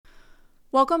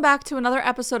Welcome back to another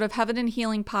episode of Heaven and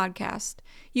Healing Podcast.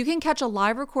 You can catch a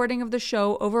live recording of the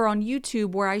show over on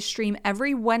YouTube where I stream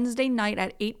every Wednesday night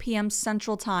at 8 p.m.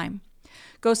 Central Time.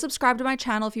 Go subscribe to my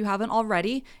channel if you haven't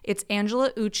already. It's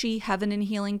Angela Ucci, Heaven and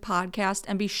Healing Podcast,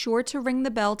 and be sure to ring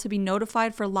the bell to be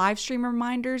notified for live stream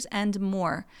reminders and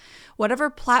more. Whatever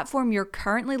platform you're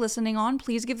currently listening on,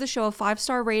 please give the show a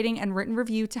 5-star rating and written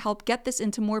review to help get this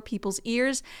into more people's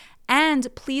ears.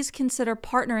 And please consider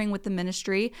partnering with the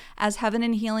ministry, as Heaven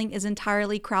and Healing is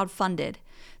entirely crowdfunded.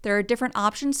 There are different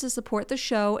options to support the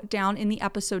show down in the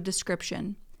episode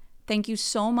description. Thank you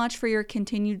so much for your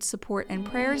continued support and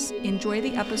prayers. Enjoy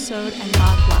the episode and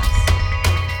God bless.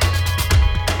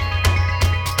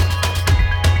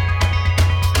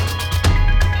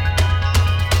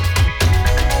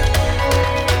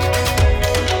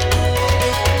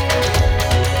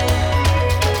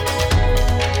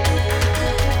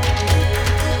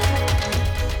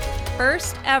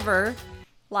 First ever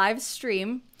live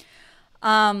stream.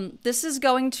 This is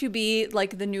going to be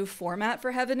like the new format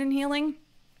for Heaven and Healing.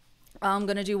 I'm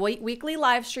going to do weekly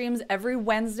live streams every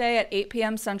Wednesday at 8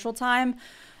 p.m. Central Time.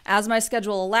 As my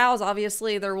schedule allows,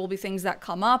 obviously there will be things that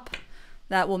come up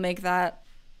that will make that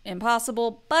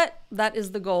impossible, but that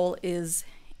is the goal, is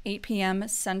 8 p.m.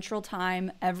 Central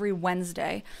Time every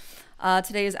Wednesday.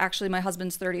 Today is actually my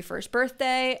husband's 31st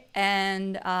birthday,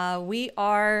 and we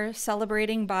are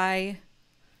celebrating by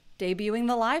debuting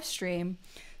the live stream.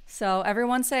 So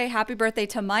everyone say happy birthday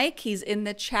to Mike. He's in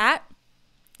the chat.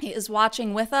 He is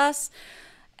watching with us.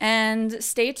 And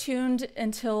stay tuned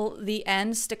until the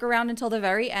end. Stick around until the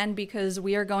very end because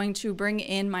we are going to bring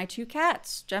in my 2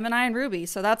 cats, Gemini and Ruby.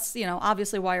 So that's,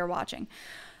 obviously why you're watching.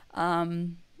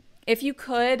 If you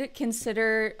could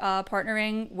consider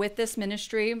partnering with this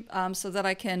ministry so that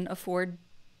I can afford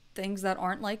things that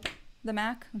aren't like the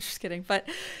Mac. I'm just kidding. But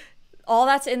all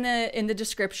that's in the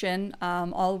description.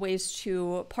 All ways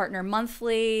to partner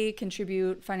monthly,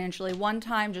 contribute financially one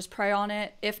time, just pray on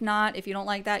it. If not, if you don't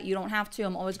like that, you don't have to.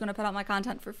 I'm always going to put out my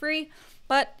content for free.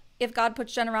 But if God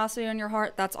puts generosity on your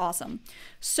heart, that's awesome.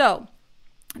 So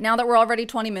now that we're already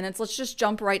 20 minutes, let's just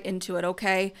jump right into it,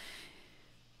 okay?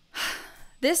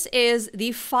 This is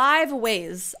the 5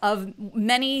 ways of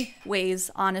many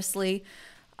ways, honestly,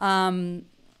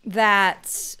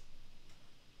 that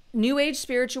New Age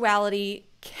spirituality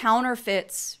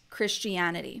counterfeits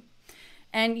Christianity.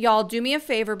 And y'all, do me a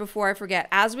favor before I forget.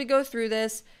 As we go through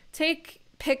this, take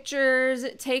pictures,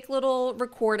 take little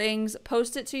recordings,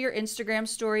 post it to your Instagram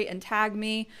story and tag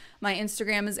me. My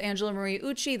Instagram is Angela Marie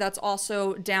Ucci. That's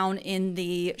also down in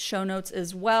the show notes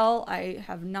as well. I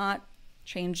have not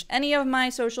changed any of my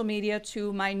social media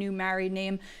to my new married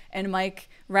name, and Mike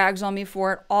rags on me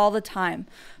for it all the time.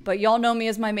 But y'all know me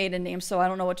as my maiden name, so I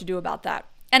don't know what to do about that.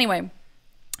 Anyway,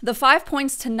 the 5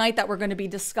 points tonight that we're going to be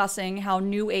discussing how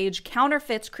New Age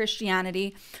counterfeits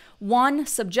Christianity. 1,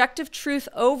 subjective truth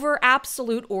over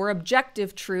absolute or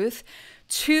objective truth.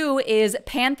 2 is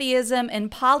pantheism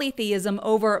and polytheism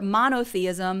over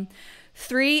monotheism.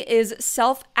 3 is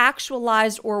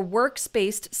self-actualized or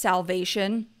works-based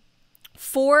salvation.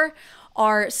 4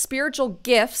 are spiritual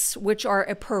gifts, which are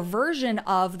a perversion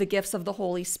of the gifts of the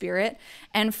Holy Spirit.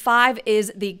 And 5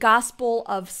 is the gospel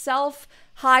of self,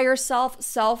 higher self,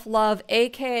 self-love,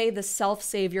 aka the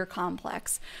self-savior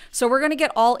complex. So we're going to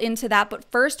get all into that, but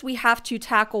first we have to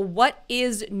tackle what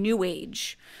is New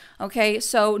Age. Okay,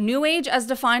 so New Age as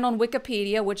defined on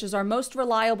Wikipedia, which is our most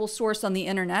reliable source on the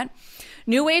internet.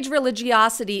 New Age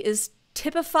religiosity is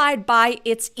typified by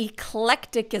its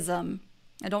eclecticism.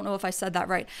 I don't know if I said that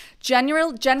right.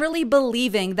 Generally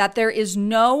believing that there is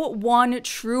no one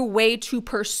true way to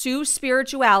pursue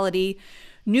spirituality,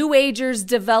 New Agers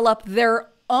develop their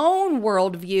own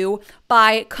worldview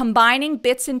by combining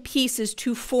bits and pieces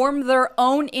to form their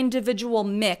own individual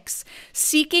mix,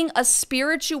 seeking a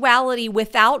spirituality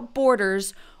without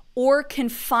borders or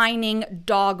confining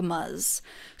dogmas.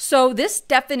 So this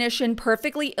definition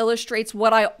perfectly illustrates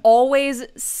what I always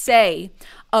say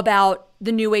about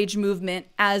the New Age movement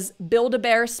as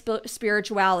Build-A-Bear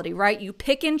spirituality, right? You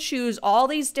pick and choose all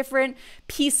these different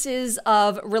pieces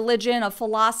of religion, of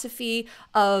philosophy,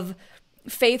 of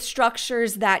faith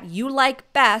structures that you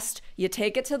like best. You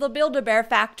take it to the Build-A-Bear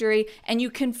factory and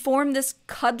you can form this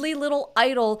cuddly little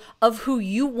idol of who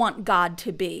you want God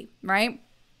to be, right?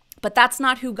 But that's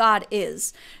not who God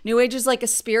is. New Age is like a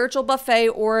spiritual buffet,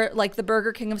 or like the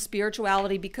Burger King of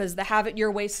spirituality, because the have it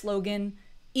your way slogan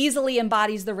easily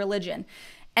embodies the religion.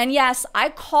 And yes, I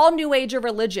call New Age a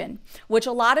religion, which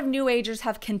a lot of New Agers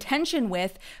have contention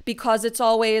with, because it's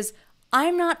always,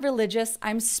 I'm not religious,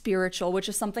 I'm spiritual, which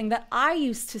is something that I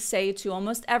used to say to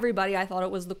almost everybody. I thought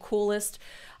it was the coolest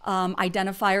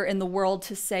identifier in the world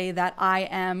to say that I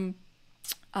am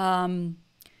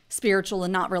spiritual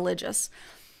and not religious.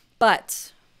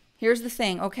 But here's the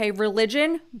thing, okay?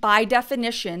 Religion, by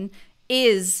definition,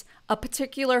 is a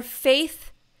particular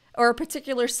faith or a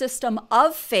particular system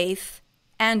of faith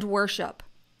and worship.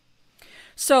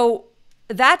 So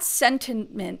that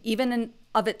sentiment, even in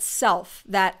of itself,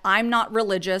 that I'm not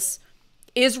religious,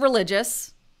 is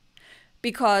religious,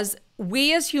 because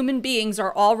we as human beings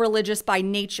are all religious by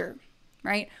nature,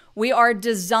 right? We are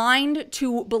designed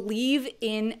to believe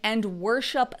in and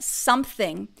worship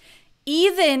something,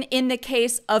 even in the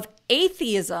case of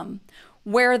atheism,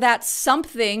 where that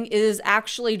something is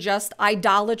actually just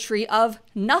idolatry of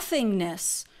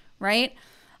nothingness, right?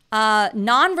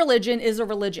 Non-religion is a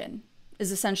religion,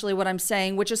 is essentially what I'm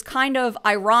saying, which is kind of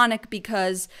ironic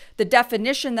because the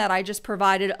definition that I just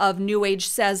provided of New Age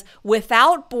says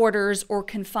without borders or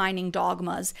confining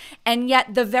dogmas. And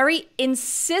yet the very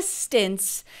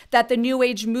insistence that the New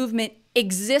Age movement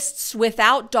exists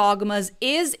without dogmas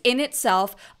is in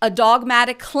itself a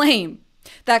dogmatic claim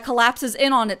that collapses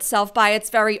in on itself by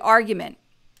its very argument,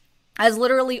 as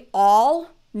literally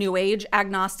all New Age,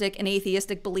 agnostic, and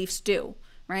atheistic beliefs do,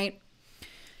 right?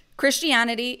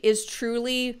 Christianity is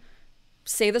truly,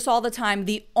 say this all the time,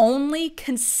 the only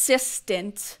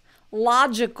consistent,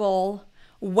 logical,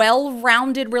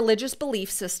 well-rounded religious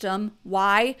belief system.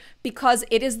 Why? Because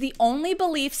it is the only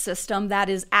belief system that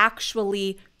is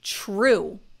actually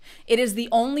true. It is the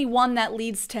only one that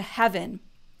leads to heaven.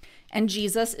 And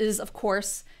Jesus is, of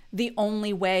course, the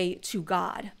only way to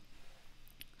God.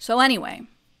 So anyway,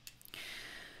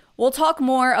 we'll talk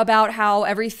more about how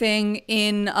everything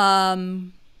in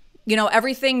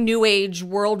everything New Age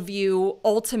worldview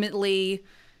ultimately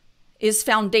is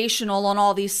foundational on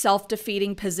all these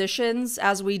self-defeating positions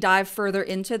as we dive further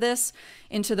into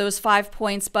those 5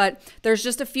 points. But there's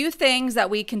just a few things that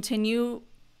we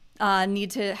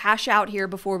need to hash out here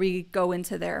before we go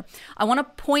into there. I want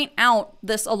to point out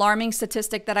this alarming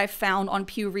statistic that I found on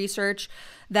Pew Research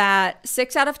that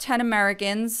 6 out of 10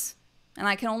 Americans, and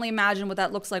I can only imagine what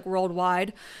that looks like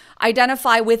worldwide,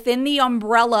 identify within the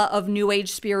umbrella of New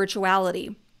Age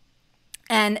spirituality.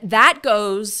 And that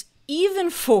goes even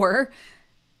for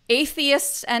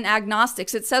atheists and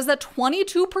agnostics. It says that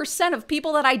 22% of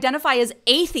people that identify as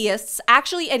atheists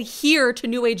actually adhere to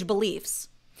New Age beliefs,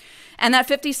 and that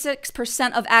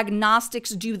 56% of agnostics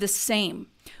do the same,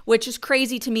 which is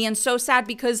crazy to me and so sad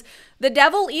because the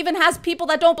devil even has people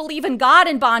that don't believe in God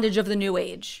in bondage of the New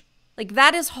Age. Like,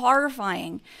 that is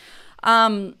horrifying.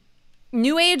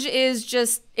 New Age is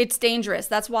just, it's dangerous.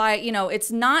 That's why,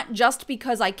 it's not just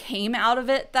because I came out of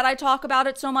it that I talk about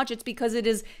it so much. It's because it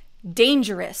is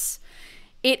dangerous.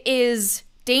 It is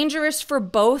dangerous for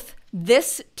both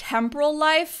this temporal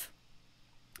life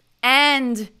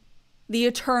and the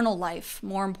eternal life,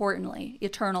 more importantly,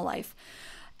 eternal life.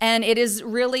 And it is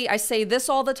really, I say this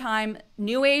all the time,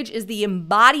 New Age is the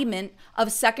embodiment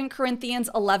of 2 Corinthians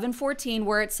 11:14,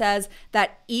 where it says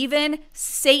that even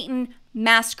Satan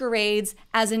masquerades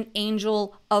as an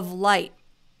angel of light.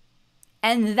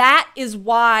 And that is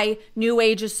why New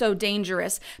Age is so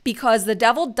dangerous, because the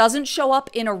devil doesn't show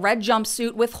up in a red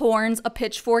jumpsuit with horns, a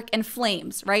pitchfork, and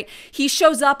flames, right? He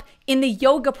shows up in the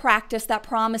yoga practice that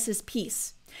promises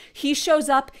peace. He shows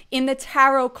up in the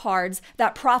tarot cards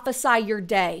that prophesy your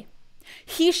day.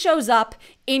 He shows up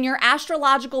in your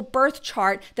astrological birth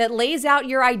chart that lays out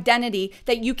your identity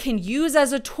that you can use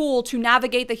as a tool to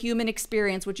navigate the human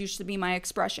experience, which used to be my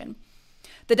expression.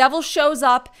 The devil shows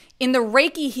up in the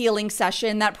Reiki healing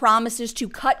session that promises to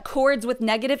cut cords with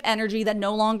negative energy that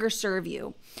no longer serve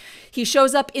you. He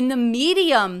shows up in the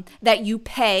medium that you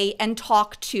pay and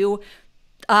talk to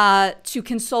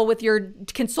consult with your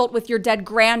dead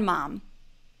grandmom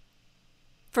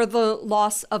for the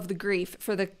loss of the grief,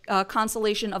 for the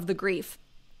consolation of the grief.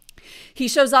 He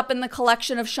shows up in the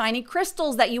collection of shiny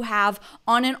crystals that you have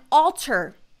on an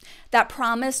altar that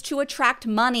promise to attract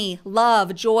money,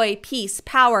 love, joy, peace,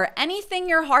 power, anything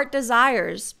your heart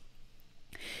desires.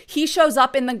 He shows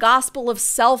up in the gospel of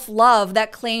self-love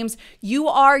that claims you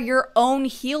are your own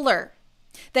healer,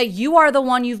 that you are the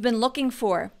one you've been looking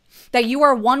for, that you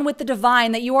are one with the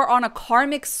divine, that you are on a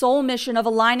karmic soul mission of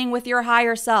aligning with your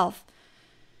higher self.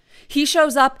 He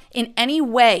shows up in any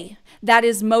way that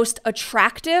is most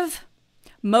attractive,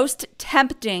 most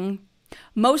tempting,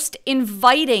 most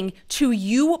inviting to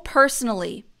you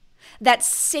personally. that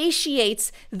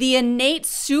satiates the innate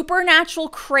supernatural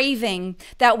craving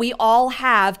that we all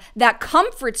have, that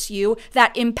comforts you,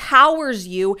 that empowers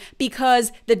you,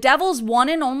 because the devil's one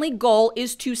and only goal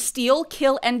is to steal,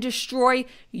 kill, and destroy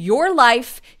your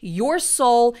life, your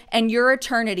soul, and your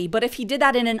eternity. But if he did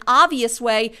that in an obvious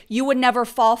way, you would never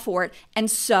fall for it.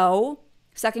 And so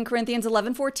 2 Corinthians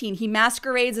 11:14, he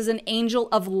masquerades as an angel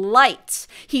of light.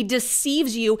 He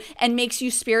deceives you and makes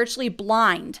you spiritually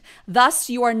blind. Thus,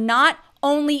 you are not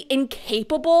only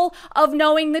incapable of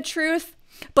knowing the truth,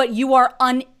 but you are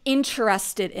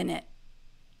uninterested in it.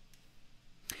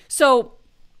 So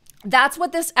that's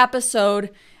what this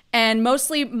episode, and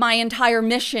mostly my entire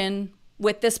mission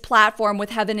with this platform,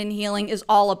 with Heaven and Healing, is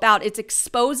all about. It's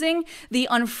exposing the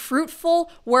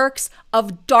unfruitful works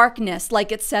of darkness,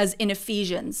 like it says in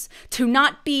Ephesians, to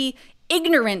not be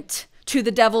ignorant to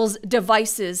the devil's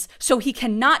devices so he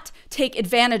cannot take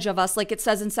advantage of us, like it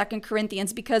says in 2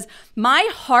 Corinthians, because my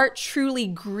heart truly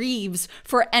grieves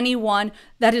for anyone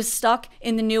that is stuck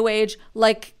in the new age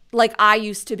like I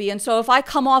used to be. And so if I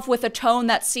come off with a tone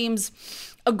that seems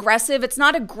aggressive, it's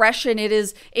not aggression,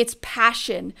 it's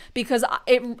passion, because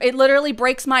it literally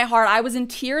breaks my heart. I was in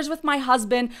tears with my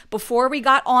husband before we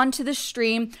got onto the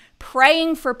stream,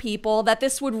 praying for people, that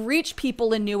this would reach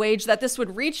people in New Age, that this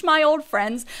would reach my old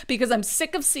friends, because I'm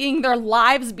sick of seeing their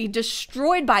lives be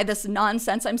destroyed by this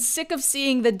nonsense. I'm sick of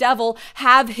seeing the devil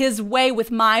have his way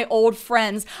with my old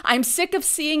friends. I'm sick of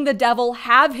seeing the devil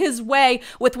have his way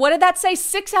with, what did that say?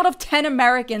 6 out of 10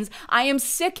 Americans. I am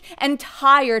sick and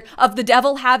tired of the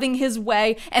devil having his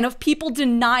way and of people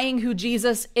denying who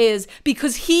Jesus is,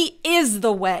 because he is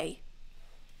the way.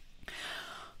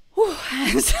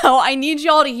 So I need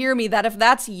y'all to hear me, that if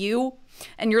that's you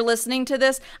and you're listening to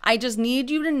this, I just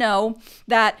need you to know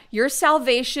that your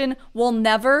salvation will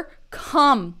never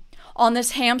come on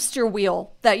this hamster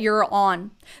wheel that you're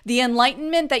on. The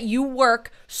enlightenment that you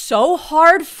work so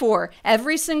hard for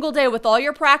every single day with all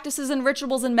your practices and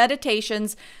rituals and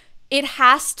meditations, it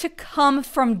has to come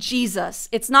from Jesus.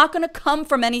 It's not going to come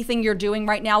from anything you're doing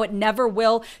right now. It never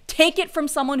will. Take it from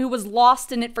someone who was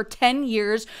lost in it for 10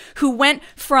 years, who went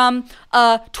from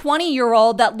a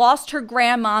 20-year-old that lost her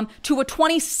grandmom to a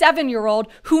 27-year-old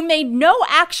who made no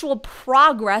actual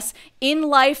progress in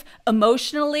life,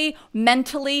 emotionally,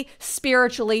 mentally,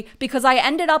 spiritually, because I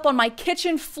ended up on my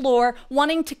kitchen floor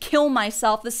wanting to kill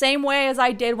myself the same way as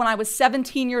I did when I was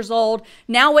 17 years old,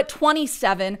 now at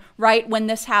 27, right, when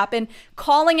this happened,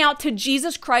 calling out to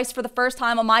Jesus Christ for the first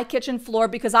time on my kitchen floor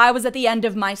because I was at the end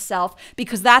of myself,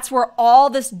 because that's where all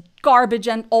this garbage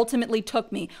and ultimately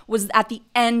took me, was at the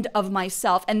end of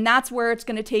myself. And that's where it's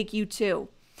going to take you too.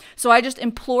 So I just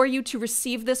implore you to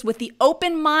receive this with the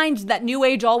open mind that New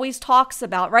Age always talks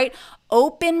about, right?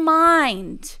 Open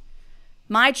mind.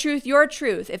 My truth, your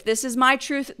truth. If this is my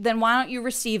truth, then why don't you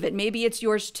receive it? Maybe it's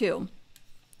yours too.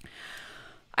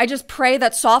 I just pray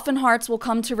that softened hearts will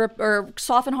come to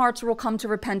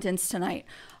repentance tonight.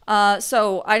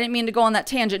 So I didn't mean to go on that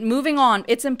tangent. Moving on,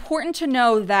 it's important to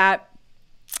know that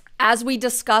as we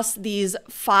discuss these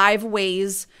 5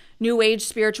 ways, New Age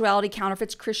spirituality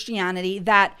counterfeits Christianity,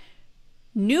 that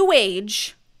New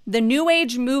Age, the New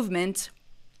Age movement,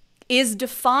 is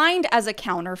defined as a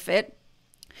counterfeit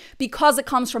because it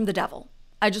comes from the devil.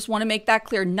 I just want to make that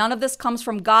clear. None of this comes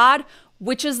from God,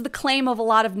 which is the claim of a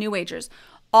lot of New Agers.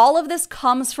 All of this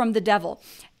comes from the devil.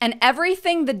 And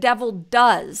everything the devil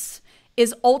does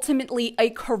is ultimately a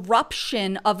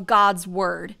corruption of God's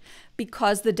word,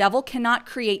 because the devil cannot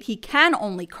create, he can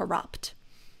only corrupt.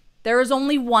 There is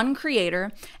only one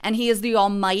creator, and he is the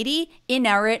almighty,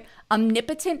 inerrant,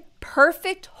 omnipotent,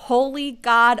 perfect, holy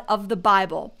God of the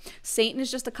Bible. Satan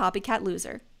is just a copycat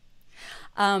loser.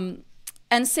 And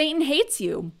Satan hates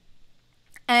you.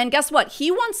 And guess what?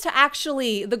 He wants to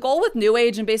actually, the goal with New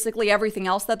Age and basically everything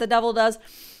else that the devil does,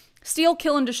 steal,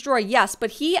 kill, and destroy, yes,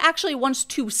 but he actually wants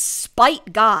to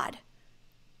spite God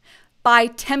by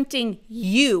tempting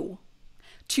you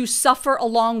to suffer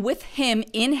along with him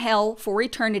in hell for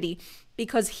eternity,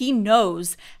 because he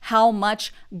knows how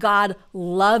much God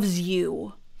loves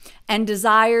you and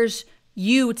desires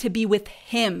you to be with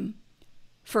him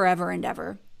forever and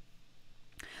ever.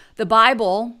 The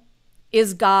Bible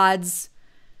is God's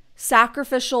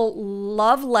sacrificial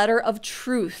love letter of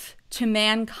truth to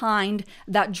mankind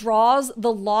that draws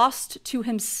the lost to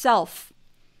himself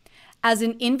as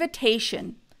an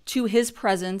invitation to his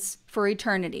presence for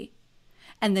eternity.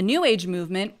 And the New Age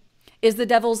movement is the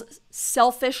devil's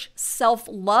selfish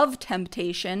self-love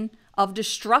temptation of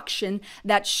destruction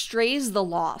that strays the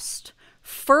lost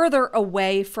further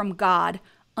away from God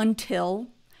until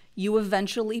you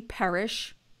eventually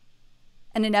perish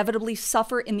and inevitably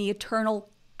suffer in the eternal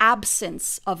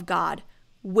absence of God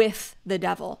with the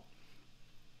devil.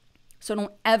 So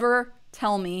don't ever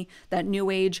tell me that New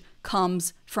Age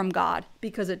comes from God,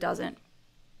 because it doesn't.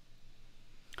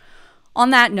 On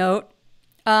that note,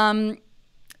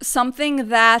 something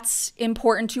that's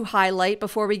important to highlight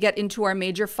before we get into our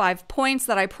major 5 points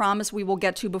that I promise we will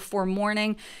get to before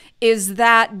morning is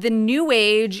that the New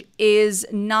Age is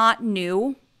not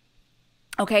new.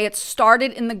 Okay, it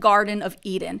started in the Garden of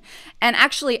Eden. And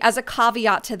actually, as a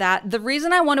caveat to that, the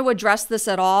reason I want to address this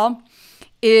at all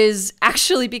is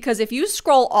actually because if you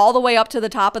scroll all the way up to the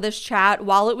top of this chat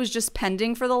while it was just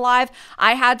pending for the live,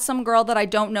 I had some girl that I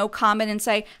don't know comment and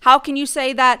say, how can you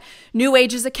say that New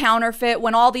Age is a counterfeit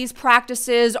when all these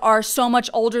practices are so much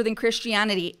older than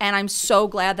Christianity? And I'm so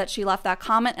glad that she left that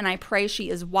comment, and I pray she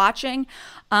is watching.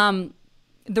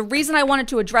 The reason I wanted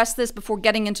to address this before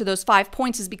getting into those 5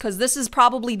 points is because this is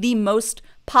probably the most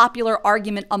popular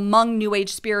argument among New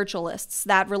Age spiritualists,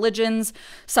 that religions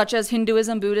such as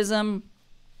Hinduism, Buddhism,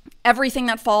 everything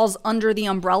that falls under the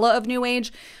umbrella of New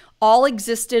Age all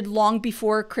existed long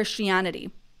before Christianity,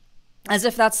 as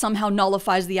if that somehow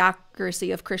nullifies the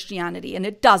accuracy of Christianity, and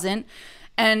it doesn't.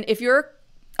 And if you're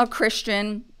a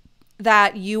Christian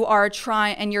that you are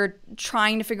trying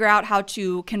to figure out how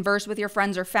to converse with your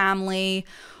friends or family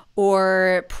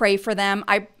or pray for them,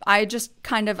 I just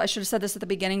I should have said this at the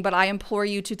beginning, but I implore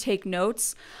you to take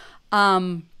notes.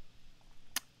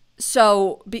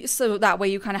 So that way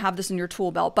you kind of have this in your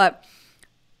tool belt. But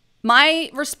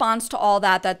my response to all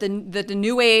that the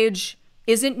New Age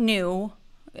isn't new,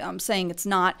 I'm saying it's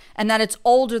not, and that it's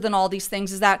older than all these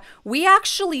things, is that we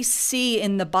actually see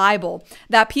in the Bible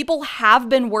that people have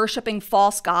been worshiping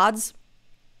false gods,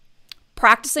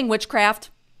 practicing witchcraft,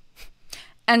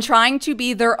 and trying to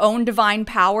be their own divine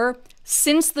power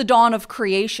since the dawn of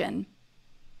creation.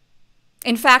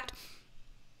 In fact,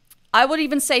 I would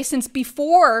even say since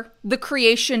before the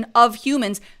creation of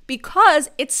humans, because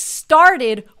it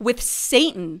started with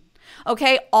Satan.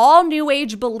 Okay, all New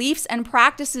Age beliefs and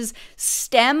practices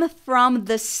stem from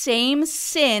the same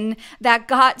sin that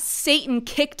got Satan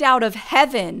kicked out of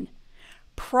heaven: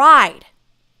 pride.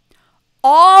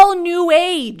 All New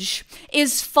Age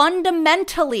is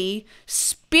fundamentally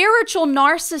spiritual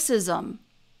narcissism.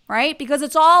 Right? Because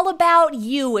it's all about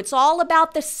you. It's all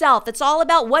about the self. It's all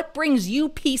about what brings you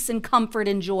peace and comfort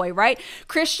and joy, right?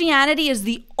 Christianity is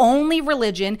the only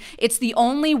religion, it's the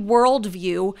only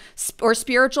worldview or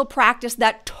spiritual practice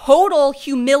that total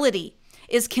humility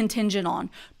is contingent on.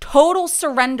 Total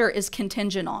surrender is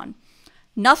contingent on.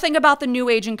 Nothing about the New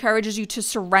Age encourages you to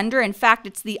surrender. In fact,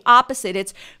 it's the opposite.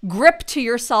 It's grip to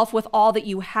yourself with all that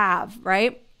you have,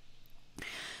 right?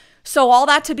 So all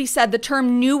that to be said, the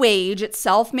term New Age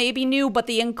itself may be new, but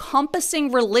the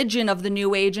encompassing religion of the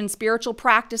New Age and spiritual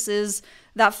practices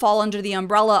that fall under the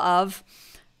umbrella of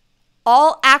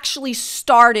all actually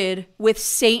started with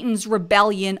Satan's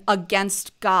rebellion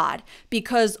against God,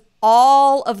 because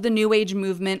all of the New Age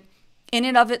movement in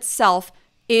and of itself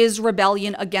is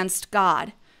rebellion against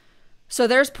God. So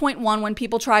there's point one when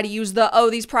people try to use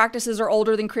these practices are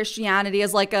older than Christianity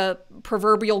as like a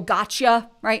proverbial gotcha,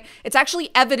 right? It's actually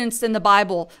evidenced in the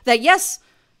Bible that yes,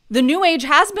 the New Age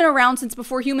has been around since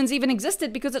before humans even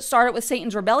existed, because it started with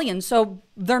Satan's rebellion. So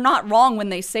they're not wrong when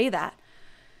they say that.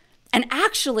 And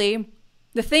actually,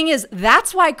 the thing is,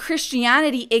 that's why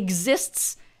Christianity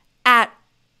exists at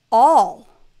all.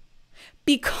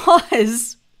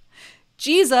 Because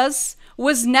Jesus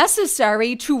was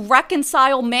necessary to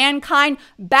reconcile mankind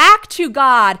back to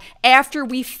God after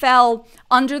we fell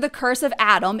under the curse of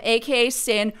Adam, aka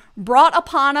sin, brought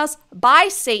upon us by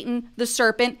Satan, the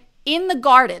serpent, in the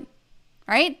garden,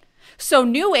 right? So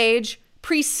New Age,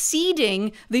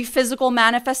 preceding the physical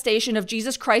manifestation of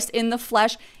Jesus Christ in the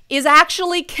flesh, is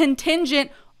actually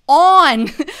contingent on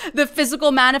the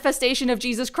physical manifestation of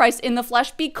Jesus Christ in the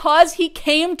flesh, because he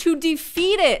came to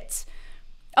defeat it.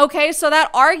 Okay, so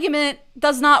that argument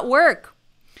does not work.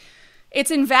 It's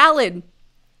invalid.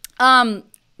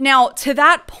 Now, to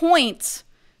that point,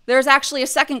 there's actually a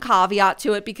second caveat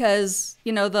to it, because,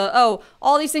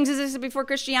 all these things existed before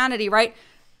Christianity, right?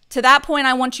 To that point,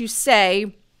 I want to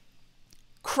say,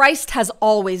 Christ has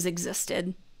always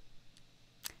existed.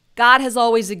 God has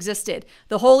always existed.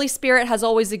 The Holy Spirit has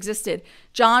always existed.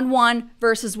 John 1,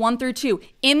 verses 1 through 2.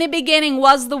 In the beginning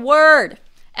was the Word,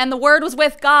 and the Word was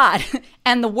with God,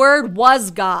 and the Word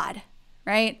was God,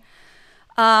 right?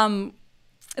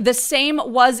 The same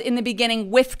was in the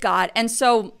beginning with God. And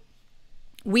so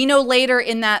we know later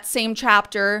in that same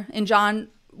chapter, in John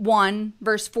 1,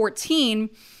 verse 14,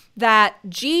 that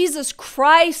Jesus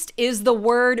Christ is the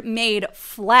Word made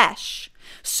flesh.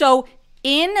 So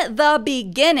in the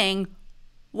beginning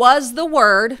was the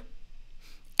Word,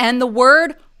 and the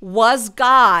Word was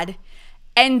God,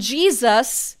 and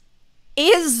Jesus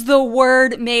is the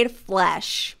Word made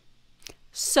flesh.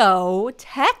 So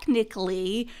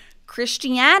technically,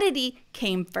 Christianity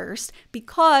came first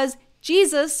because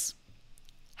Jesus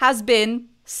has been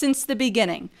since the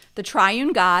beginning. The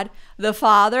triune God, the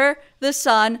Father, the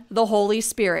Son, the Holy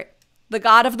Spirit, the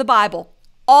God of the Bible,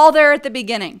 all there at the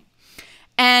beginning.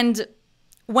 And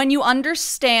when you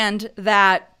understand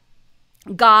that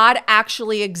God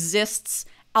actually exists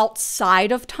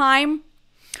outside of time,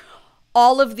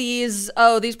 all of these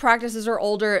practices are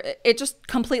older, it just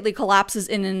completely collapses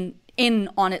in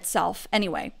on itself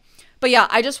anyway. But yeah,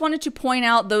 I just wanted to point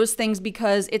out those things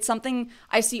because it's something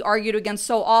I see argued against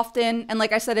so often. And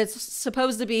like I said, it's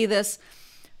supposed to be this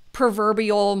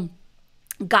proverbial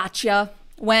gotcha,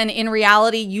 when in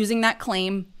reality, using that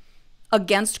claim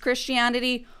against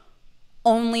Christianity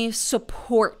only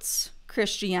supports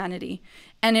Christianity.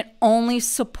 And it only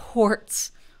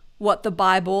supports what the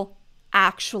Bible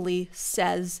actually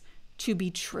says to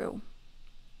be true.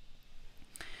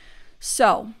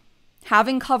 So,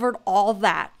 having covered all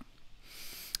that,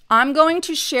 I'm going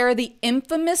to share the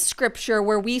infamous scripture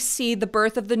where we see the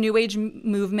birth of the New Age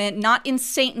movement, not in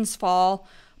Satan's fall,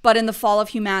 but in the fall of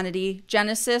humanity.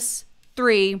 Genesis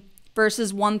 3,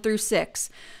 verses 1 through 6.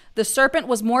 The serpent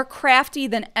was more crafty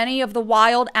than any of the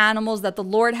wild animals that the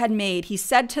Lord had made. He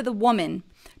said to the woman,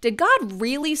 "Did God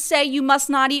really say you must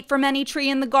not eat from any tree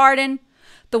in the garden?"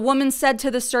 The woman said to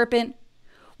the serpent,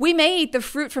 "We may eat the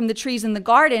fruit from the trees in the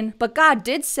garden, but God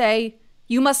did say,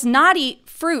 you must not eat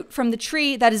fruit from the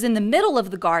tree that is in the middle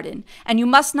of the garden, and you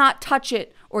must not touch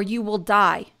it, or you will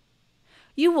die."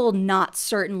 "You will not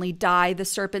certainly die," the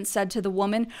serpent said to the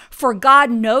woman, "for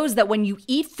God knows that when you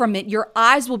eat from it, your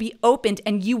eyes will be opened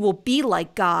and you will be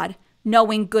like God,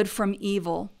 knowing good from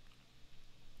evil."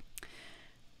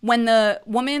 When the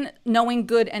woman, knowing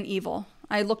good and evil,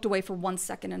 I looked away for 1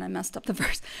 second and I messed up the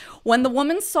verse. When the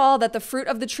woman saw that the fruit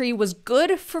of the tree was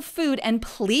good for food and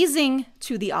pleasing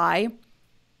to the eye,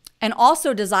 and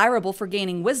also desirable for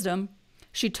gaining wisdom,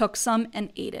 she took some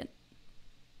and ate it.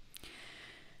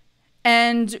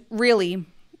 And really,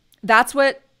 that's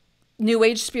what New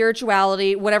Age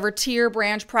spirituality, whatever tier,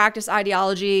 branch, practice,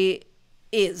 ideology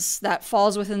is that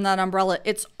falls within that umbrella.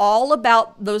 It's all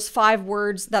about those 5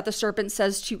 words that the serpent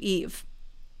says to Eve.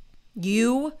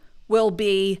 You will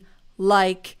be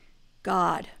like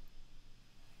God.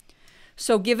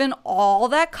 So given all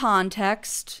that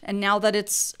context, and now that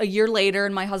it's a year later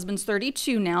and my husband's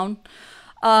 32 now,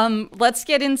 let's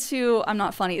get into, I'm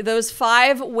not funny, those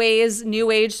 5 ways New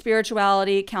Age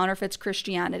spirituality counterfeits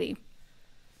Christianity.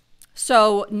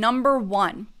 So number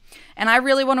 1, and I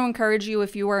really want to encourage you,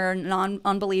 if you are a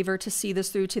non-unbeliever, to see this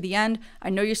through to the end. I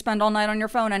know you spend all night on your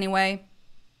phone anyway.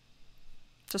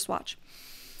 Just watch.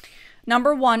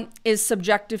 Number 1 is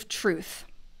subjective truth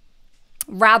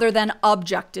rather than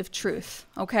objective truth,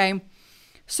 okay?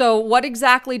 So what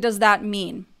exactly does that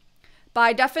mean?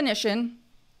 By definition,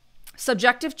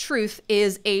 subjective truth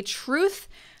is a truth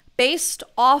based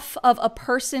off of a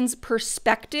person's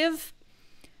perspective,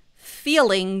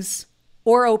 feelings,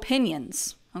 or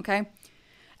opinions, okay?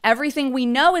 Everything we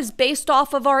know is based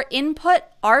off of our input,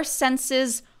 our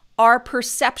senses, our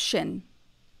perception.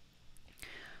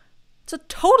 It's a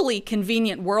totally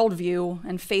convenient worldview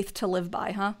and faith to live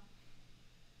by, huh?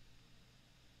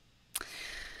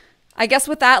 I guess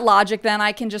with that logic, then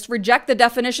I can just reject the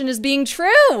definition as being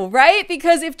true, right?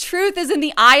 Because if truth is in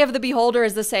the eye of the beholder,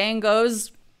 as the saying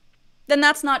goes, then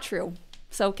that's not true.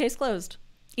 So case closed.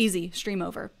 Easy, stream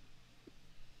over.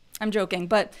 I'm joking,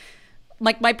 but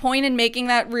like my point in making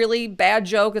that really bad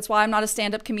joke, that's why I'm not a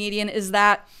stand-up comedian, is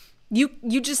that you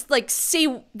just like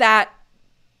see that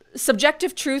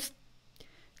subjective truth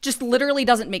just literally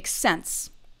doesn't make sense.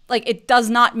 Like it does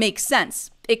not make sense.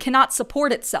 It cannot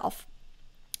support itself.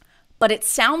 But it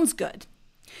sounds good.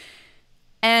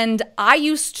 And I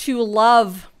used to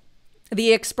love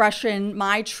the expression,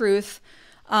 my truth,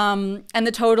 and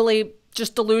the totally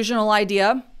just delusional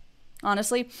idea,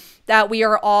 honestly, that we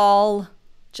are all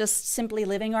just simply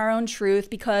living our own truth,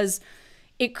 because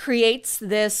it creates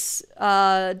this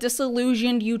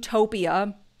disillusioned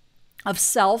utopia of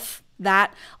self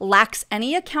that lacks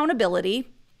any accountability,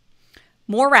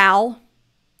 morale,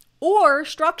 or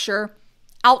structure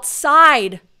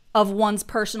outside of one's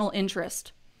personal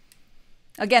interest.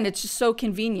 Again, it's just so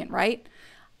convenient, right?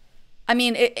 I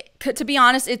mean, to be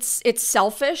honest, it's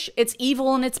selfish, it's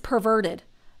evil, and it's perverted,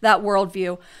 that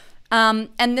worldview.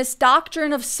 And this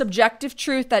doctrine of subjective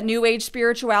truth that New Age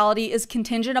spirituality is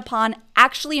contingent upon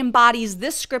actually embodies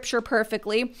this scripture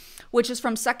perfectly, which is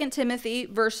from 2 Timothy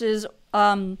verses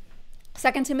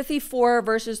 2 Timothy 4,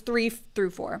 verses 3 through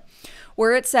 4,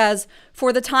 where it says,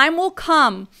 "For the time will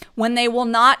come when they will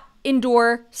not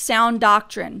endure sound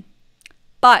doctrine,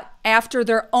 but after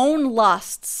their own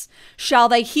lusts shall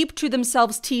they heap to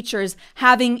themselves teachers,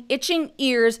 having itching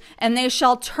ears, and they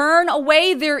shall turn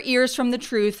away their ears from the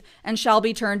truth and shall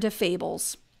be turned to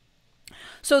fables."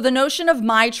 So the notion of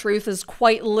my truth is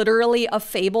quite literally a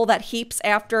fable that heaps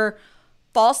after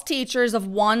false teachers of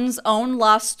one's own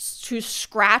lusts to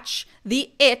scratch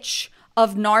the itch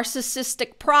of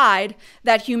narcissistic pride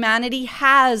that humanity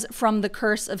has from the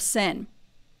curse of sin.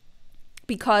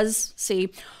 Because, see,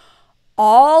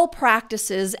 all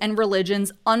practices and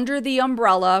religions under the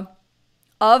umbrella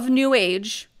of New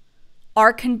Age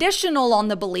are conditional on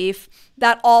the belief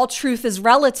that all truth is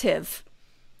relative,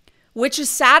 which is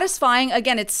satisfying.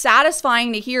 Again, it's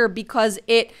satisfying to hear because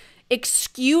it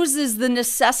excuses the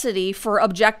necessity for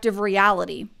objective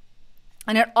reality.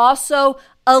 And it also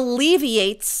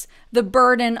alleviates the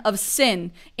burden of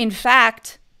sin. In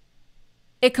fact,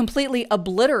 it completely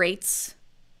obliterates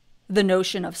the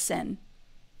notion of sin.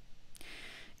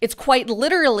 It's quite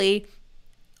literally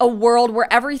a world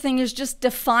where everything is just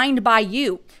defined by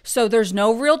you. So there's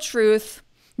no real truth,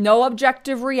 no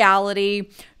objective reality,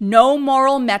 no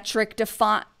moral metric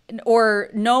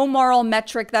no moral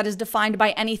metric that is defined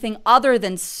by anything other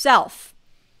than self.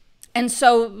 And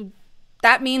so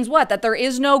that means what? That there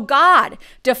is no God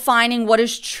defining what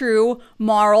is true,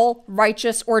 moral,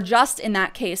 righteous, or just in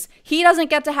that case. He doesn't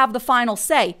get to have the final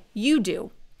say. You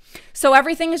do. So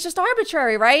everything is just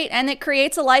arbitrary, right? And it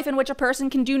creates a life in which a person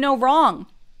can do no wrong.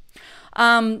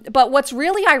 But what's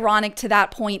really ironic to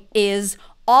that point is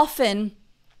often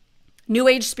New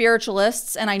Age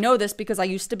spiritualists, and I know this because I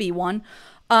used to be one,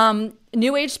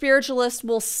 New Age spiritualists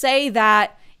will say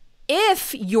that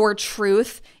if your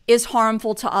truth is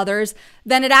harmful to others,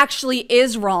 then it actually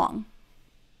is wrong.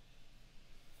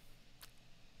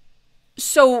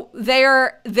 So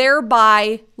they're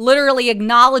thereby literally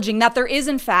acknowledging that there is,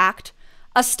 in fact,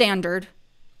 a standard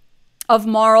of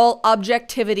moral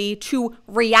objectivity to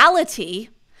reality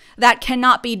that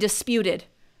cannot be disputed,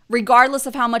 regardless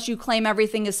of how much you claim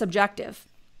everything is subjective,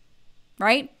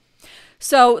 right?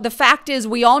 So the fact is,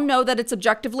 we all know that it's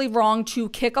objectively wrong to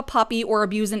kick a puppy or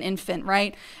abuse an infant,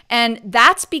 right? And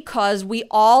that's because we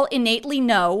all innately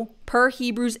know, per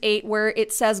Hebrews 8, where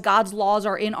it says God's laws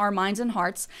are in our minds and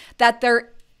hearts, that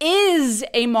there is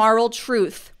a moral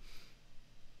truth.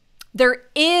 There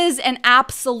is an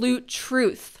absolute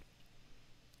truth.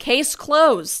 Case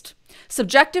closed.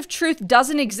 Subjective truth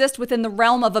doesn't exist within the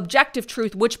realm of objective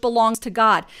truth, which belongs to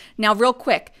God. Now, real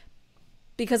quick,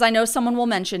 because I know someone will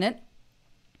mention it.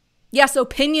 Yes,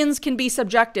 opinions can be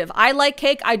subjective. I like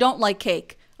cake, I don't like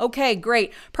cake. Okay,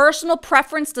 great. Personal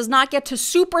preference does not get to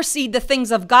supersede the things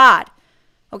of God.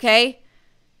 Okay?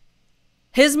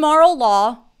 His moral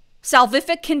law,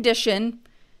 salvific condition,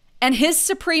 and his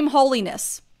supreme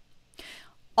holiness.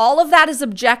 All of that is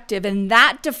objective, and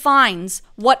that defines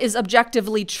what is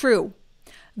objectively true.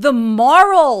 The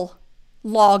moral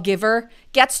lawgiver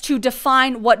gets to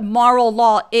define what moral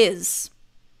law is.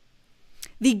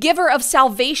 The giver of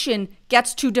salvation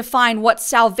gets to define what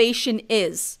salvation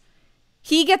is.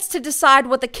 He gets to decide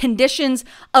what the conditions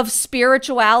of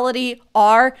spirituality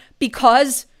are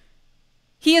because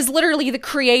he is literally the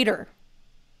creator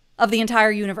of the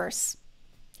entire universe.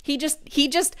 He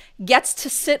just gets to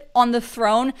sit on the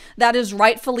throne that is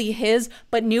rightfully his,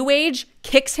 but New Age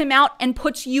kicks him out and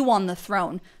puts you on the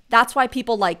throne. That's why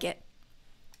people like it.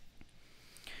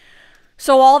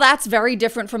 So all that's very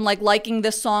different from liking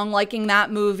this song, liking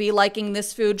that movie, liking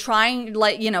this food, trying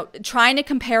to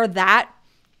compare that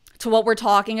to what we're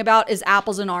talking about is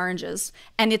apples and oranges.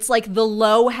 And it's like the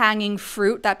low-hanging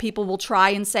fruit that people will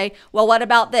try and say, well, what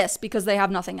about this? Because they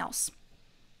have nothing else.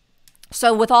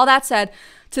 So with all that said,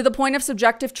 to the point of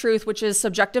subjective truth, which is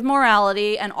subjective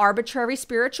morality and arbitrary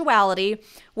spirituality,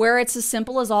 where it's as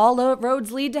simple as all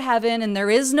roads lead to heaven and there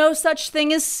is no such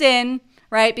thing as sin,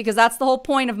 right? Because that's the whole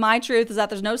point of my truth, is that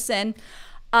there's no sin.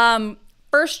 1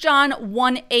 John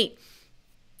 1:8.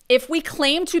 If we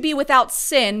claim to be without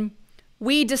sin,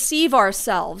 we deceive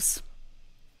ourselves,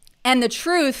 and the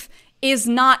truth is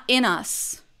not in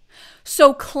us.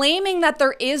 So claiming that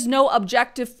there is no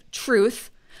objective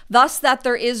truth, thus that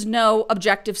there is no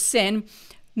objective sin,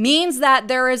 means that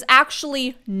there is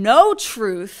actually no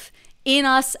truth in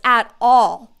us at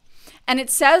all. And it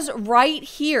says right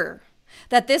here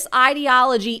that this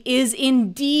ideology is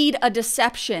indeed a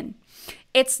deception.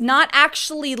 It's not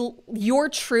actually your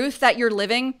truth that you're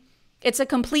living. It's a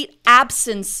complete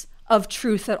absence of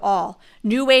truth at all.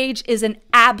 New Age is an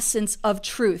absence of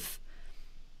truth.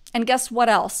 And guess what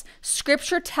else?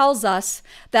 Scripture tells us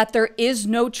that there is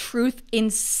no truth in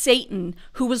Satan,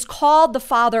 who was called the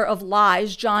father of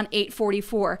lies, John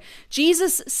 8:44.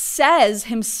 Jesus says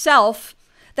himself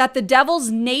that the devil's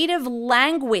native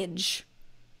language,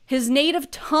 his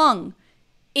native tongue,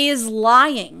 is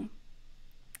lying.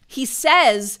 He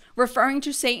says, referring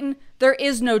to Satan, there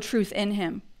is no truth in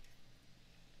him.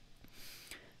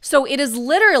 So it is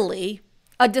literally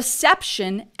a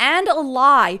deception and a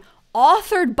lie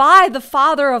authored by the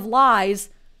father of lies,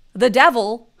 the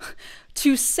devil,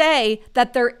 to say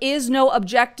that there is no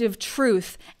objective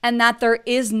truth and that there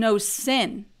is no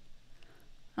sin.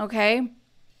 Okay?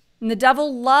 And the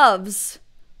devil loves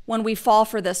when we fall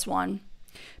for this one,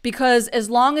 because as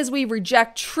long as we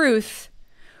reject truth,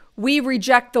 we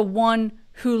reject the one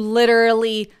who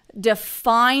literally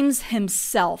defines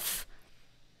himself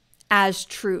as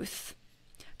truth.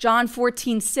 John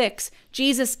 14:6,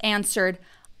 Jesus answered,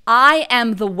 I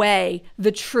am the way,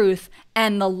 the truth,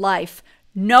 and the life.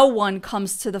 No one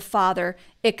comes to the Father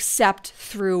except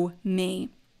through me.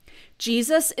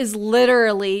 Jesus is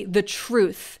literally the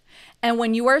truth. And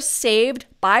when you are saved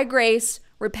by grace,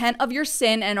 repent of your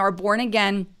sin, and are born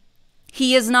again,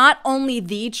 he is not only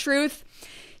the truth,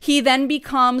 he then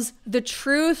becomes the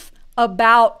truth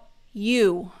about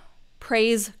you.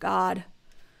 Praise God.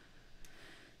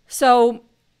 So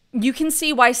you can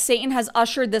see why Satan has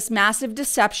ushered this massive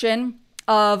deception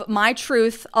of my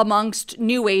truth amongst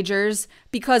New Agers,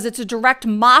 because it's a direct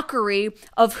mockery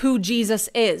of who Jesus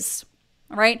is,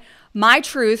 right? My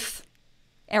truth,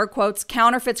 air quotes,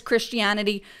 counterfeits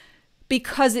Christianity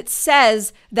because it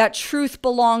says that truth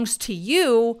belongs to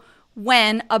you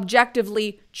when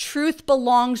objectively truth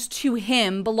belongs to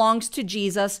him, belongs to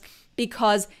Jesus,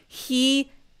 because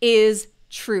he is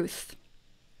truth.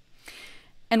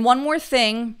 And one more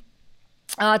thing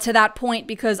to that point,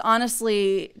 because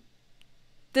honestly,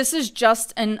 this is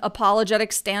just an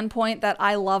apologetic standpoint that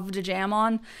I love to jam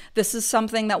on. This is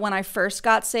something that when I first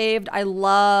got saved, I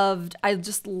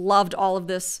just loved all of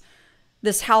this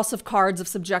house of cards of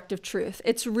subjective truth.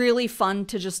 It's really fun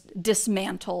to just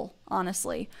dismantle,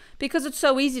 honestly, because it's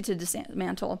so easy to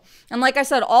dismantle. And like I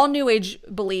said, all New Age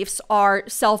beliefs are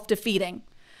self-defeating.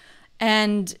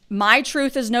 And my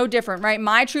truth is no different, right?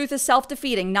 My truth is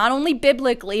self-defeating, not only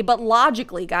biblically, but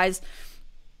logically, guys.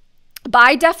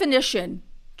 By definition,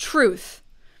 truth,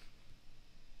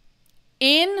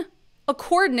 in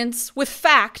accordance with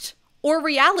fact or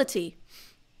reality,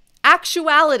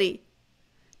 actuality.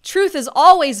 Truth is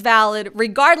always valid,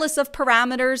 regardless of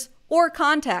parameters or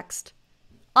context.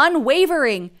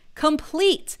 Unwavering,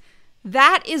 complete.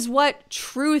 That is what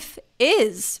truth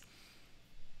is.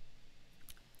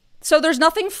 So there's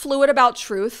nothing fluid about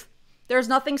truth. There's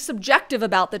nothing subjective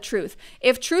about the truth.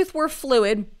 If truth were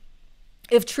fluid,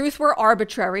 if truth were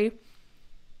arbitrary,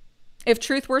 if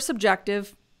truth were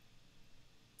subjective,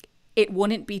 it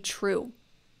wouldn't be true.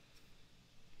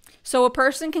 So a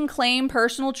person can claim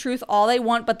personal truth all they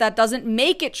want, but that doesn't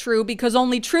make it true, because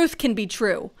only truth can be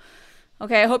true.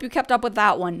 Okay, I hope you kept up with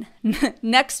that one.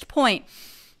 Next point.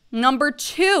 Number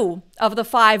 2 of the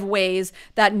 5 ways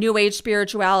that New Age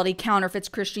spirituality counterfeits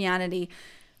Christianity.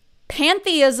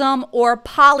 Pantheism or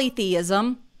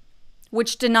polytheism,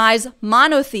 which denies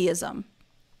monotheism.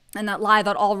 And that lie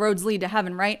that all roads lead to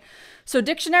heaven, right? So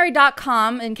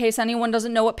dictionary.com, in case anyone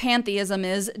doesn't know what pantheism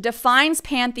is, defines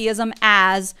pantheism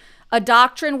as a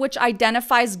doctrine which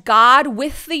identifies God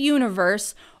with the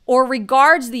universe or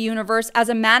regards the universe as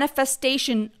a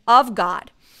manifestation of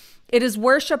God. It is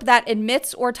worship that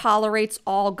admits or tolerates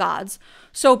all gods.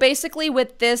 So basically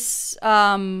with this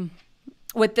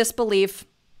belief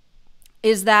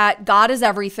is that God is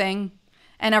everything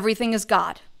and everything is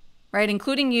God, right?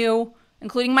 Including you,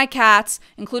 including my cats,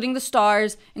 including the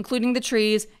stars, including the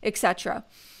trees, etc.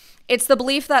 It's the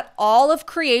belief that all of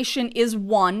creation is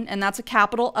one, and that's a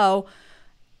capital O.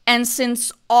 And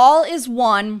since all is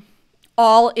one,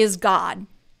 all is God.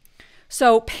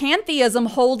 So pantheism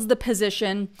holds the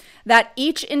position that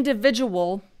each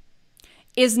individual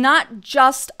is not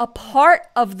just a part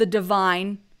of the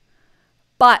divine,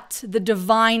 but the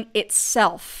divine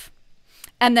itself.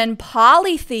 And then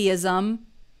polytheism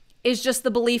is just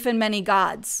the belief in many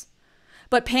gods.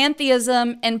 But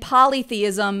pantheism and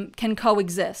polytheism can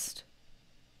coexist.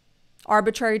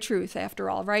 Arbitrary truth, after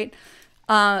all, right?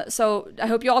 So I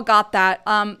hope you all got that.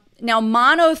 Now,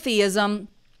 monotheism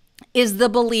is the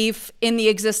belief in the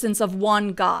existence of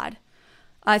one God.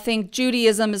 I think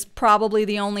Judaism is probably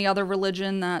the only other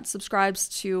religion that subscribes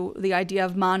to the idea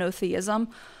of monotheism.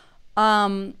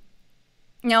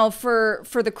 Now, for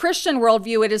the Christian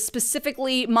worldview, it is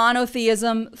specifically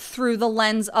monotheism through the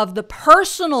lens of the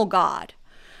personal God,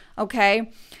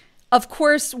 okay? Of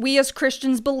course, we as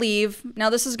Christians believe, now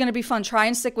this is going to be fun, try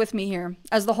and stick with me here.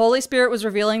 As the Holy Spirit was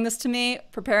revealing this to me,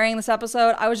 preparing this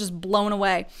episode, I was just blown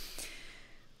away.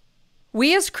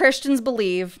 We as Christians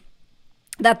believe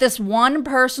that this one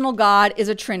personal God is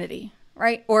a Trinity,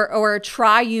 right? Or a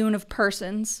triune of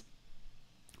persons,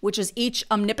 which is each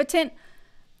omnipotent,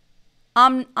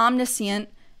 omniscient,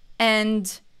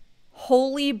 and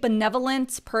holy,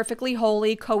 benevolent, perfectly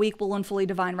holy, co-equal, and fully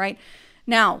divine, right?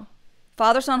 Now,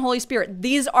 Father, Son, Holy Spirit,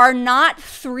 these are not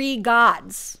three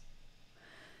gods.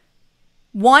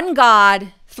 One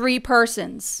God, three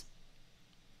persons.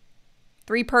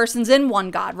 Three persons in one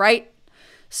God, right?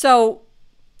 So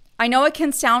I know it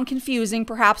can sound confusing,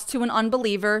 perhaps to an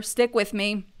unbeliever. Stick with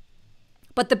me.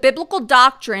 But the biblical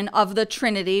doctrine of the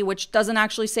Trinity, which doesn't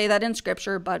actually say that in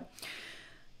Scripture, but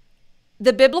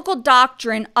the biblical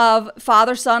doctrine of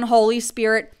Father, Son, Holy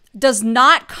Spirit does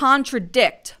not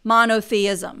contradict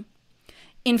monotheism.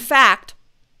 In fact,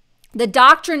 the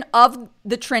doctrine of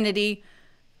the Trinity,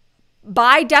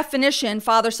 by definition,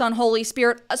 Father, Son, Holy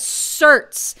Spirit,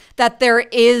 asserts that there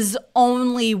is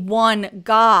only one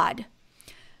God.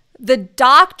 The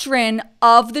doctrine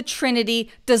of the Trinity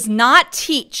does not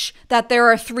teach that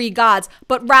there are three gods,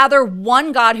 but rather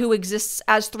one God who exists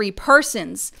as three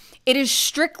persons. It is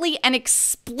strictly and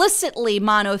explicitly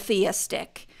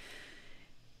monotheistic.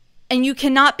 And you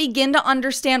cannot begin to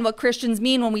understand what Christians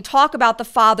mean when we talk about the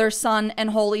Father, Son, and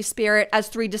Holy Spirit as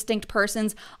three distinct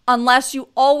persons unless you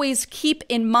always keep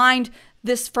in mind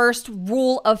this first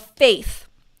rule of faith,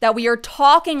 that we are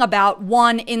talking about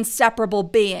one inseparable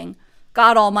being,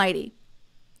 God Almighty.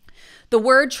 The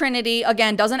word Trinity,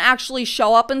 again, doesn't actually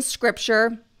show up in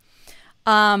Scripture,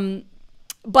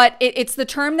 but it's the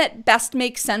term that best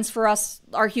makes sense for us,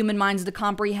 our human minds, to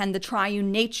comprehend the triune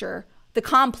nature, the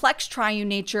complex triune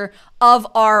nature of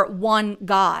our one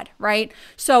God, right?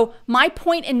 So my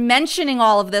point in mentioning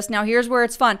all of this, now here's where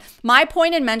it's fun. My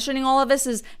point in mentioning all of this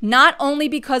is not only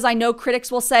because I know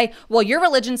critics will say, well, your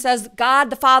religion says God,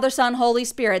 the Father, Son, Holy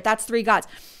Spirit, that's three gods.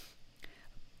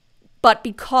 But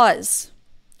because,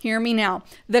 hear me now,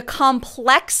 the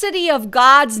complexity of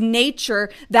God's nature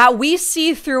that we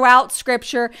see throughout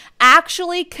Scripture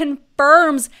actually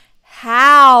confirms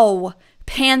how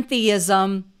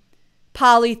pantheism,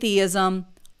 polytheism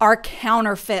are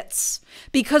counterfeits.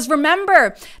 Because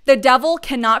remember, the devil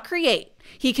cannot create.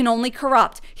 He can only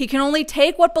corrupt. He can only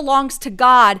take what belongs to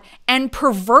God and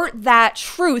pervert that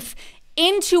truth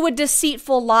into a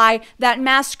deceitful lie that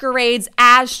masquerades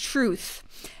as truth.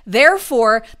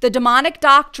 Therefore, the demonic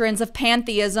doctrines of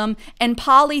pantheism and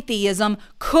polytheism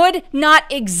could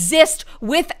not exist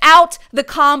without the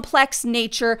complex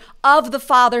nature of the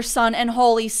Father, Son, and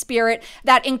Holy Spirit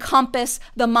that encompass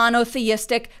the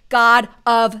monotheistic God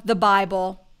of the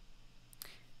Bible.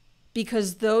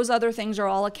 Because those other things are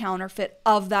all a counterfeit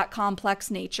of that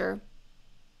complex nature.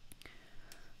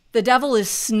 The devil is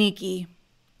sneaky.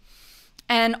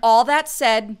 And all that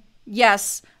said,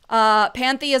 yes,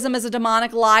 pantheism is a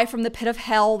demonic lie from the pit of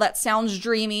hell that sounds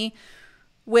dreamy,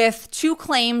 with two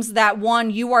claims that one,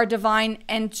 you are divine,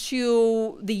 and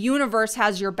two, the universe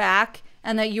has your back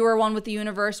and that you are one with the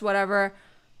universe, whatever.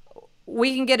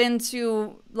 We can get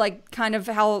into like kind of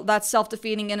how that's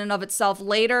self-defeating in and of itself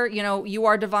later. You know, you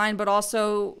are divine, but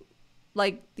also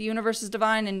like the universe is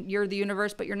divine and you're the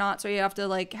universe, but you're not. So you have to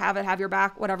like have your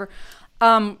back, whatever.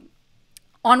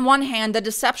 On one hand, the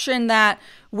deception that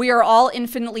we are all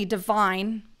infinitely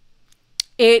divine,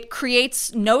 it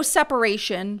creates no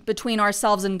separation between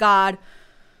ourselves and God,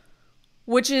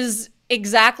 which is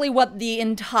exactly what the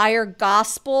entire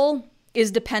gospel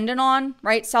is dependent on,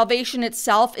 right? Salvation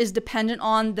itself is dependent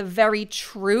on the very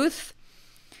truth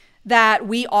that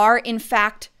we are, in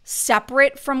fact,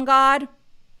 separate from God.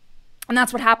 And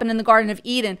that's what happened in the Garden of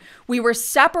Eden. We were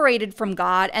separated from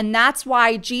God, and that's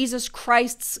why Jesus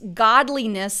Christ's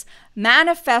godliness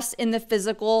manifests in the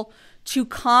physical to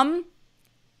come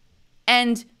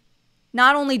and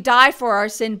not only die for our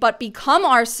sin, but become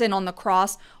our sin on the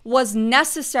cross was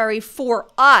necessary for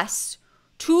us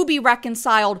to be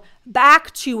reconciled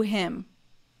back to Him.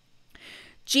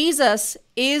 Jesus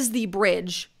is the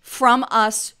bridge from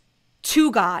us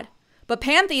to God. But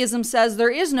pantheism says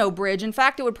there is no bridge. In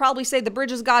fact, it would probably say the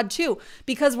bridge is God too,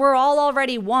 because we're all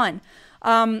already one.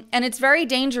 And it's very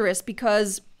dangerous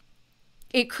because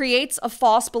it creates a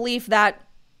false belief that,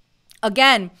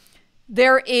 again,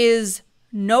 there is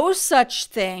no such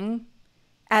thing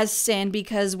as sin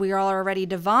because we are already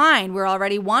divine. We're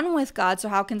already one with God. So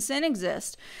how can sin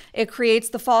exist? It creates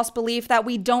the false belief that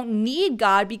we don't need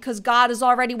God because God is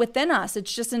already within us.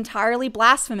 It's just entirely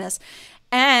blasphemous.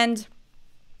 And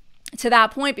to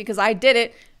that point, because I did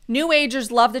it, New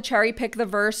Agers love to cherry pick the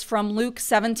verse from Luke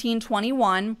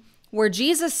 17:21, where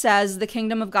Jesus says the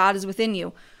kingdom of God is within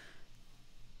you.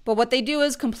 But what they do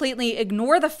is completely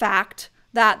ignore the fact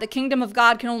that the kingdom of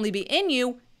God can only be in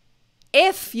you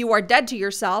if you are dead to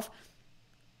yourself,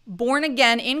 born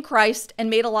again in Christ, and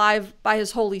made alive by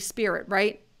his Holy Spirit,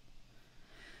 right?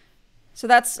 So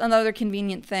that's another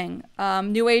convenient thing.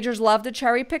 New Agers love to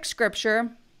cherry pick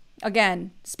scripture.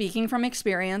 Again, speaking from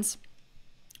experience,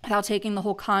 without taking the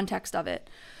whole context of it.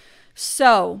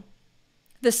 So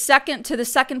the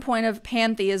second point of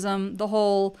pantheism, the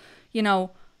whole, the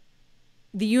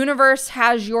universe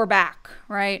has your back,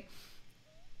 right?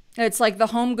 It's like the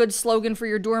home goods slogan for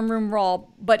your dorm room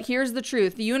wall. But here's the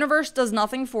truth. The universe does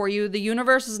nothing for you. The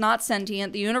universe is not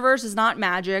sentient. The universe is not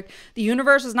magic. The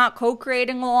universe is not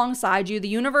co-creating alongside you. The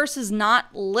universe is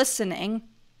not listening.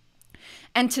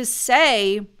 And to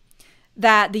say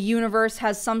that the universe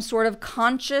has some sort of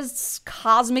conscious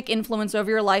cosmic influence over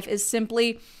your life is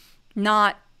simply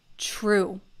not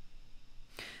true.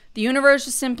 The universe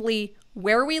is simply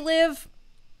where we live.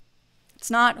 It's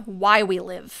not why we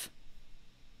live.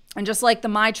 And just like the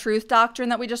My Truth doctrine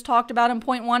that we just talked about in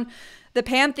point 1, the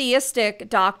pantheistic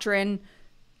doctrine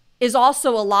is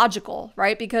also illogical,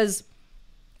 right? Because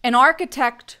an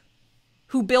architect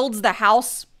who builds the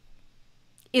house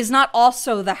is not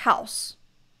also the house,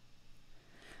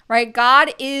 right?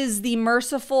 God is the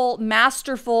merciful,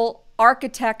 masterful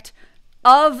architect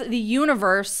of the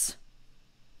universe.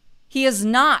 He is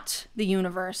not the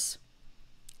universe,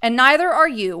 and neither are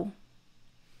you.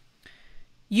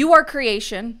 You are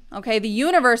creation, okay? The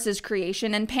universe is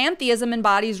creation, and pantheism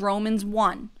embodies Romans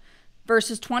 1,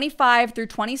 verses 25 through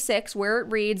 26, where it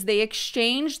reads, "They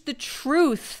exchanged the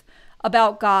truth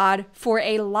about God for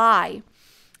a lie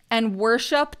and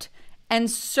worshiped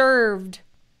and served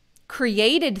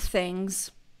created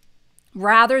things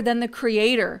rather than the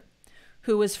Creator,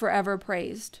 who is forever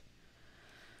praised."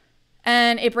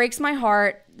 And it breaks my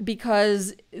heart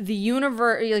because the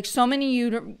universe, like so many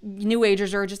New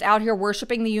Agers are just out here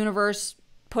worshiping the universe,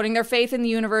 putting their faith in the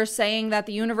universe, saying that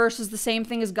the universe is the same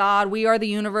thing as God. We are the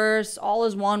universe. All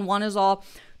is one. One is all.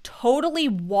 Totally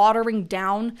watering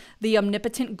down the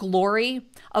omnipotent glory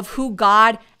of who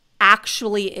God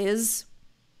actually is.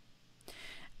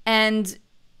 And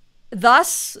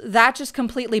thus, that just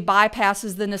completely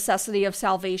bypasses the necessity of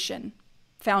salvation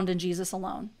found in Jesus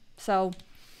alone. So,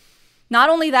 not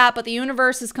only that, but the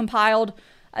universe is compiled.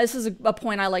 This is a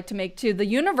point I like to make too. The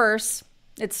universe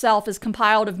itself is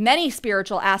compiled of many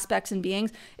spiritual aspects and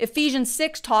beings. Ephesians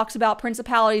 6 talks about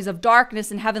principalities of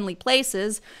darkness in heavenly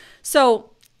places.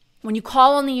 So when you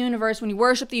call on the universe, when you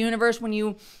worship the universe, when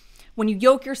you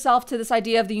yoke yourself to this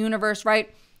idea of the universe,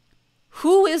 right?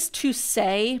 Who is to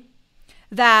say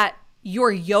that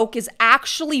your yoke is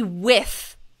actually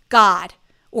with God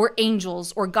or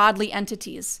angels or godly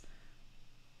entities?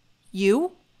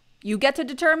 You get to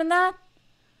determine that?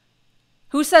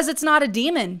 Who says it's not a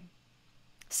demon?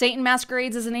 Satan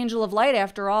masquerades as an angel of light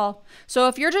after all. So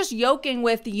if you're just yoking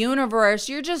with the universe,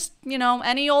 you're just,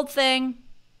 any old thing,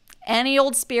 any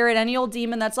old spirit, any old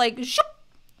demon that's like, shoop,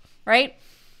 right?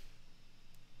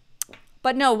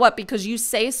 But no, what? Because you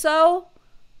say so?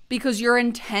 Because your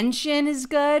intention is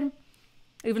good?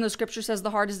 Even though scripture says the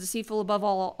heart is deceitful above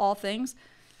all things.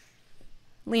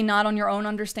 Lean not on your own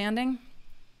understanding.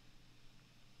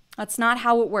 That's not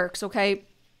how it works, okay?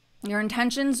 Your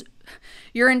intentions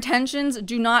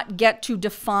do not get to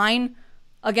define,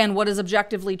 again, what is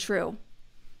objectively true.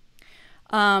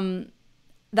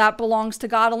 That belongs to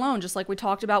God alone, just like we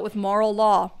talked about with moral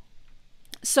law.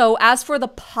 So as for the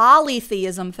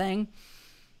polytheism thing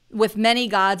with many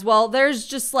gods, well, there's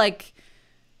just like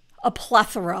a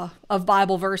plethora of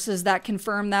Bible verses that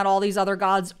confirm that all these other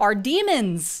gods are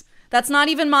demons. That's not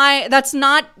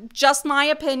just my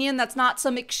opinion. That's not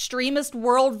some extremist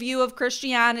worldview of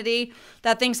Christianity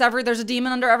that thinks there's a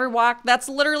demon under every rock. That's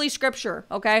literally scripture,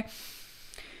 okay?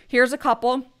 Here's a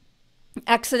couple.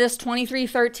 Exodus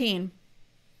 23:13.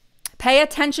 "Pay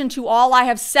attention to all I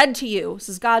have said to you," this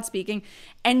is God speaking,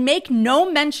 "and make no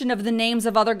mention of the names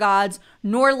of other gods,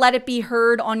 nor let it be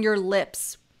heard on your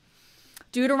lips."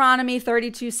 Deuteronomy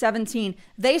 32:17.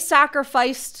 "They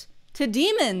sacrificed to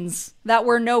demons that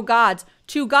were no gods,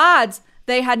 to gods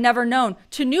they had never known,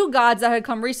 to new gods that had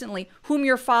come recently, whom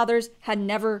your fathers had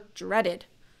never dreaded."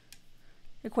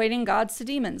 Equating gods to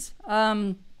demons.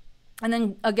 And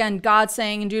then again, God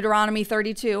saying in Deuteronomy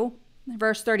 32,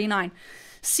 verse 39,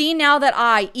 "See now that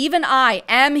I, even I,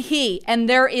 am he, and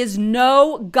there is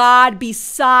no God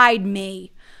beside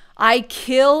me. I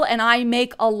kill and I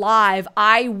make alive.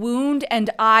 I wound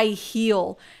and I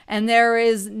heal. And there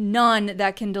is none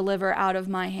that can deliver out of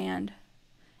my hand."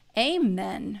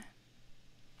 Amen.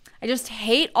 I just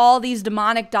hate all these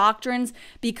demonic doctrines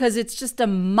because it's just a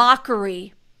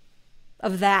mockery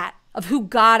of that, of who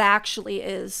God actually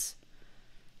is.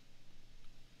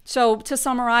 So to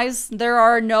summarize, there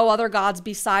are no other gods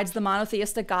besides the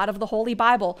monotheistic God of the Holy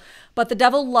Bible. But the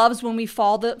devil loves when we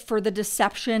fall for the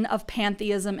deception of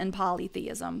pantheism and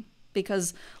polytheism.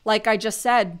 Because like I just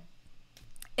said,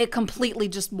 it completely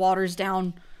just waters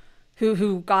down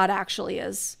who God actually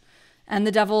is. And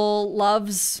the devil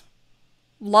loves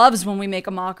when we make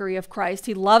a mockery of Christ.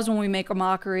 He loves when we make a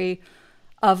mockery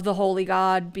of the holy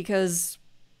God, because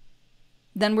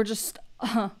then we're just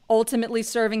ultimately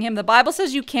serving him. The Bible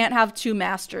says you can't have two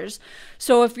masters.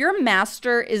 So if your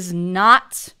master is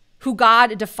not who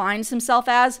God defines himself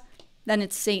as, then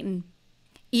it's Satan.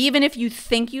 Even if you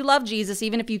think you love Jesus,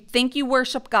 even if you think you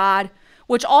worship God,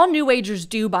 which all New Agers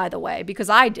do, by the way, because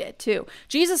I did too.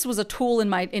 Jesus was a tool in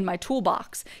my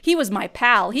toolbox. He was my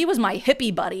pal. He was my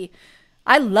hippie buddy.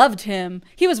 I loved him.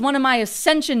 He was one of my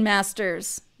ascension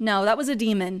masters. No, that was a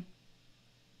demon.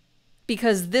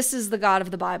 Because this is the God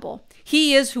of the Bible.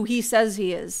 He is who he says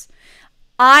he is.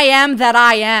 I am that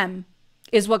I am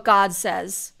is what God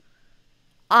says.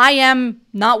 I am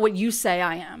not what you say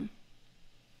I am.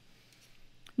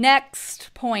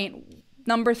 Next point,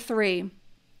 number 3.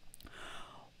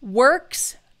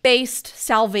 Works-based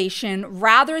salvation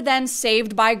rather than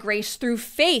saved by grace through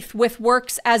faith with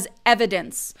works as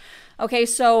evidence. Okay,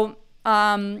 so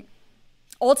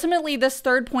ultimately, this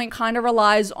third point kind of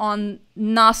relies on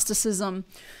Gnosticism.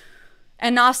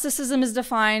 And Gnosticism is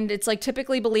defined, it's like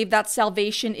typically believed that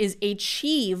salvation is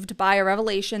achieved by a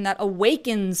revelation that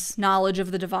awakens knowledge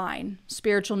of the divine,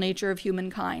 spiritual nature of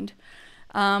humankind.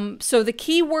 So the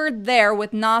key word there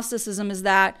with Gnosticism is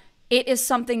that it is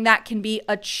something that can be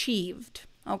achieved,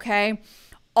 okay?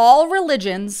 All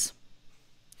religions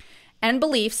and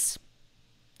beliefs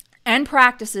and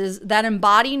practices that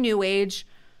embody New Age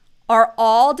are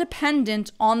all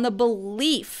dependent on the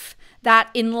belief that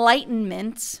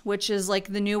enlightenment, which is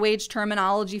like the New Age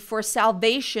terminology for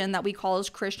salvation that we call as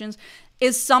Christians,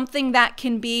 is something that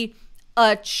can be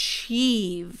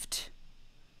achieved.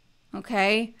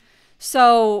 Okay?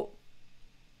 So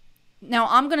now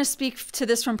I'm going to speak to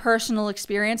this from personal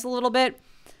experience a little bit.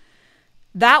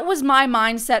 That was my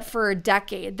mindset for a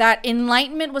decade, that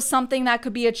enlightenment was something that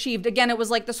could be achieved. Again, it was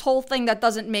like this whole thing that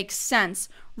doesn't make sense,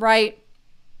 right?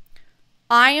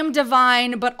 I am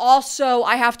divine, but also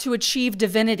I have to achieve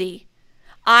divinity.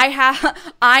 I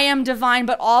am divine,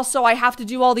 but also I have to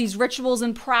do all these rituals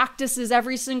and practices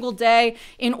every single day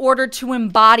in order to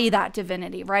embody that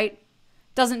divinity, right?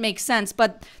 Doesn't make sense.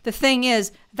 But the thing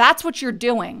is, that's what you're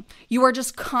doing. You are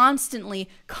just constantly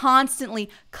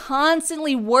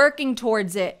working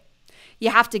towards it. You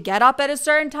have to get up at a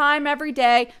certain time every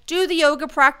day, do the yoga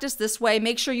practice this way,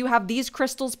 make sure you have these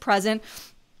crystals present,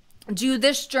 do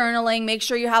this journaling, make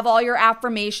sure you have all your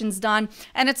affirmations done.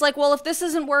 And it's like, well, if this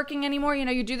isn't working anymore,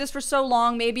 you do this for so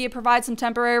long, maybe it provides some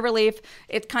temporary relief.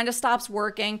 It kind of stops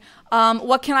working.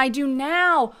 What can I do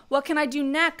now? What can I do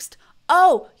next?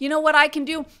 Oh, you know what I can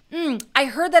do? I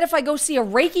heard that if I go see a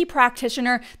Reiki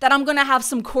practitioner, that I'm going to have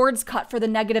some cords cut for the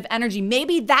negative energy.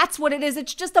 Maybe that's what it is.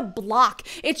 It's just a block.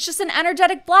 It's just an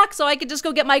energetic block. So I could just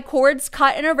go get my cords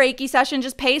cut in a Reiki session,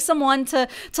 just pay someone to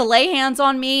lay hands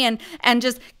on me and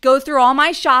just go through all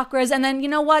my chakras. And then, you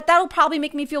know what? That'll probably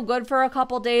make me feel good for a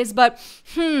couple days. But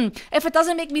if it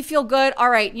doesn't make me feel good, all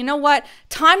right, you know what?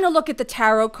 Time to look at the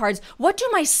tarot cards. What do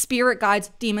my spirit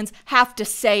guides, demons, have to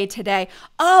say today?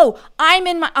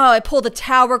 I pulled a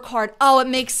tower card. Oh, it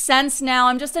makes sense now.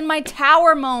 I'm just in my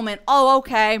tower moment. Oh,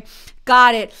 okay.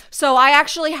 Got it. So I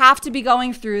actually have to be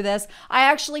going through this. I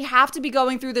actually have to be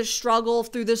going through this struggle,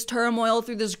 through this turmoil,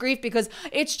 through this grief, because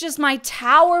it's just my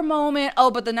tower moment. Oh,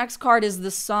 but the next card is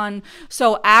the sun.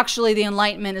 So actually the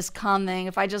enlightenment is coming.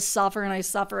 If I just suffer and I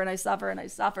suffer and I suffer and I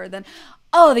suffer, then,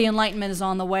 the enlightenment is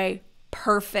on the way.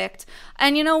 Perfect.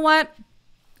 And you know what?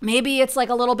 Maybe it's like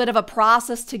a little bit of a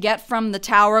process to get from the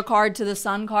tower card to the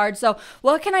sun card. So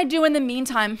what can I do in the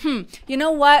meantime? You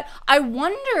know what? I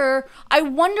wonder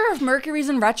if Mercury's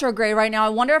in retrograde right now. I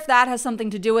wonder if that has something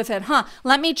to do with it.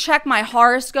 Let me check my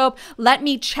horoscope. Let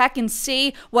me check and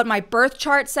see what my birth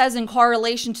chart says in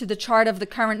correlation to the chart of the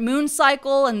current moon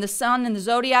cycle and the sun and the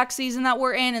zodiac season that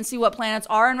we're in, and see what planets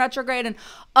are in retrograde. And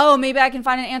maybe I can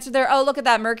find an answer there. Oh, look at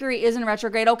that. Mercury is in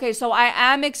retrograde. Okay, so I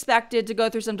am expected to go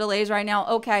through some delays right now.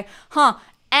 Okay.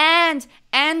 And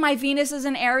my Venus is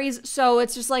in Aries, so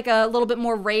it's just like a little bit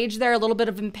more rage there, a little bit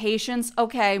of impatience.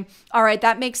 Okay, all right,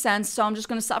 that makes sense. So I'm just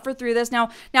going to suffer through this. Now,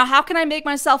 how can I make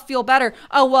myself feel better?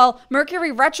 Oh, well,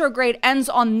 Mercury retrograde ends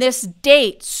on this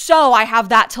date, so I have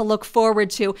that to look forward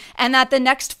to. And at the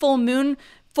next full moon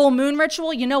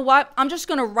ritual, you know what? I'm just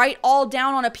going to write all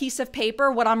down on a piece of paper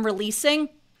what I'm releasing,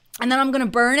 and then I'm going to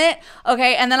burn it,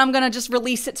 okay? And then I'm going to just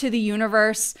release it to the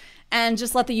universe and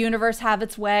just let the universe have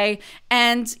its way.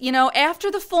 And, after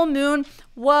the full moon,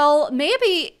 well,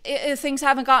 maybe things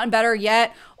haven't gotten better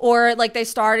yet, or like they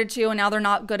started to and now they're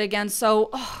not good again. So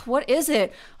what is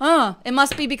it? It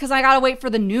must be because I got to wait for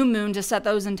the new moon to set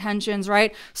those intentions,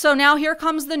 right? So now here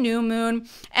comes the new moon,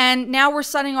 and now we're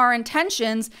setting our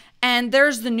intentions, and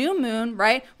there's the new moon,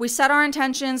 right? We set our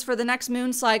intentions for the next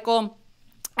moon cycle.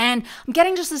 And I'm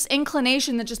getting just this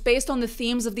inclination that just based on the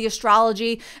themes of the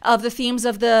astrology, of the themes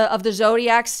of the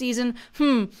zodiac season,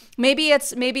 maybe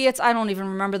it's I don't even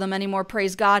remember them anymore,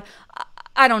 praise God.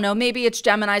 I don't know, maybe it's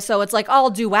Gemini, so it's like all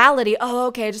duality. Oh,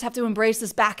 okay, I just have to embrace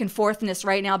this back and forthness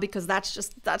right now because that's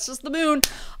just the moon.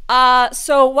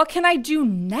 So what can I do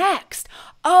next?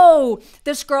 Oh,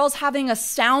 this girl's having a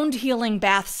sound healing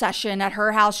bath session at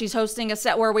her house. She's hosting a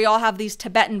set where we all have these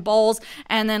Tibetan bowls,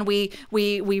 and then we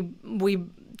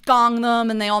gong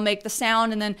them and they all make the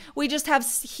sound, and then we just have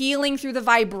healing through the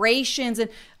vibrations.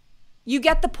 And you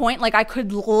get the point. Like, I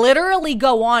could literally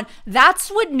go on. That's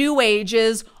what New Age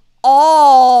is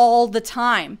all the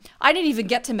time. I didn't even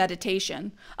get to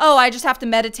meditation. Oh, I just have to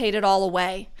meditate it all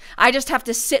away. I just have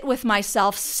to sit with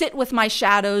myself, sit with my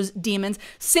shadows, demons,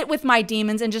 sit with my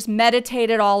demons, and just meditate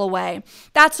it all away.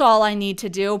 That's all I need to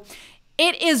do.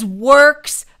 It is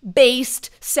works-based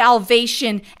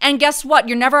salvation. And guess what?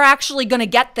 You're never actually going to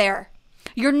get there.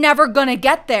 You're never going to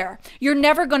get there. You're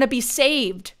never going to be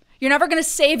saved. You're never going to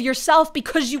save yourself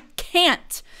because you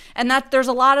can't. And that there's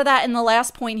a lot of that in the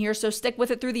last point here, so stick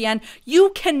with it through the end.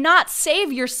 You cannot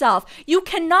save yourself. You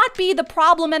cannot be the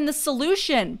problem and the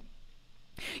solution.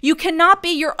 You cannot be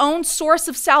your own source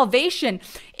of salvation.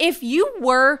 If you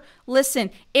were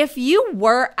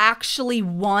actually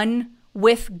one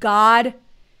with God,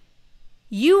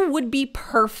 you would be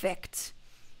perfect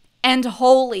and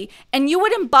holy, and you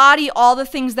would embody all the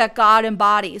things that God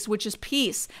embodies, which is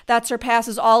peace that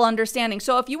surpasses all understanding.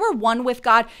 So if you were one with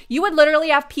God, you would literally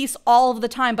have peace all of the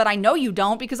time. But I know you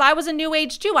don't, because I was in New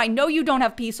Age too. I know you don't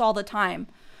have peace all the time.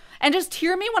 And just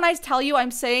hear me when I tell you,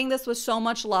 I'm saying this with so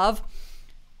much love.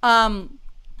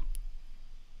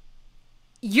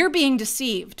 You're being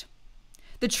deceived.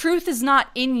 The truth is not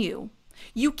in you.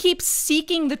 You keep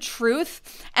seeking the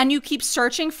truth and you keep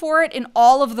searching for it in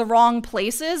all of the wrong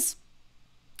places.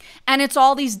 And it's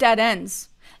all these dead ends.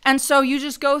 And so you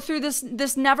just go through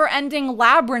this never-ending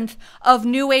labyrinth of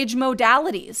New Age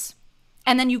modalities.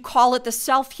 And then you call it the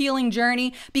self-healing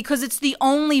journey because it's the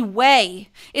only way.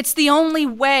 It's the only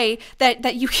way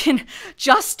that you can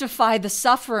justify the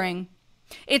suffering.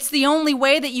 It's the only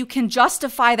way that you can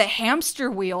justify the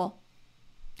hamster wheel.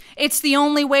 It's the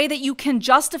only way that you can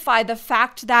justify the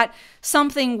fact that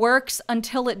something works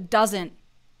until it doesn't.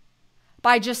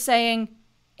 By just saying,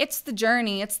 it's the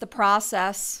journey, it's the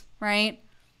process, right?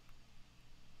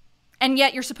 And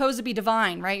yet you're supposed to be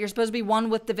divine, right? You're supposed to be one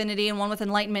with divinity and one with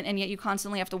enlightenment, and yet you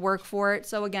constantly have to work for it.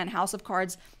 So again, House of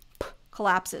Cards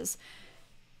collapses.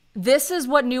 This is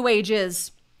what New Age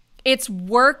is. It's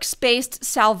works-based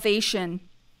salvation.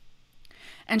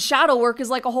 And shadow work is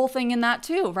like a whole thing in that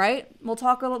too, right? We'll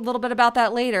talk a little bit about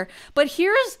that later. But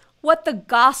here's what the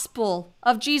gospel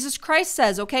of Jesus Christ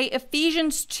says, okay?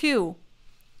 Ephesians 2,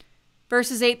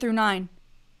 verses 8 through 9.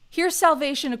 Here's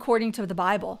salvation according to the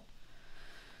Bible.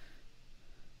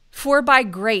 For by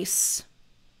grace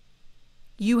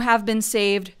you have been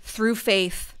saved through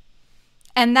faith,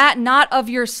 and that not of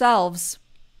yourselves.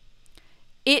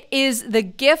 It is the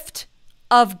gift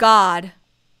of God,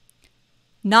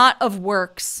 not of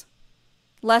works,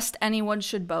 lest anyone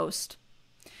should boast.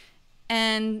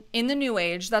 And in the New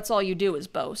Age, that's all you do is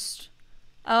boast.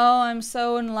 Oh, I'm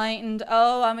so enlightened.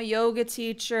 Oh, I'm a yoga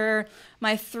teacher.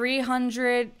 My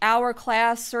 300-hour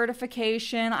class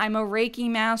certification. I'm a Reiki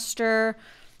master.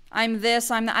 I'm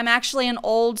this. I'm actually an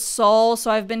old soul,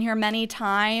 so I've been here many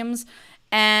times.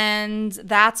 And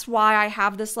that's why I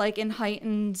have this like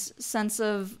enlightened sense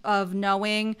of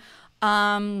knowing.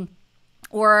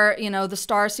 Or, you know, the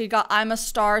starseed, I'm a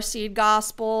starseed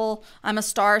gospel. I'm a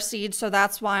starseed, so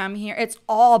that's why I'm here. It's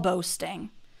all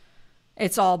boasting.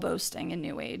 It's all boasting in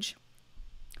New Age.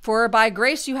 For by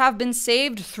grace you have been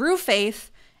saved through faith,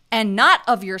 and not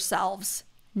of yourselves.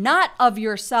 Not of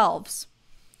yourselves.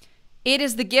 It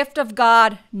is the gift of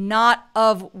God, not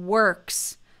of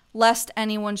works, lest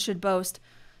anyone should boast.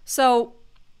 So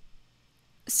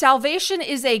salvation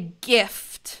is a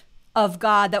gift of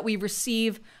God that we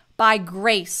receive by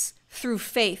grace through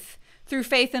faith. Through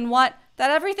faith in what?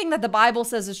 That everything that the Bible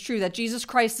says is true, that Jesus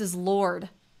Christ is Lord.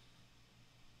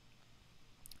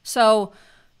 So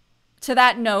to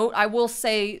that note, I will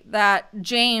say that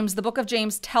James, the book of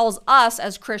James, tells us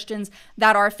as Christians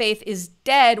that our faith is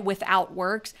dead without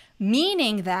works,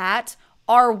 meaning that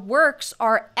our works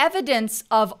are evidence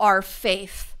of our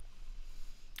faith.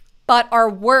 But our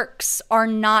works are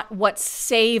not what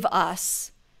save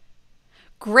us.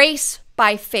 Grace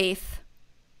by faith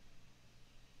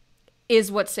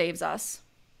is what saves us.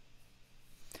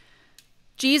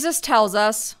 Jesus tells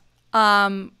us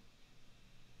that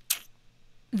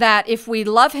if we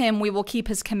love him, we will keep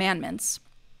his commandments,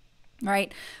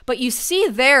 right? But you see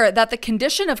there that the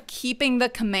condition of keeping the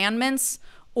commandments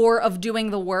or of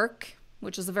doing the work,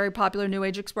 which is a very popular New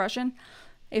Age expression,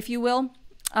 if you will,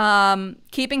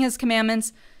 keeping his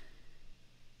commandments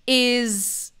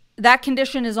is, that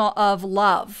condition is of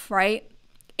love, right?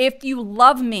 If you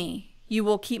love me, you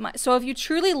will keep my, so if you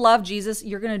truly love Jesus,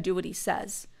 you're going to do what he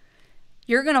says.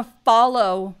 You're going to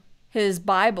follow his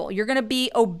Bible. You're going to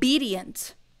be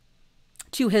obedient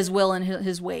to his will and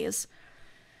his ways,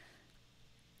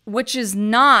 which is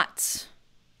not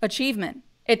achievement.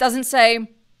 It doesn't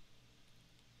say,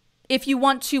 if you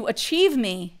want to achieve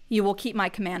me, you will keep my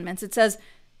commandments. It says,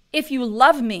 if you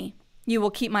love me, you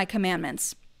will keep my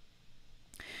commandments.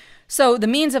 So the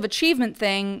means of achievement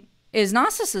thing is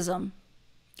Gnosticism.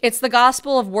 It's the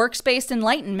gospel of works-based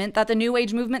enlightenment that the New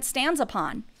Age movement stands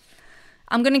upon.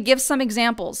 I'm going to give some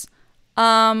examples.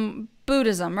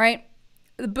 Buddhism, right?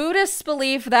 The Buddhists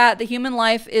believe that the human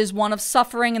life is one of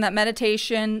suffering and that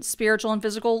meditation, spiritual and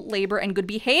physical labor, and good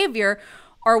behavior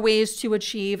are ways to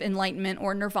achieve enlightenment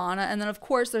or nirvana. And then, of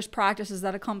course, there's practices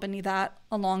that accompany that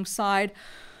alongside.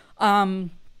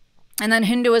 And then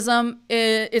Hinduism,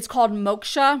 it's called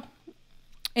moksha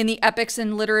in the epics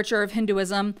and literature of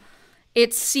Hinduism.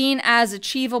 It's seen as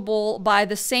achievable by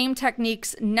the same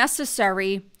techniques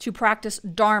necessary to practice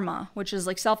dharma, which is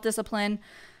like self-discipline,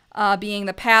 being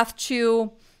the path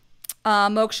to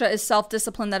moksha is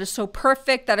self-discipline that is so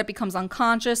perfect that it becomes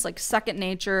unconscious, like second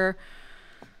nature.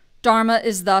 Dharma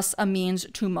is thus a means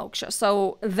to moksha.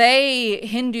 So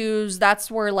Hindus, that's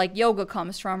where like yoga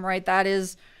comes from, right?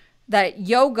 That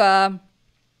yoga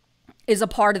is a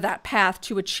part of that path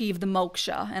to achieve the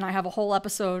moksha. And I have a whole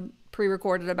episode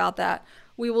pre-recorded about that.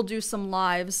 We will do some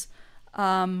lives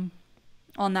on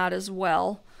that as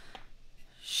well.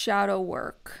 Shadow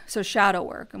work. So shadow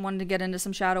work, I wanted to get into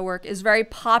some shadow work, is very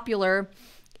popular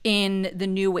in the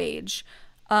New Age.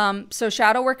 So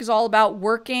shadow work is all about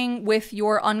working with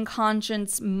your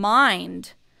unconscious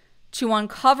mind to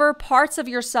uncover parts of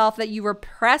yourself that you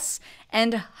repress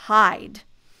and hide.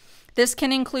 This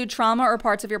can include trauma or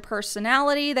parts of your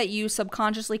personality that you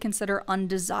subconsciously consider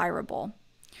undesirable.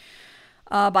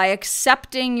 By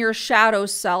accepting your shadow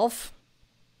self,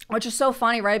 which is so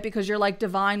funny, right? Because you're like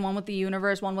divine, one with the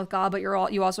universe, one with God, but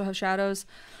you also have shadows.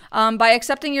 By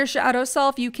accepting your shadow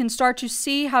self, you can start to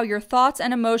see how your thoughts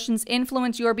and emotions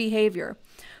influence your behavior.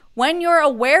 When you're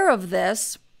aware of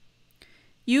this,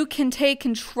 you can take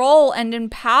control and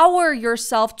empower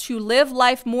yourself to live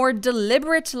life more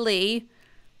deliberately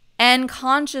and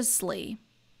consciously.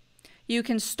 You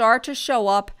can start to show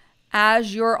up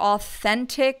as your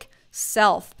authentic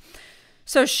self.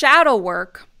 So shadow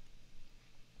work,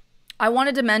 I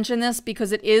wanted to mention this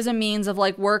because it is a means of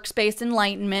like works-based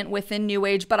enlightenment within New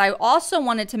Age, but I also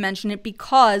wanted to mention it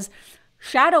because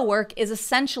shadow work is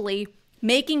essentially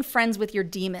making friends with your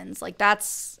demons. Like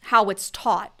that's how it's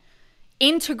taught.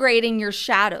 Integrating your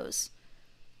shadows.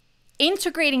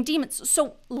 Integrating demons.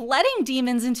 So letting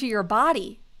demons into your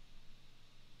body.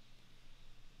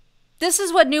 This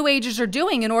is what New Agers are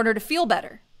doing in order to feel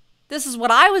better. This is what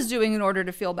I was doing in order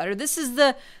to feel better. This is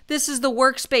the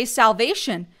works-based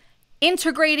salvation.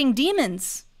 Integrating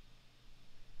demons.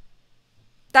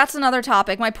 That's another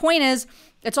topic. My point is,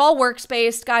 it's all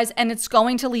works-based, guys, and it's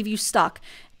going to leave you stuck.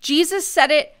 Jesus said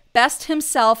it best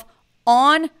himself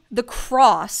on the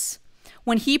cross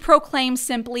when he proclaimed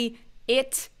simply,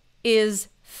 "It is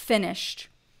finished."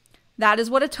 That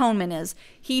is what atonement is.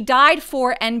 He died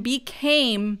for and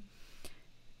became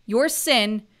your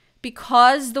sin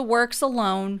because the works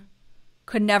alone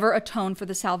could never atone for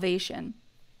the salvation.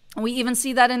 We even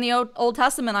see that in the Old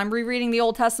Testament. I'm rereading the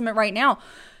Old Testament right now.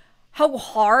 How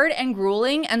hard and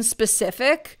grueling and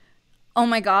specific. Oh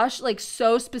my gosh, like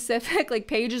so specific, like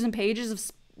pages and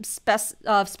pages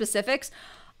of specifics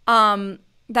that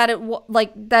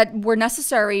were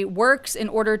necessary works in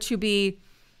order to be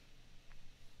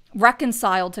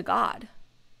reconciled to God.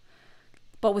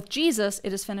 But with Jesus,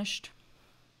 it is finished.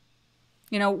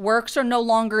 Works are no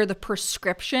longer the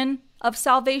prescription of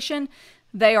salvation.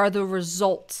 They are the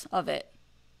result of it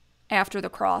after the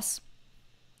cross.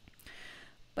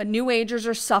 But New Agers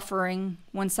are suffering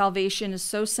when salvation is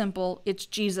so simple. It's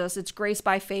Jesus. It's grace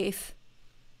by faith.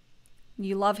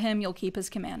 You love him, you'll keep his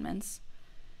commandments.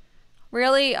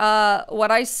 Really,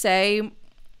 what I say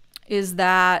is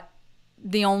that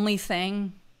the only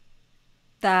thing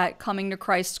that coming to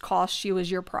Christ costs you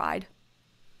is your pride.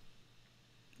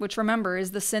 Which, remember,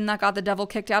 is the sin that got the devil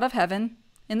kicked out of heaven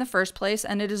in the first place,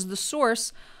 and it is the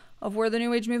source of where the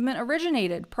New Age movement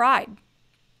originated, pride.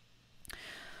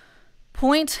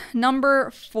 Point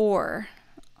number 4.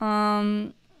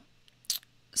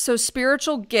 So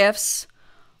spiritual gifts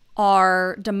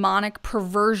are demonic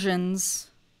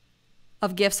perversions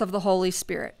of gifts of the Holy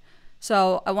Spirit.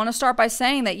 So I want to start by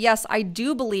saying that, yes, I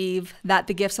do believe that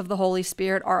the gifts of the Holy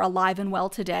Spirit are alive and well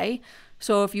today.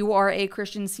 So if you are a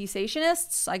Christian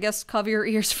cessationist, I guess cover your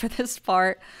ears for this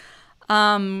part.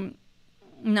 No,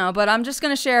 but I'm just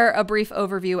going to share a brief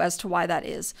overview as to why that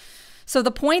is. So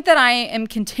the point that I am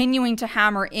continuing to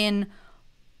hammer in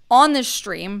on this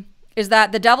stream is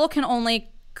that the devil can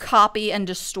only copy and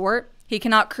distort. He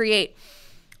cannot create.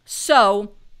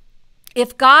 So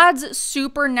if God's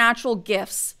supernatural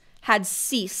gifts had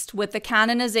ceased with the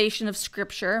canonization of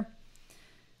Scripture,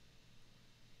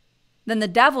 then the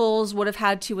devils would have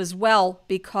had to as well,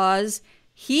 because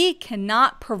he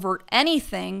cannot pervert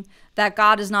anything that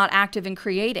God is not active in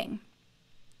creating.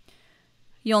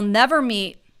 You'll never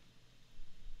meet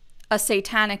a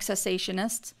satanic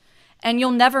cessationist, and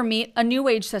you'll never meet a New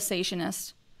Age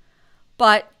cessationist.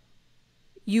 But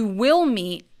you will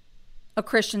meet a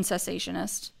Christian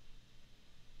cessationist.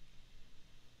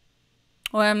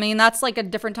 Well, I mean, that's like a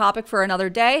different topic for another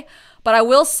day. But I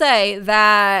will say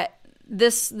that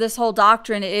this whole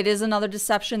doctrine, it is another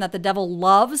deception that the devil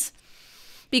loves,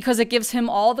 because it gives him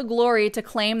all the glory to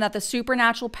claim that the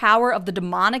supernatural power of the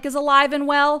demonic is alive and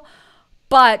well,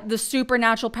 but the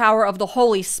supernatural power of the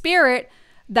Holy Spirit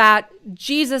that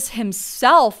Jesus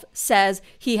himself says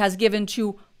he has given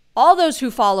to all those who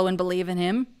follow and believe in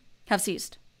him have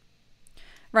ceased.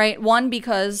 Right? One,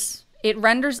 because it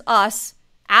renders us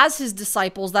as his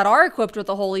disciples that are equipped with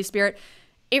the Holy Spirit,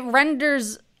 it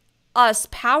renders us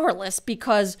powerless,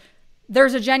 because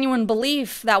there's a genuine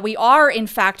belief that we are in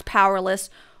fact powerless,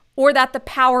 or that the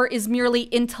power is merely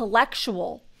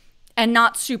intellectual and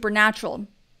not supernatural.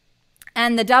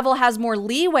 And the devil has more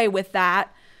leeway with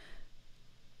that,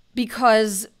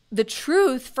 because the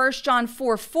truth, 1 John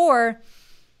 4:4,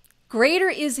 greater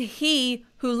is he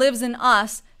who lives in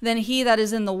us than he that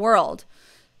is in the world.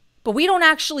 But we don't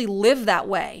actually live that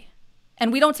way.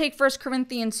 And we don't take 1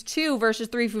 Corinthians 2 verses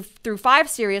 3 through 5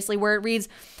 seriously, where it reads,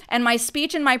 "And my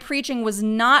speech and my preaching was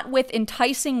not with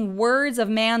enticing words of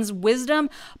man's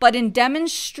wisdom, but in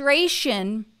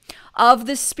demonstration of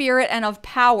the Spirit and of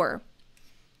power,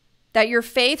 that your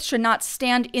faith should not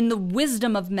stand in the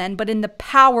wisdom of men, but in the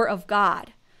power of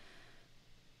God."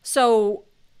 So,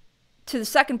 to the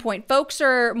second point, folks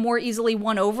are more easily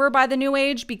won over by the New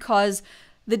Age because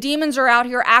the demons are out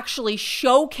here actually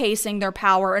showcasing their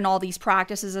power in all these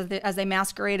practices as they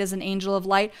masquerade as an angel of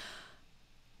light,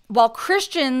 while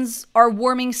Christians are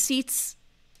warming seats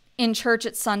in church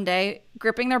at Sunday,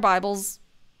 gripping their Bibles,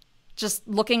 just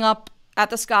looking up at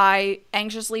the sky,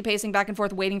 anxiously pacing back and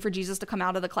forth, waiting for Jesus to come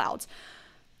out of the clouds.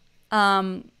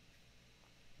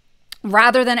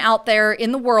 Rather than out there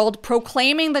in the world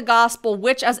proclaiming the gospel,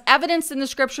 which, as evidenced in the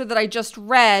scripture that I just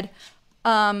read,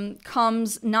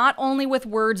 comes not only with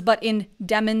words, but in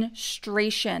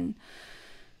demonstration.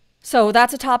 So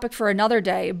that's a topic for another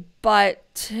day.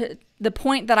 But the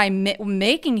point that I'm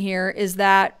making here is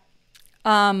that,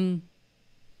 the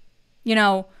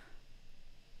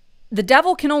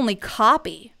devil can only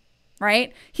copy,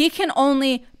 right? He can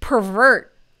only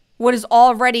pervert what is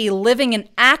already living and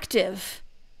active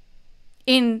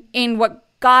in what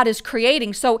God is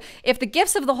creating. So if the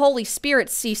gifts of the Holy Spirit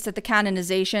ceased at the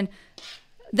canonization,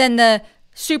 then the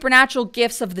supernatural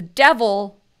gifts of the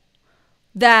devil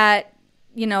that,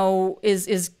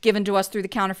 is given to us through the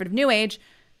counterfeit of New Age,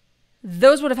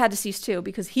 those would have had to cease too,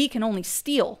 because he can only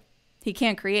steal. He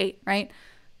can't create, right?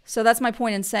 So that's my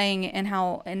point in saying and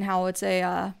how it's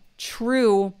a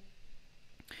true.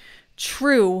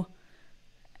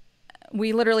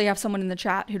 We literally have someone in the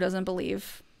chat who doesn't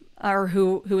believe, or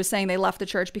who is saying they left the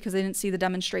church because they didn't see the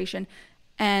demonstration,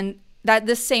 and that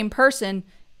this same person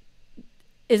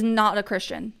is not a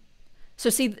Christian. So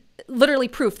see, literally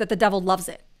proof that the devil loves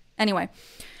it. Anyway,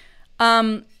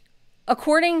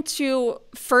 according to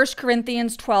 1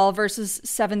 Corinthians 12 verses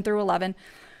 7 through 11,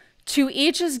 To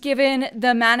each is given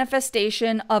the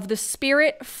manifestation of the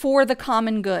Spirit for the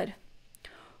common good.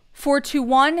 For to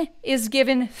one is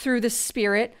given through the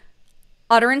Spirit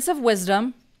utterance of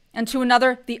wisdom, and to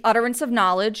another the utterance of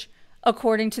knowledge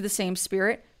according to the same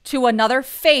Spirit, to another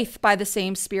faith by the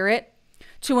same Spirit,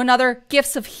 to another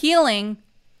gifts of healing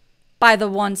by the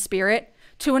one Spirit,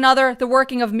 to another the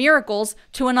working of miracles,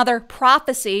 to another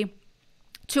prophecy,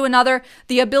 to another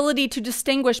the ability to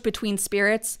distinguish between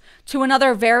spirits, to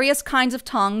another various kinds of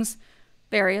tongues,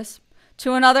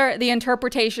 to another the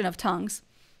interpretation of tongues.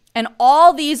 And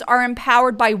all these are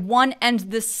empowered by one and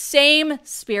the same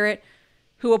Spirit,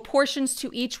 who apportions to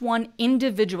each one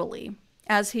individually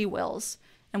as he wills.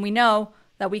 And we know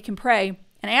that we can pray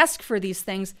and ask for these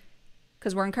things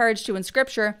because we're encouraged to in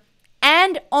Scripture,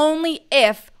 and only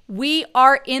if we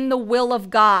are in the will of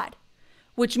God,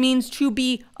 which means to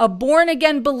be a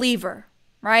born-again believer,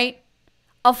 right?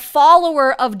 A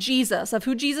follower of Jesus, of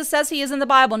who Jesus says he is in the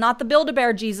Bible, not the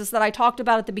Build-A-Bear Jesus that I talked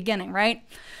about at the beginning, right?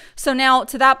 So now,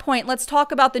 to that point, let's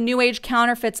talk about the New Age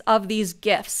counterfeits of these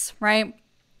gifts, right?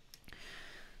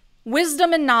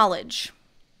 Wisdom and knowledge.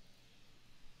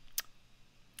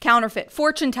 Counterfeit.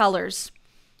 Fortune tellers,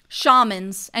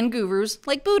 shamans, and gurus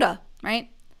like Buddha, right?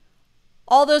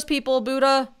 All those people,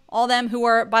 Buddha, all them who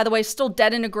are, by the way, still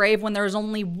dead in a grave when there is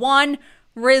only one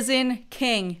risen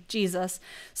king, Jesus.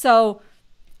 So,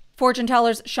 fortune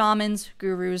tellers, shamans,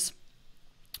 gurus,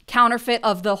 counterfeit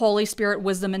of the Holy Spirit,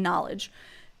 wisdom, and knowledge.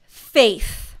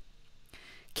 Faith.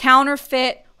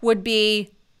 Counterfeit would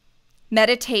be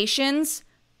meditations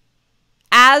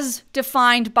as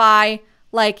defined by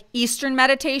like Eastern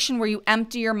meditation, where you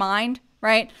empty your mind,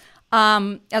 right?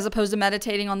 As opposed to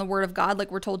meditating on the word of God,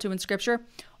 like we're told to in Scripture.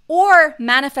 Or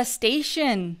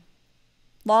manifestation,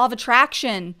 law of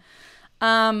attraction.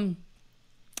 Law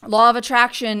of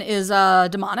attraction is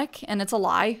demonic, and it's a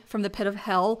lie from the pit of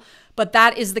hell. But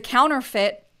that is the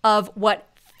counterfeit of what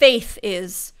faith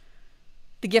is.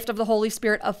 The gift of the Holy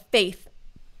Spirit of faith.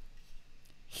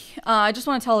 I just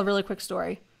want to tell a really quick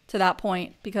story to that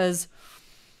point, because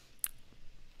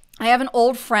I have an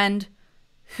old friend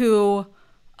who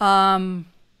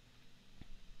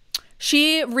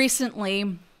she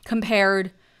recently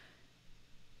compared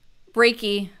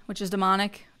Reiki, which is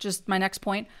demonic, which is my next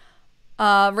point,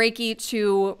 Reiki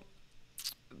to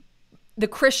the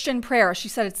Christian prayer. She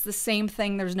said it's the same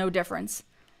thing. There's no difference.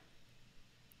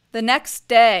 The next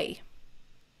day,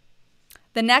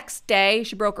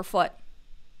 she broke her foot.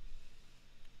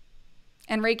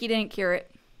 And Reiki didn't cure it.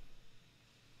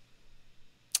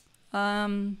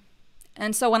 And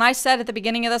so when I said at the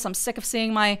beginning of this, I'm sick of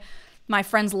seeing my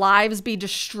friends' lives be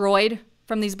destroyed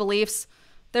from these beliefs,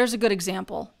 there's a good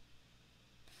example.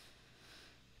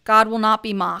 God will not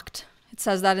be mocked. It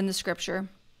says that in the Scripture.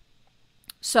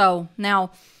 So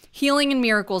now, healing and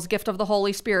miracles, gift of the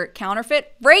Holy Spirit,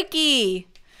 counterfeit, Reiki,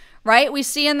 right? We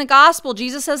see in the gospel,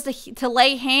 Jesus says to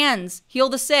lay hands, heal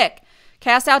the sick,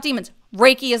 cast out demons.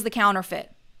 Reiki is the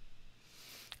counterfeit,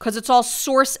 because it's all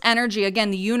source energy.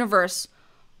 Again, the universe.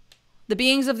 The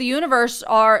beings of the universe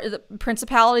are the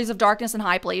principalities of darkness in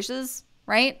high places,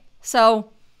 right?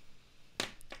 So,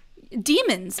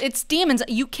 demons. It's demons.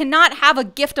 You cannot have a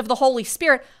gift of the Holy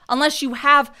Spirit unless you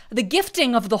have the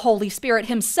gifting of the Holy Spirit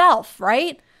himself,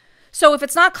 right? So if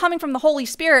it's not coming from the Holy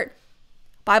Spirit,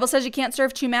 Bible says you can't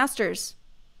serve two masters.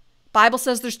 Bible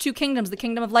says there's two kingdoms, the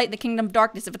kingdom of light and the kingdom of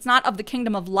darkness. If it's not of the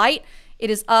kingdom of light,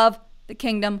 it is of the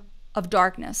kingdom of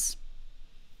darkness.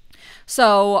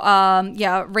 So,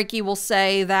 Reiki will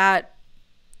say that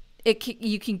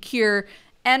you can cure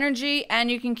energy and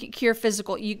you can cure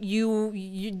physical.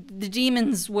 The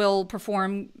demons will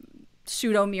perform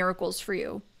pseudo miracles for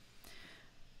you.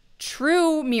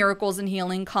 True miracles and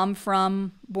healing come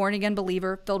from born again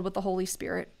believer filled with the Holy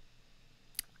Spirit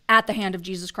at the hand of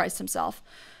Jesus Christ himself.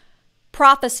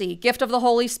 Prophecy, gift of the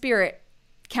Holy Spirit,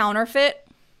 counterfeit,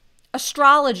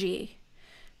 astrology,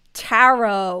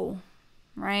 tarot,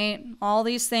 right? All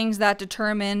these things that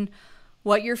determine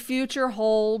what your future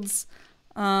holds.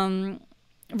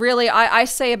 Really, I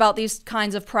say about these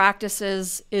kinds of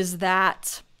practices is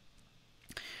that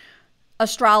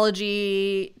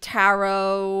astrology,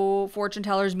 tarot, fortune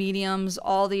tellers, mediums,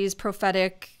 all these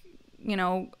prophetic,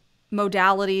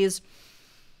 modalities,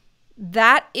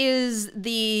 that is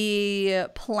the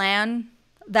plan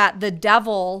that the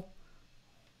devil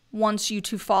wants you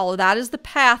to follow. That is the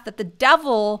path that the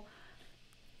devil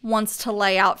wants to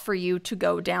lay out for you to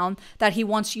go down, that he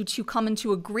wants you to come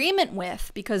into agreement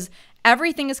with, because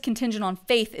everything is contingent on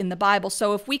faith in the Bible.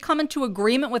 So if we come into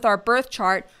agreement with our birth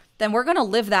chart, then we're going to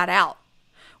live that out.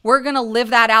 We're going to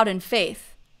live that out in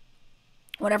faith.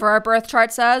 Whatever our birth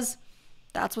chart says,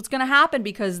 That's what's going to happen,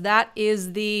 because that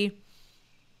is the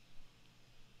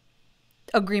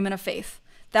agreement of faith.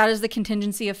 That is the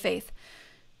contingency of faith.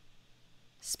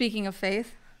 Speaking of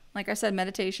faith, like I said,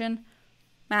 meditation,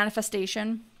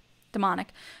 manifestation,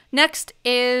 demonic. Next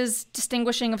is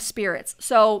distinguishing of spirits.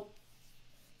 So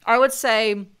I would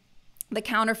say the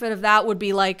counterfeit of that would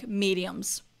be like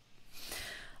mediums.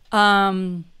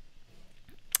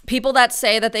 People that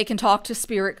say that they can talk to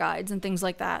spirit guides and things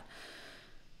like that.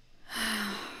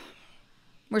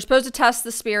 We're supposed to test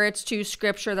the spirits to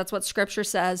scripture. That's what scripture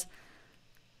says.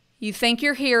 You think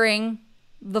you're hearing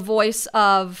the voice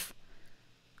of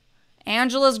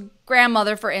Angela's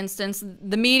grandmother, for instance.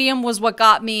 The medium was what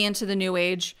got me into the New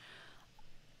Age.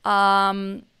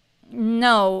 No,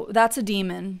 that's a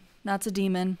demon. That's a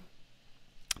demon.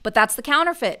 But that's the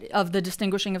counterfeit of the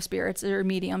distinguishing of spirits, or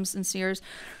mediums and seers.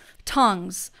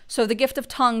 Tongues. So the gift of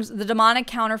tongues, the demonic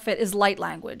counterfeit is light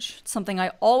language. It's something I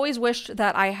always wished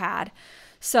that I had.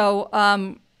 So,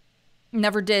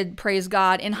 never did, praise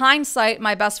God. In hindsight,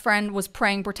 my best friend was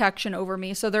praying protection over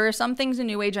me. So there are some things in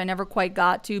New Age I never quite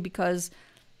got to, because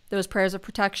those prayers of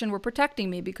protection were protecting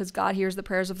me, because God hears the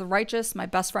prayers of the righteous. My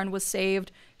best friend was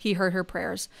saved. He heard her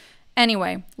prayers.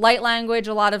 Anyway, light language,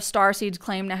 a lot of starseeds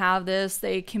claim to have this.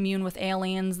 They commune with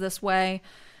aliens this way.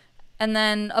 And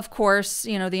then, of course,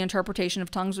 you know, the interpretation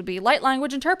of tongues would be light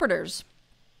language interpreters.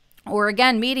 Or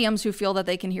again, mediums who feel that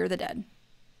they can hear the dead.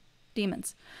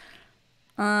 Demons.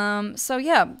 So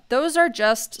yeah, those are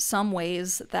just some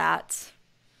ways that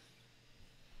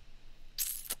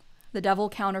the devil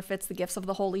counterfeits the gifts of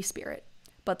the Holy Spirit.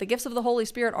 But the gifts of the Holy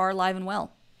Spirit are alive and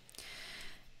well.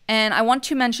 And I want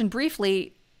to mention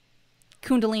briefly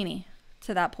Kundalini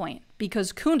to that point,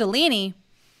 because Kundalini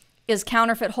is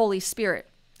counterfeit Holy Spirit.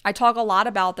 I talk a lot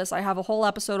about this. I have a whole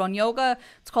episode on yoga.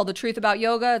 It's called The Truth About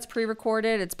Yoga. It's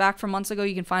pre-recorded. It's back from months ago.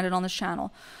 You can find it on this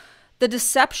channel. The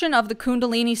deception of the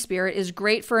Kundalini spirit is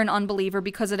great for an unbeliever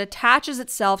because it attaches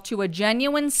itself to a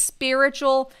genuine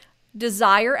spiritual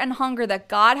desire and hunger that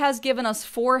God has given us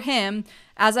for him.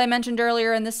 As I mentioned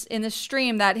earlier in this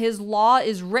stream, that his law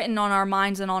is written on our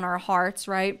minds and on our hearts,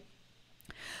 right?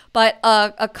 But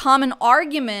a common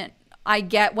argument I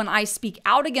get when I speak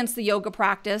out against the yoga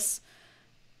practice,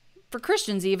 for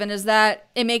Christians even, is that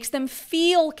it makes them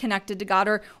feel connected to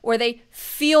God, or they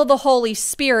feel the Holy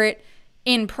Spirit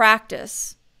in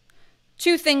practice.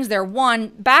 Two things there. One,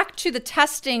 back to the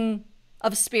testing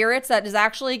of spirits, that is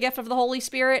actually a gift of the Holy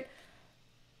Spirit.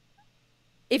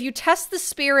 If you test the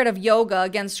spirit of yoga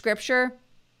against scripture,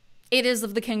 it is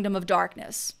of the kingdom of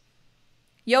darkness.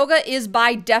 Yoga is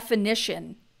by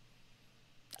definition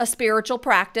a spiritual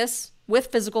practice with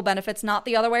physical benefits, not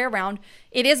the other way around.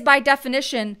 It is by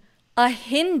definition a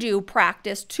Hindu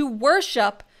practice to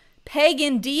worship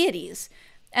pagan deities.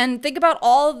 And think about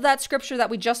all of that scripture that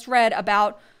we just read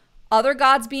about other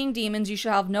gods being demons. You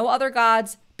shall have no other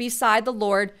gods beside the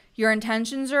Lord. Your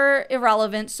intentions are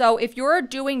irrelevant. So if you're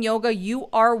doing yoga, you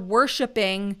are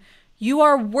worshiping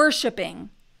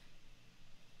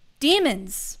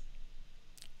demons.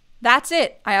 That's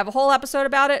it. I have a whole episode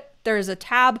about it. There is a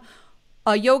tab,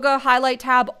 a yoga highlight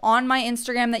tab on my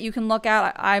Instagram that you can look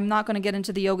at. I'm not going to get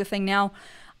into the yoga thing now.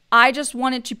 I just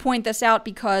wanted to point this out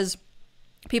because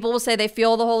people will say they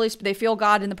feel the Holy Spirit, they feel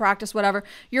God in the practice, whatever.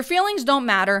 Your feelings don't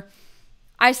matter.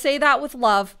 I say that with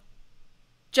love.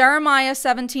 Jeremiah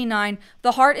 17:9,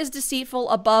 the heart is deceitful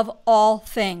above all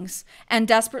things and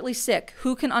desperately sick.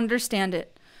 Who can understand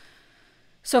it?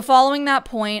 So following that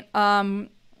point,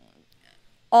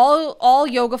 all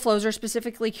yoga flows are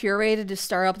specifically curated to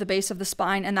stir up the base of the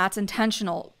spine, and that's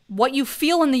intentional. What you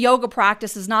feel in the yoga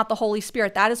practice is not the Holy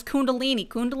Spirit. That is Kundalini.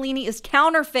 Kundalini is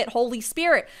counterfeit Holy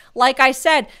Spirit. Like I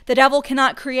said, the devil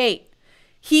cannot create.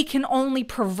 He can only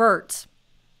pervert.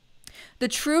 The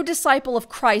true disciple of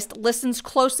Christ listens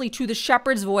closely to the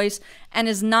shepherd's voice and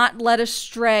is not led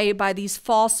astray by these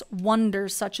false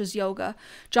wonders such as yoga.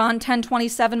 John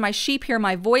 10:27, my sheep hear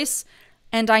my voice,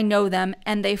 and I know them,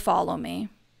 and they follow me.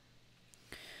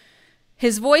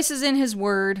 His voice is in his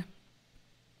word,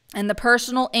 and the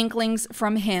personal inklings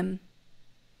from him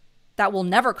that will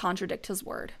never contradict his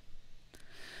word.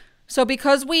 So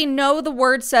because we know the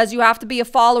word says you have to be a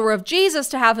follower of Jesus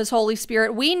to have his Holy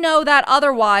Spirit, we know that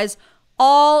otherwise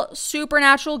all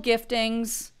supernatural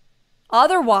giftings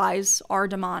otherwise are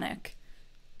demonic.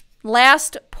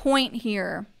 Last point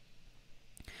here.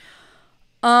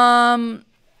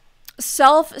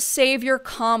 Self-savior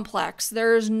complex.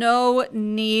 There's no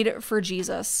need for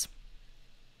Jesus.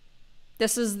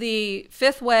 This is the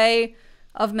fifth way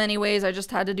of many ways. I just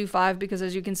had to do 5 because,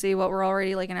 as you can see, we're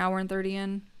already like an hour and 30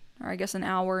 in, or I guess an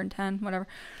hour and 10, whatever.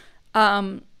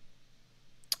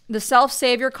 the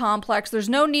self-savior complex. There's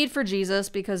no need for Jesus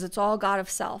because it's all God of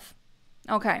self.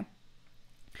 Okay.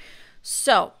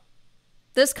 So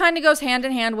this kind of goes hand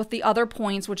in hand with the other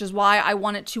points, which is why I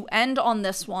wanted to end on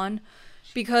this one,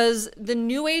 because the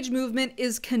New Age movement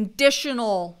is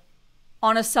conditional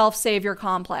on a self-savior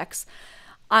complex.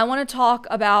 I want to talk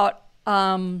about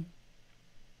the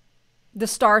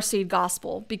starseed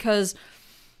gospel, because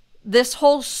this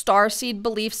whole starseed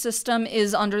belief system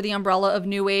is under the umbrella of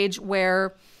New Age,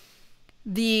 where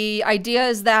the idea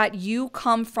is that you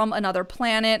come from another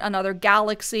planet, another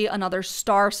galaxy, another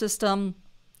star system,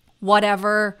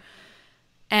 whatever,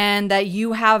 and that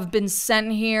you have been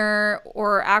sent here,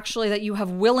 or actually that you have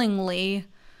willingly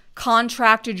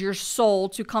contracted your soul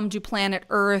to come to planet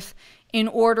Earth in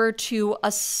order to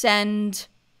ascend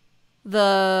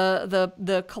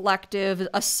the collective,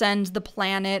 ascend the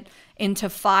planet into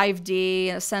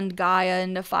 5D, ascend Gaia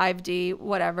into 5D,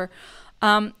 whatever.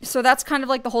 So that's kind of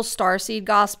like the whole starseed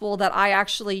gospel that I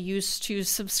actually used to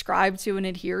subscribe to and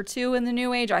adhere to in the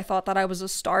New Age. I thought that I was a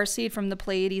starseed from the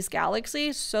Pleiades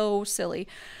galaxy. So silly.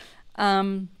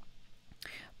 But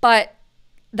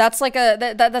that's like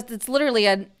that's literally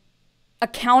a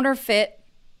counterfeit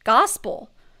gospel,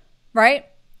 right?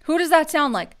 Who does that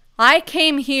sound like? I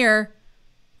came here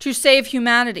to save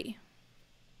humanity.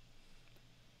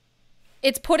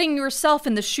 It's putting yourself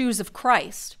in the shoes of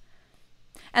Christ.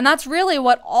 And that's really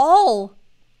what all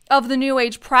of the New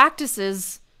Age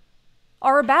practices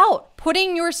are about.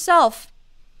 Putting yourself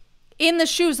in the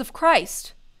shoes of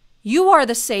Christ. You are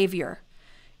the Savior.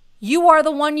 You are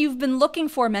the one you've been looking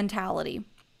for mentality.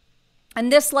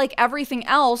 And this, like everything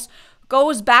else,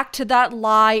 goes back to that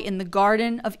lie in the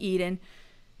Garden of Eden.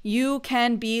 You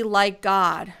can be like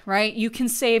God, right? You can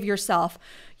save yourself.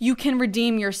 You can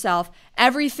redeem yourself.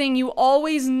 Everything you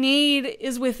always need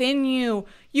is within you.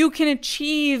 You can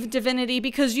achieve divinity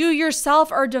because you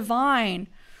yourself are divine,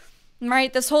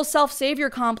 right? This whole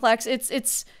self-savior complex,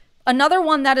 it's another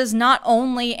one that is not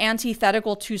only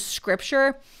antithetical to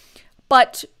scripture,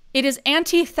 but it is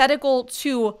antithetical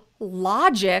to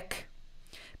logic,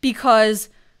 because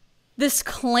this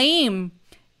claim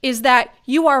is that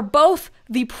you are both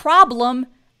the problem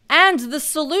and the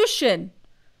solution.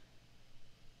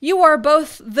 You are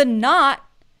both the knot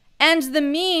and the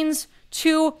means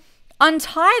to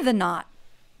untie the knot,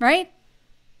 right?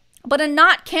 But a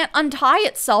knot can't untie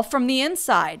itself from the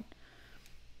inside.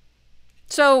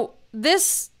 So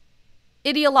this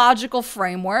ideological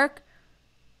framework,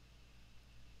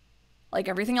 like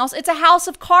everything else, it's a house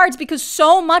of cards, because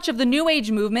so much of the New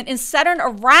Age movement is centered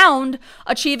around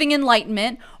achieving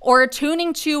enlightenment or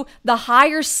attuning to the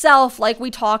higher self, like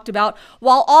we talked about,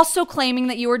 while also claiming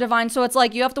that you are divine. So it's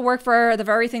like you have to work for the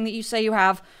very thing that you say you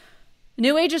have.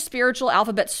 New Age is spiritual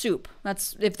alphabet soup.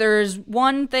 That's, if there's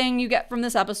one thing you get from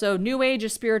this episode, New Age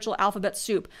is spiritual alphabet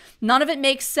soup. None of it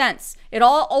makes sense. It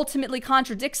all ultimately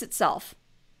contradicts itself.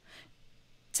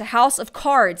 It's a house of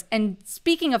cards. And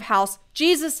speaking of house,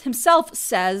 Jesus himself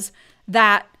says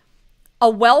that a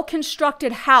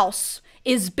well-constructed house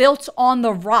is built on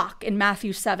the rock in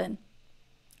Matthew 7.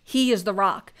 He is the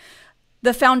rock.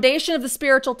 The foundation of the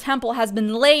spiritual temple has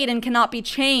been laid and cannot be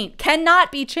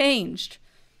changed.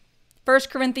 1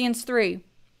 Corinthians 3.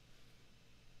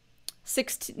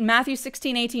 Matthew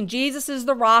 16:18. Jesus is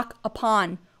the rock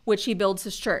upon which he builds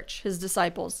his church, his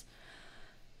disciples.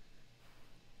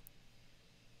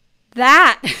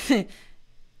 That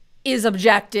is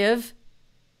objective,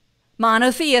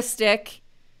 monotheistic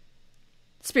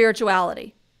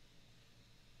spirituality.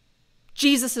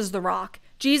 Jesus is the rock.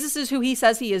 Jesus is who he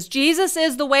says he is. Jesus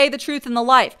is the way, the truth, and the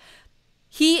life.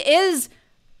 He is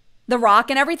the rock,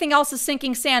 and everything else is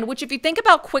sinking sand, which, if you think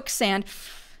about quicksand,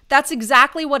 that's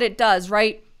exactly what it does,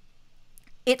 right?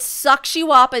 It sucks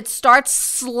you up. It starts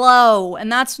slow,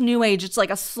 and that's New Age. It's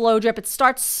like a slow drip. It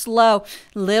starts slow,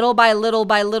 little by little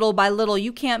by little by little.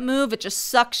 You can't move. It just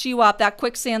sucks you up. That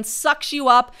quicksand sucks you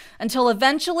up until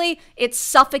eventually it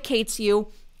suffocates you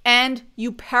and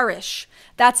you perish.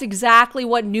 That's exactly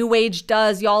what New Age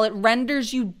does, y'all. It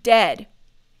renders you dead.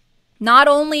 Not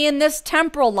only in this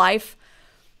temporal life,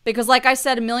 because like I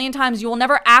said a million times, you will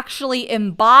never actually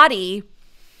embody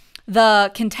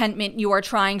the contentment you are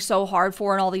trying so hard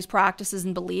for in all these practices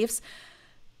and beliefs.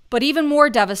 But even more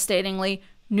devastatingly,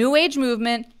 New Age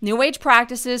movement, New Age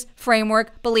practices,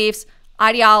 framework, beliefs,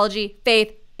 ideology,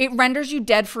 faith, it renders you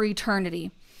dead for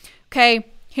eternity. Okay,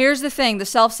 here's the thing, the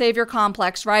self-savior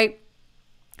complex, right?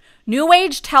 New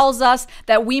Age tells us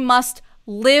that we must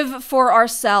live for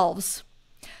ourselves.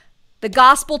 The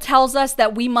gospel tells us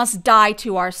that we must die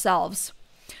to ourselves.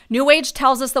 New Age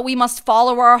tells us that we must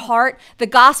follow our heart. The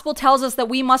gospel tells us that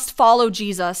we must follow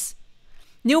Jesus.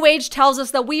 New Age tells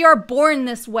us that we are born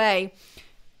this way.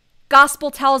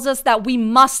 Gospel tells us that we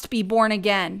must be born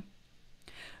again.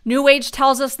 New Age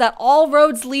tells us that all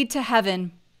roads lead to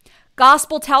heaven.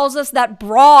 Gospel tells us that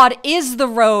broad is the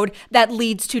road that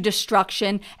leads to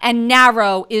destruction, and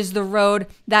narrow is the road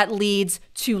that leads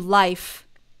to life.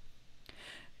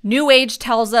 New Age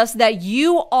tells us that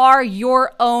you are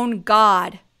your own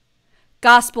God.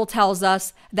 Gospel tells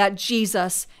us that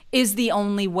Jesus is the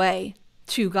only way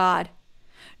to God.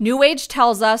 New Age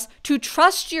tells us to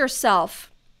trust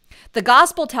yourself. The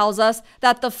gospel tells us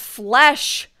that the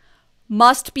flesh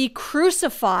must be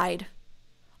crucified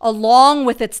along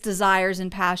with its desires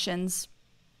and passions.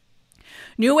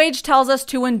 New Age tells us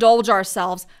to indulge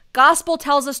ourselves. Gospel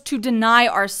tells us to deny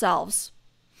ourselves.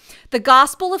 The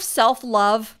gospel of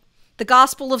self-love, the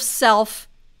gospel of self,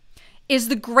 is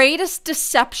the greatest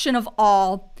deception of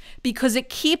all because it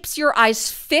keeps your eyes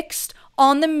fixed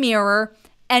on the mirror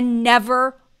and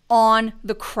never on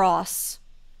the cross.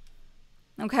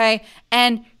 Okay?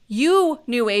 And you,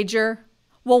 New Ager,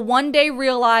 will one day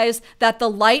realize that the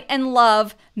light and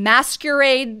love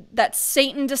masquerade that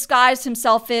Satan disguised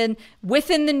himself in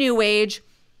within the New Age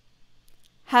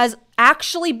has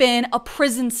actually been a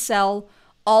prison cell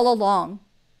all along.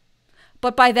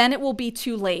 But by then it will be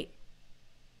too late.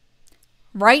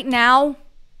 Right now,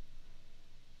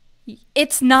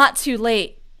 it's not too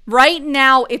late. Right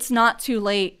now, it's not too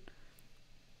late.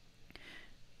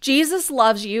 Jesus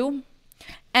loves you,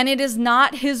 and it is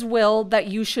not his will that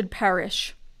you should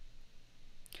perish.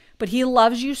 But he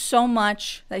loves you so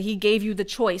much that he gave you the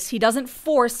choice. He doesn't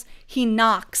force, he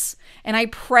knocks. And I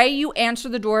pray you answer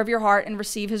the door of your heart and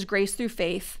receive his grace through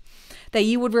faith, that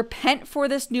you would repent for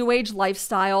this New Age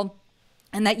lifestyle,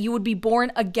 and that you would be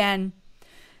born again,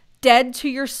 dead to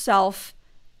yourself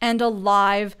and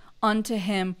alive unto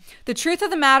him. The truth of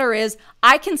the matter is,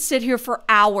 I can sit here for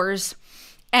hours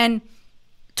and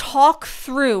talk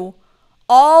through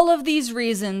all of these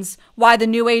reasons why the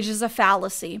New Age is a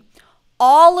fallacy.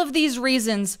 All of these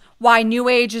reasons why New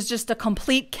Age is just a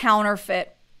complete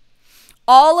counterfeit.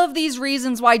 All of these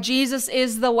reasons why Jesus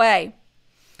is the way.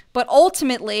 But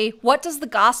ultimately, what does the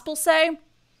gospel say?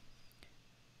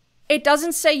 It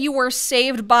doesn't say you are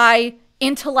saved by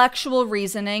intellectual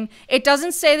reasoning. It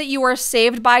doesn't say that you are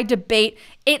saved by debate.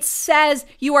 It says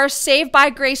you are saved by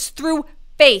grace through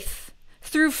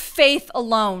faith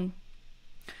alone.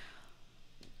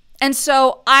 And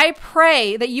so I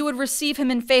pray that you would receive him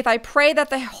in faith. I pray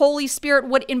that the Holy Spirit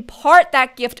would impart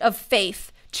that gift of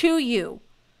faith to you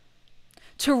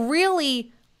to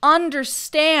really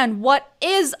understand what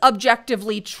is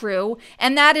objectively true,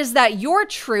 and that is that your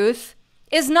truth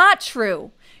is not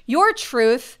true. Your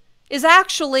truth is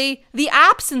actually the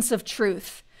absence of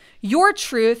truth. Your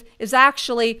truth is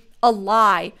actually a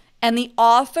lie, and the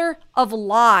author of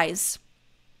lies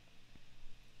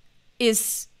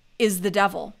is the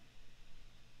devil.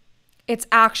 It's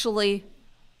actually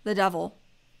the devil,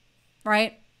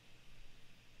 right?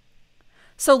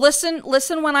 So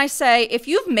listen when I say, if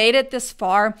you've made it this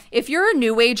far, if you're a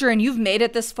New Ager and you've made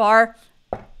it this far,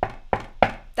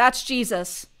 that's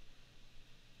Jesus.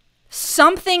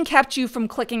 Something kept you from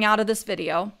clicking out of this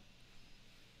video.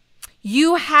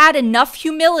 You had enough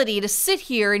humility to sit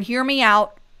here and hear me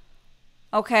out,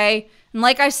 okay? And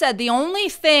like I said, the only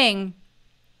thing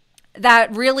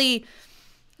that really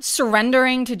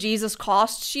surrendering to Jesus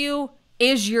costs you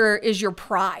is your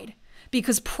pride.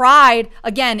 Because pride,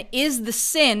 again, is the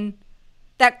sin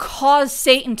that caused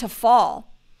Satan to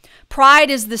fall. Pride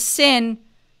is the sin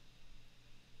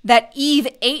that Eve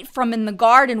ate from in the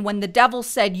garden when the devil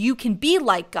said, you can be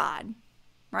like God,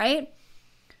 right?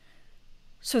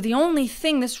 So the only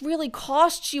thing this really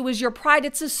costs you is your pride.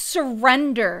 It's a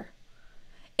surrender.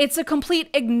 It's a complete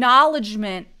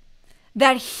acknowledgement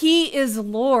that he is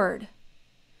Lord.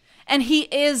 And he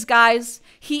is, guys.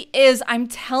 He is. I'm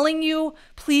telling you,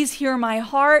 please hear my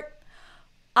heart.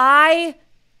 I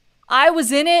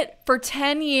was in it for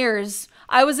 10 years.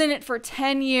 I was in it for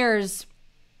 10 years.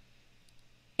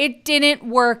 It didn't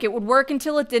work. It would work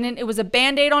until it didn't. It was a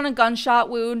Band-Aid on a gunshot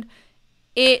wound.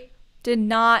 It did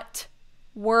not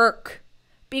work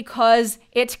because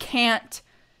it can't.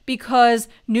 Because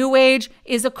New Age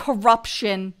is a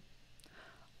corruption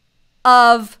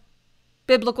of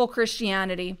biblical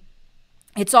Christianity.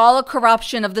 It's all a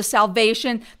corruption of the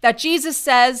salvation that Jesus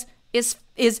says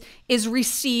is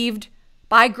received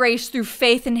by grace through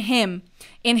faith in him,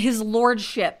 in his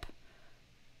lordship,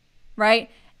 right?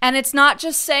 And it's not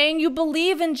just saying you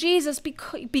believe in Jesus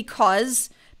because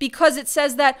it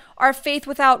says that our faith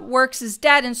without works is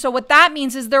dead. And so what that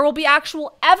means is there will be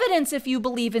actual evidence if you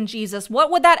believe in Jesus.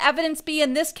 What would that evidence be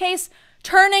in this case?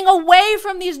 turning away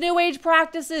from these new age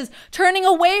practices, turning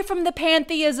away from the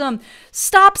pantheism.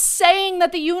 Stop saying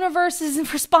that the universe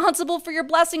isn't responsible for your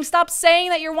blessing. Stop saying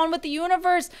that you're one with the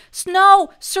universe.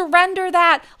 No, surrender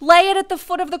that. Lay it at the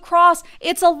foot of the cross.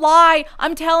 It's a lie.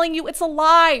 I'm telling you, it's a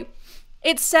lie.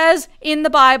 It says in the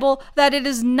Bible that it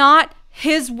is not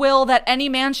his will that any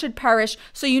man should perish.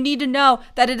 So you need to know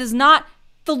that it is not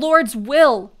the Lord's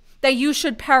will that you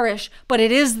should perish, but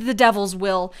it is the devil's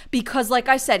will. Because like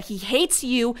I said, he hates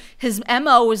you. His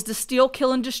MO is to steal,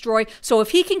 kill, and destroy. So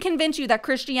if he can convince you that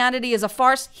Christianity is a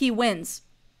farce, he wins.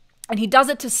 And he does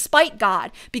it to spite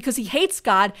God because he hates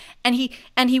God, and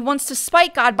he wants to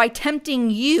spite God by tempting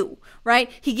you,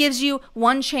 right? He gives you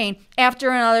one chain after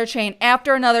another chain,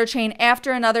 after another chain,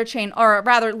 after another chain, or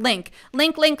rather link,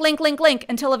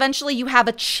 until eventually you have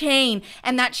a chain,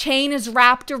 and that chain is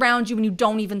wrapped around you and you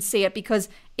don't even see it because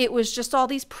it was just all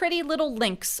these pretty little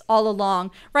links all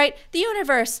along, right? The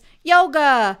universe,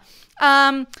 yoga,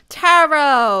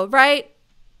 tarot, right?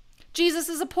 Jesus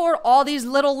is a portal, all these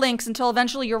little links until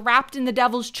eventually you're wrapped in the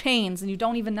devil's chains and you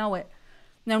don't even know it.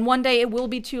 And then one day it will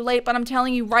be too late, but I'm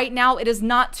telling you right now, it is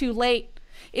not too late.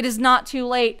 It is not too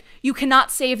late. You cannot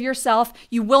save yourself.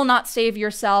 You will not save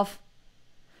yourself.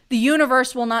 The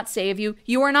universe will not save you.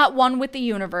 You are not one with the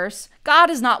universe. God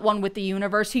is not one with the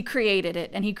universe. He created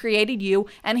it, and he created you,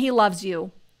 and he loves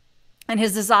you. And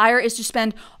his desire is to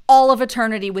spend all of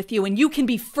eternity with you, and you can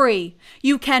be free.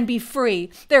 You can be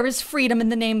free. There is freedom in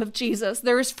the name of Jesus.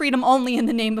 There is freedom only in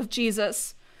the name of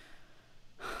Jesus.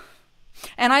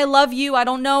 And I love you. I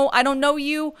don't know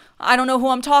you. I don't know who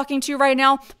I'm talking to right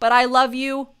now, but I love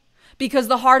you because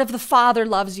the heart of the Father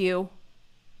loves you.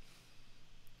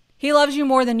 He loves you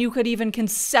more than you could even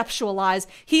conceptualize.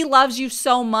 He loves you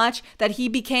so much that he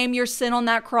became your sin on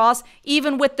that cross,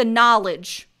 even with the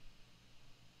knowledge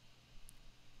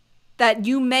that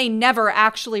you may never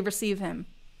actually receive him.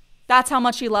 That's how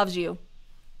much he loves you.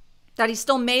 That he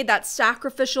still made that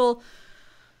sacrificial,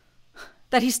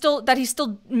 that he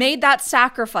still made that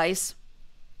sacrifice,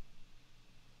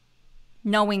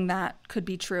 knowing that could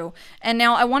be true. And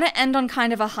now I want to end on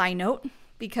kind of a high note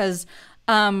because,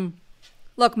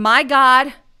 look, my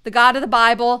God, the God of the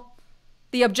Bible,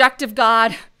 the objective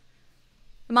God,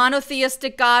 the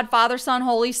monotheistic God, Father, Son,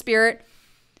 Holy Spirit,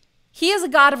 he is a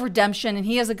God of redemption and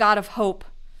he is a God of hope,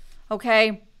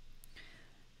 okay?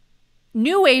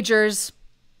 New Agers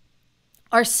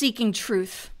are seeking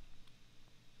truth.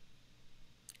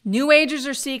 New Agers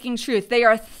are seeking truth. They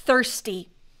are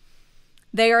thirsty.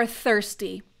 They are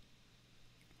thirsty.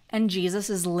 And Jesus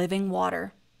is living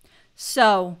water.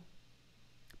 So,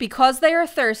 because they are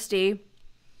thirsty,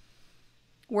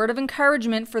 word of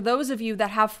encouragement for those of you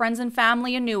that have friends and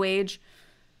family in New Age,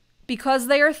 because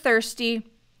they are thirsty,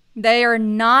 they are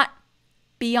not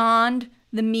beyond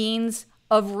the means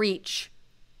of reach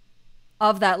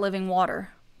of that living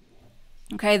water.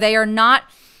 Okay, they are not,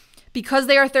 because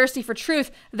they are thirsty for truth,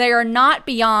 they are not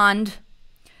beyond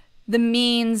the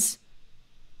means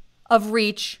of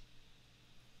reach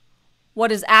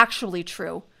what is actually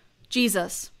true,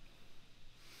 Jesus.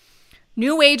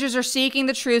 New Agers are seeking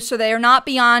the truth, so they are not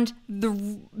beyond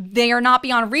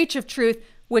reach of truth,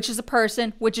 which is a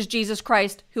person, which is Jesus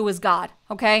Christ, who is God,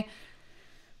 okay?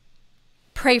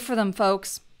 Pray for them,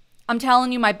 folks. I'm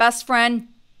telling you, my best friend,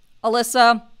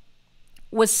 Alyssa,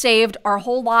 was saved our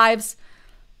whole lives.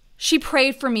 She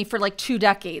prayed for me for like 2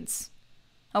 decades,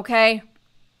 okay?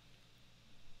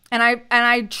 And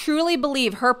I truly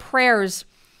believe her prayers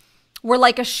were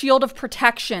like a shield of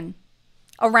protection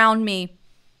around me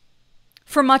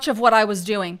for much of what I was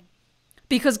doing,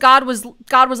 because God was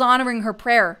honoring her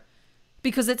prayer,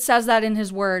 because it says that in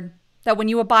his word, that when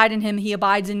you abide in him, he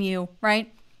abides in you,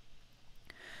 right?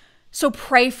 So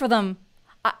pray for them.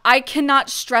 I cannot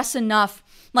stress enough.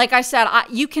 Like I said,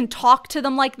 you can talk to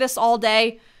them like this all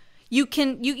day. You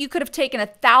could have taken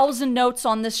 1,000 notes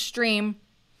on this stream.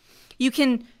 You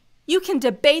can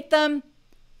debate them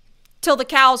till the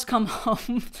cows come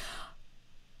home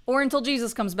or until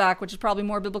Jesus comes back, which is probably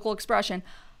more biblical expression.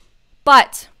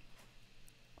 But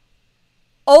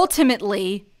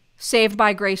ultimately, saved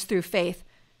by grace through faith,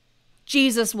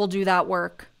 Jesus will do that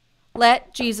work.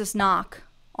 Let Jesus knock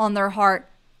on their heart,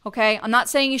 okay? I'm not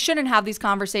saying you shouldn't have these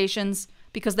conversations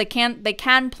because they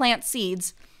can plant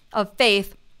seeds of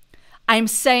faith. I'm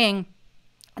saying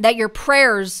that your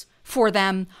prayers for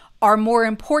them are more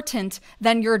important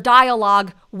than your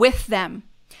dialogue with them.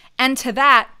 And to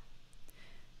that,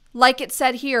 like it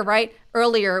said here, right,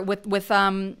 earlier with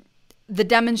the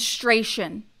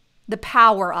demonstration, the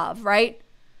power of, right?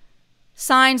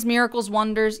 Signs, miracles,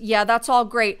 wonders, yeah, that's all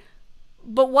great.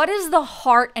 But what is the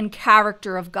heart and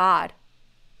character of God?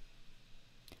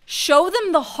 Show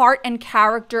them the heart and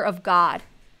character of God,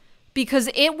 because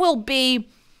it will be,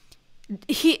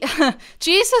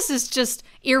 Jesus is just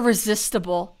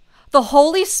irresistible. The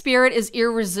Holy Spirit is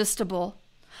irresistible.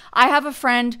 I have a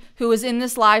friend who is in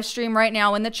this live stream right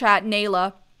now in the chat,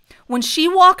 Nayla. When she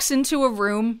walks into a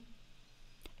room,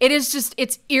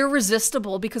 it's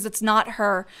irresistible because it's not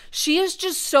her. She is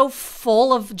just so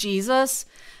full of Jesus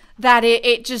that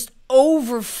it just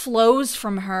overflows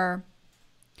from her.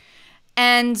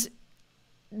 And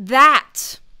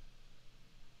that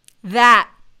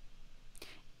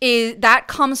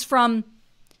comes from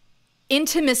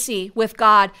intimacy with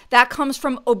God. That comes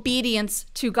from obedience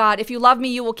to God. If you love me,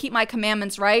 you will keep my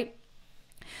commandments, right?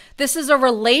 This is a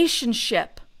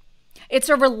relationship. It's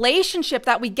a relationship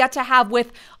that we get to have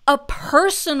with a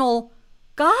personal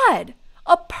God,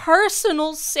 a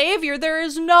personal Savior. There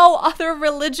is no other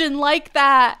religion like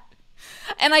that.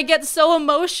 And I get so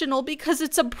emotional because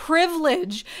it's a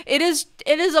privilege. It is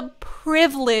a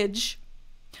privilege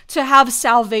to have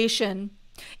salvation.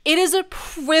 It is a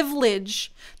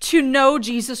privilege to know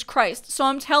Jesus Christ. So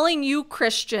I'm telling you,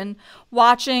 Christian,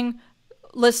 watching,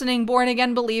 listening, born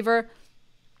again believer,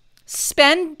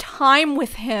 spend time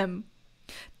with him.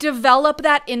 Develop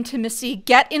that intimacy.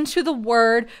 Get into the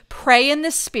word. Pray in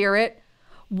the Spirit.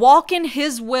 Walk in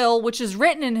his will, which is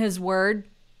written in his word.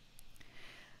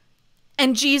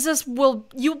 And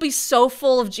you'll be so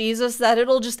full of Jesus that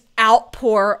it'll just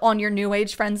outpour on your New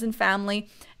Age friends and family.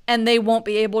 And they won't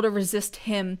be able to resist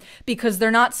him because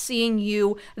they're not seeing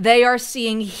you. They are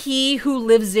seeing he who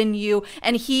lives in you.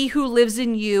 And he who lives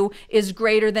in you is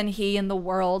greater than he in the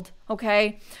world.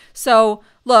 Okay? So,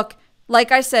 look,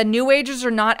 like I said, New Agers are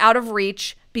not out of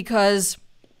reach because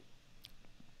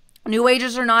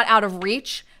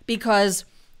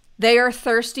they are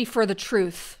thirsty for the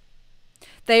truth.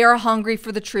 They are hungry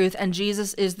for the truth, and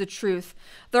Jesus is the truth.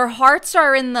 Their hearts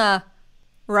are in the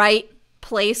right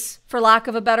place, for lack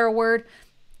of a better word.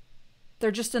 They're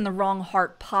just in the wrong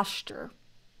heart posture.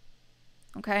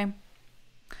 Okay?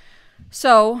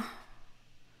 So,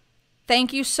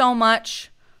 thank you so much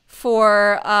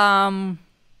for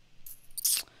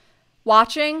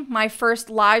watching my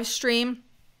first live stream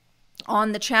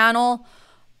on the channel.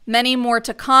 Many more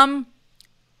to come.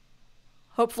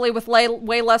 Hopefully with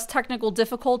way less technical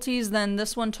difficulties than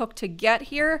this one took to get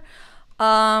here.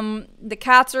 The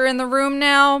cats are in the room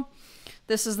now.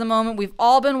 This is the moment we've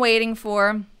all been waiting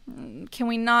for. Can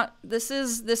we not? This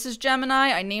is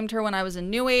Gemini. I named her when I was in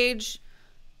New Age,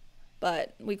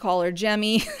 but we call her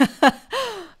Gemmy.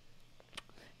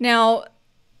 Now,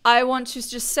 I want to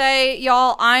just say,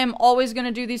 y'all, I am always going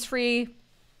to do these free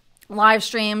live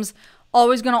streams.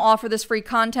 Always going to offer this free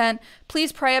content.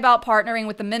 Please pray about partnering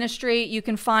with the ministry. You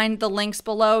can find the links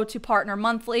below to partner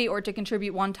monthly or to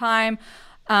contribute one time.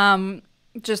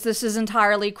 This is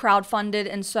entirely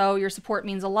crowdfunded, and so your support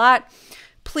means a lot.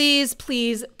 Please,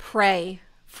 please pray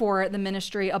for the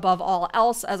ministry above all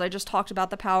else. As I just talked about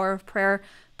the power of prayer,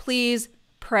 please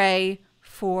pray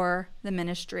for the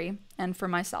ministry and for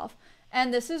myself.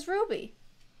 And this is Ruby.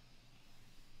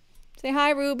 Say hi,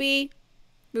 Ruby.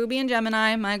 Ruby and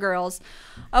Gemini, my girls.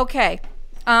 Okay,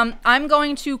 I'm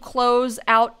going to close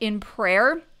out in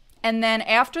prayer. And then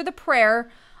after the prayer,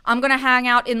 I'm going to hang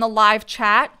out in the live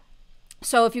chat.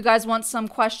 So if you guys want some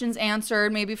questions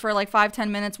answered, maybe for like 5-10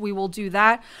 minutes, we will do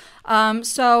that.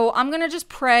 So I'm going to just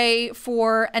pray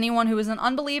for anyone who is an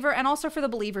unbeliever and also for the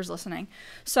believers listening.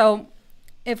 So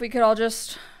if we could all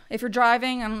just, if you're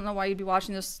driving, I don't know why you'd be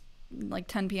watching this like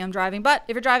 10 p.m. driving, but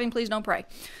if you're driving, please don't pray.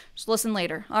 Just listen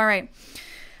later. All right.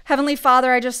 Heavenly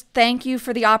Father, I just thank you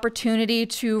for the opportunity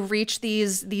to reach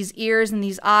these ears and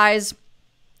these eyes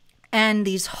and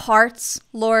these hearts,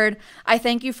 Lord. I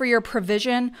thank you for your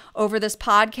provision over this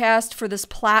podcast, for this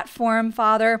platform,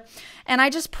 Father. And I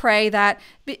just pray that,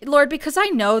 Lord, because I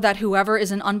know that whoever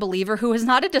is an unbeliever who is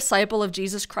not a disciple of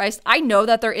Jesus Christ, I know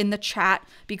that they're in the chat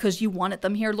because you wanted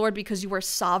them here, Lord, because you are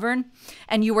sovereign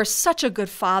and you are such a good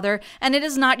Father. And it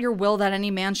is not your will that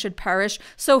any man should perish.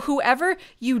 So whoever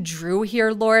you drew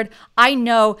here, Lord, I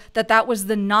know that that was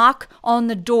the knock on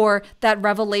the door that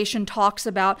Revelation talks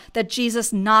about, that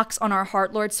Jesus knocks on our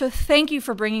heart, Lord. So thank you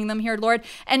for bringing them here, Lord.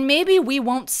 And maybe we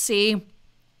won't see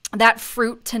that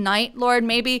fruit tonight, Lord.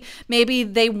 Maybe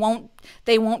they won't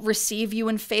receive you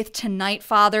in faith tonight,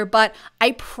 Father. But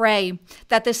I pray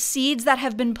that the seeds that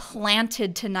have been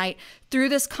planted tonight through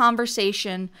this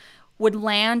conversation would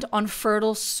land on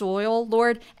fertile soil,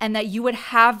 Lord, and that you would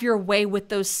have your way with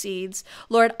those seeds.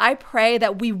 Lord, I pray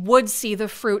that we would see the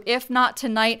fruit, if not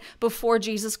tonight, before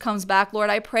Jesus comes back. Lord,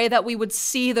 I pray that we would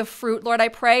see the fruit. Lord, I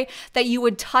pray that you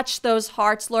would touch those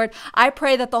hearts. Lord, I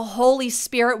pray that the Holy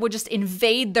Spirit would just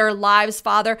invade their lives,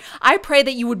 Father. I pray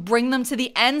that you would bring them to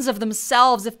the ends of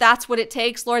themselves, if that's what it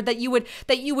takes, Lord, that you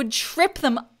would trip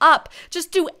them up.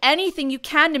 Just do anything you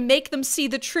can to make them see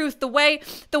the truth. The way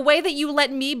that you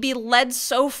let me be led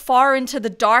so far into the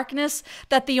darkness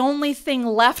that the only thing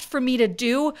left for me to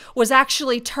do was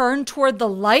actually turn toward the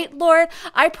light, Lord.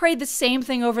 I pray the same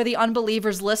thing over the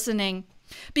unbelievers listening,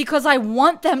 because I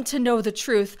want them to know the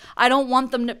truth. I don't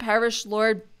want them to perish,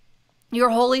 Lord. Your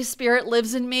Holy Spirit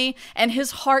lives in me, and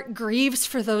his heart grieves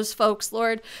for those folks,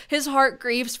 Lord. His heart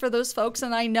grieves for those folks,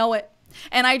 and I know it.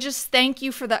 And I just thank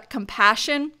you for that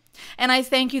compassion. And I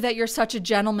thank you that you're such a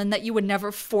gentleman, that you would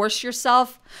never force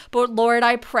yourself. But Lord,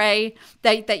 I pray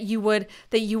that you would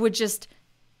just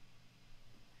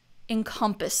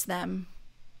encompass them.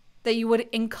 That you would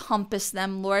encompass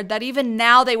them, Lord. That even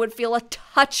now they would feel a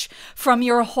touch from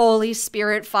your Holy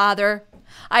Spirit, Father.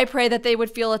 I pray that they would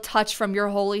feel a touch from your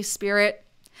Holy Spirit.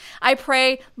 I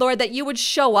pray, Lord, that you would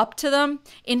show up to them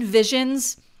in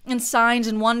visions, in signs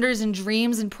and wonders and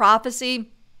dreams and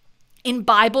prophecy, in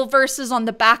Bible verses on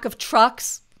the back of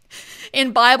trucks,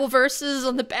 in Bible verses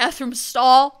on the bathroom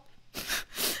stall,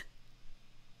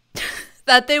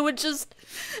 that they would just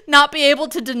not be able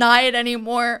to deny it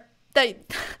anymore,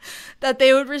 that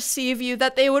they would receive you,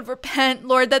 that they would repent,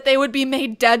 Lord, that they would be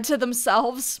made dead to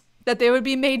themselves, that they would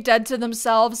be made dead to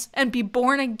themselves and be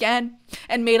born again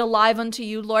and made alive unto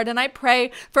you, Lord. And I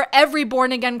pray for every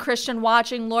born again Christian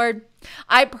watching, Lord.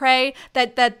 I pray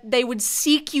that they would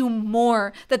seek you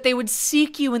more, that they would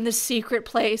seek you in the secret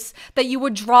place, that you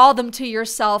would draw them to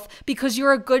yourself, because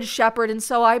you're a good shepherd. And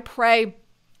so I pray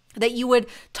that you would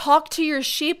talk to your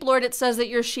sheep, Lord. It says that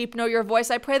your sheep know your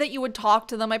voice. I pray that you would talk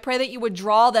to them. I pray that you would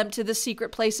draw them to the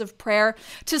secret place of prayer,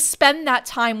 to spend that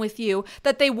time with you,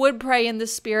 that they would pray in the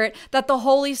Spirit, that the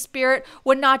Holy Spirit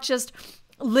would not just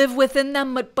live within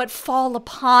them, but fall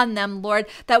upon them, Lord,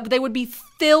 that they would be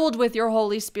filled with your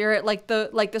Holy Spirit, like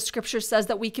the scripture says,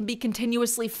 that we can be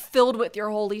continuously filled with your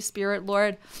Holy Spirit,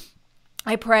 Lord.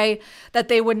 I pray that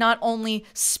they would not only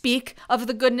speak of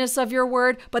the goodness of your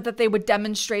word, but that they would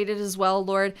demonstrate it as well,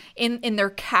 Lord, in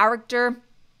their character,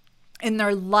 in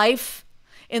their life,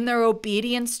 in their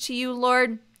obedience to you,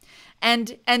 Lord,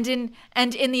 and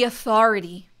in the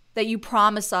authority that you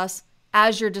promise us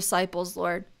as your disciples,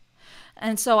 Lord.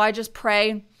 And so I just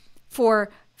pray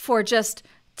for just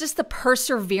the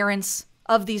perseverance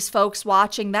of these folks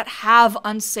watching that have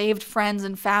unsaved friends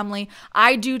and family.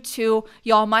 I do too,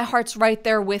 y'all. My heart's right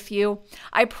there with you.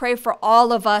 I pray for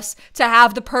all of us to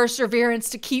have the perseverance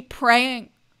to keep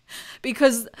praying,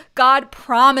 because God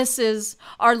promises,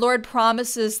 our Lord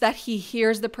promises, that he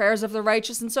hears the prayers of the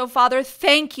righteous. And so, Father,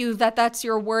 thank you that that's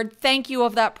your word. Thank you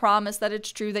of that promise, that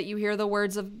it's true, that you hear the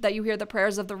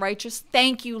prayers of the righteous.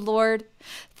 Thank you, Lord.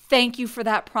 Thank you for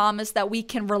that promise that we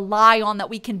can rely on, that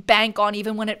we can bank on,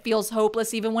 even when it feels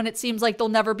hopeless, even when it seems like they'll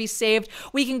never be saved.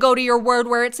 We can go to your word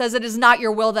where it says it is not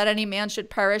your will that any man should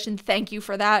perish. And thank you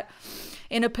for that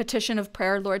in a petition of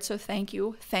prayer, Lord. So thank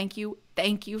you,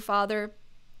 Father.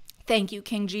 Thank you,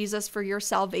 King Jesus, for your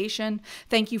salvation.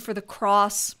 Thank you for the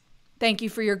cross. Thank you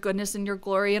for your goodness and your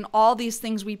glory. And all these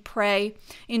things we pray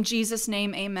in Jesus'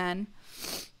 name, amen.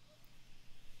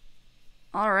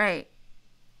 All right.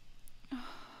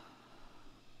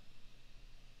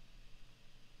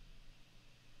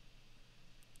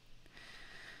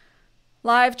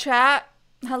 Live chat.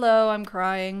 Hello, I'm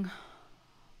crying.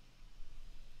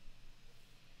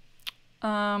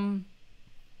 How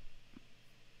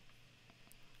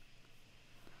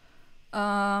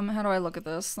do I look at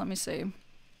this? Let me see.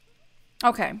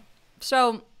 Okay.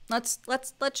 So, let's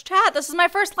chat. This is my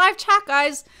first live chat,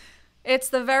 guys. It's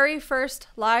the very first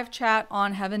live chat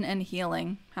on Heaven and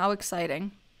Healing. How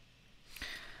exciting.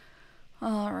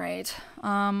 All right.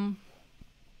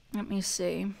 Let me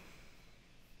see.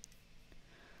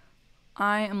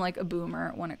 I am like a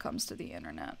boomer when it comes to the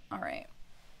internet. All right.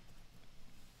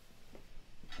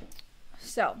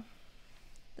 So,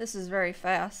 this is very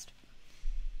fast.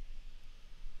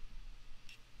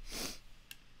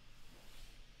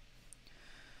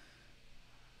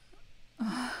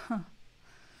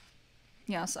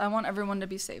 Yes, I want everyone to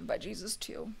be saved by Jesus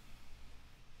too.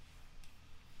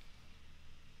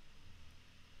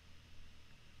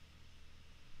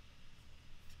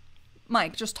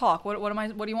 Mike, just talk. What do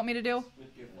you want me to do?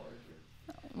 Make it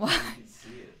larger. What? You can see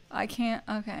it. I can't.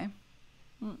 Okay.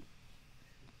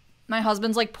 My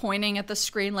husband's like pointing at the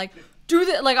screen like, do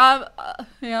that. Like, I'm,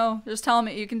 just tell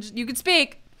me you can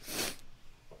speak.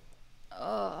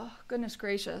 Oh, goodness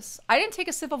gracious. I didn't take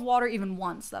a sip of water even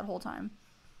once that whole time.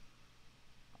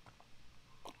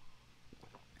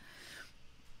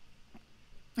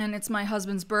 And it's my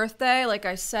husband's birthday. Like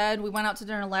I said, we went out to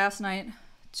dinner last night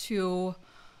to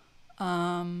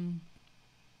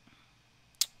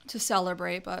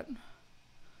celebrate, but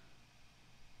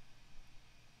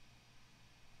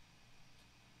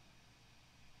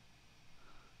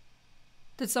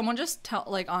did someone just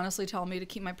honestly tell me to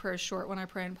keep my prayers short when I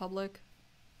pray in public?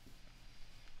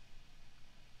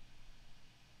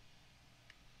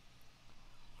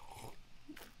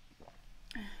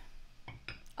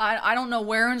 I don't know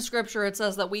where in scripture it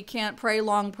says that we can't pray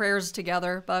long prayers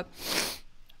together, but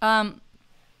I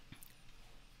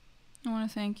want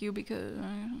to thank you because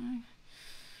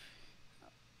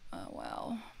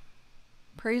wow.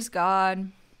 Praise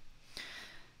God.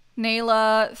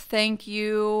 Nayla, thank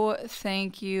you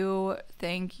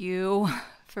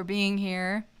for being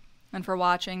here and for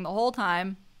watching the whole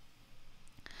time.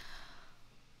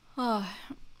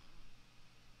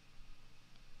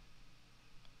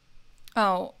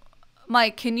 Oh,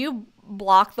 Mike, can you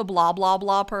block the blah, blah,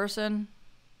 blah person?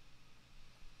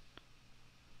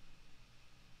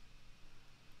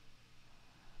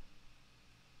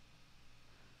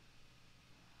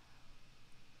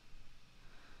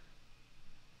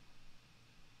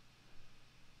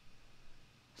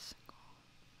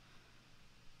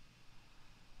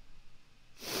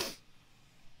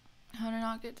 How to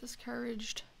not get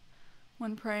discouraged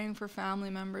when praying for family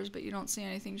members, but you don't see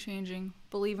anything changing.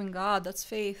 Believe in God. That's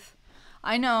faith.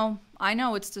 I know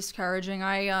it's discouraging.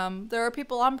 There are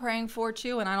people I'm praying for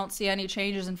too, and I don't see any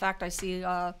changes. In fact, I see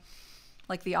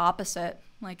like the opposite.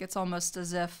 Like it's almost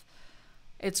as if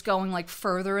it's going like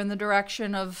further in the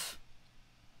direction of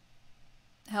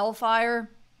hellfire,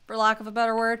 for lack of a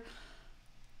better word.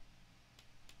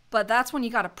 But that's when you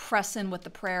got to press in with the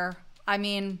prayer. I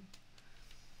mean,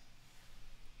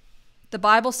 the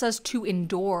Bible says to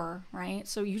endure, right?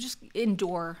 So you just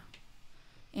endure.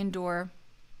 Endure.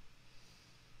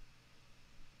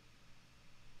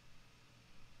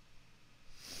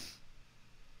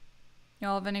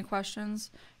 Y'all have any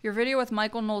questions? Your video with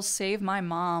Michael Knowles saved my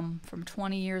mom from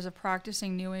 20 years of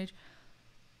practicing New Age.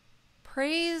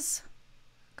 Praise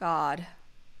God.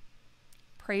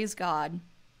 Praise God.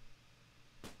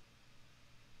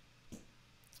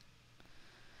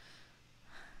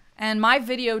 And my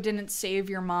video didn't save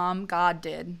your mom. God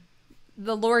did.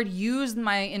 The Lord used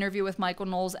my interview with Michael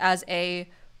Knowles as a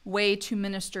way to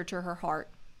minister to her heart,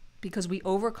 because we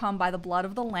overcome by the blood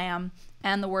of the Lamb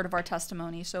and the word of our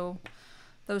testimony. So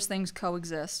those things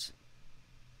coexist.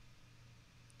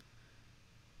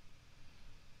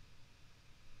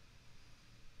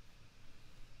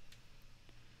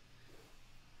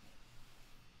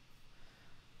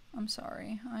 I'm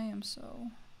sorry. I am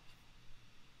so...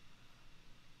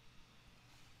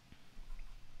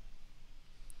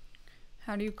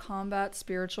 How do you combat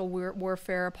spiritual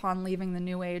warfare upon leaving the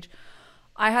New Age?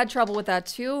 I had trouble with that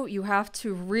too. You have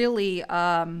to really...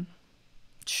 the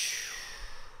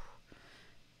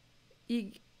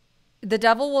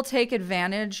devil will take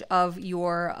advantage of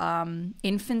your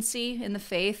infancy in the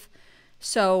faith.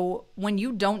 So when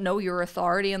you don't know your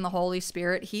authority in the Holy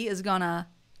Spirit, he is going to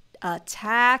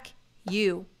attack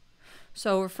you.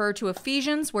 So refer to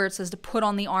Ephesians, where it says to put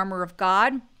on the armor of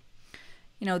God.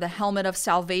 You know, the helmet of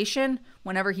salvation.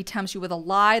 Whenever he tempts you with a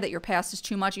lie that your past is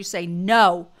too much, you say,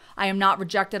 no, I am not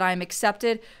rejected, I am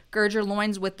accepted. Gird your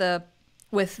loins with the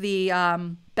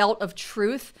belt of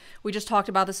truth. We just talked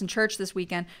about this in church this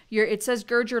weekend. It says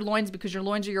gird your loins because your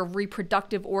loins are your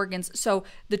reproductive organs. So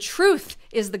the truth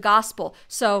is the gospel.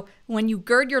 So when you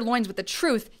gird your loins with the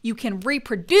truth, you can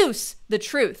reproduce the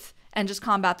truth and just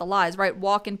combat the lies, right?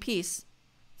 Walk in peace.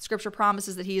 Scripture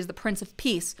promises that he is the Prince of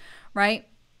Peace, right?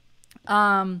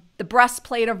 The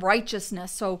breastplate of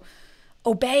righteousness. So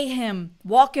obey him,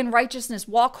 walk in righteousness,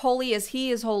 walk holy as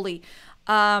he is holy.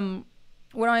 What am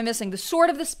I missing? The sword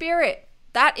of the Spirit.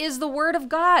 That is the word of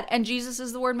God, and Jesus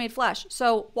is the word made flesh.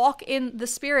 So walk in the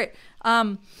Spirit.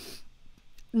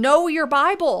 Know your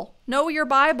Bible. Know your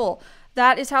Bible.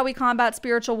 That is how we combat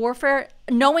spiritual warfare.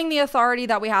 Knowing the authority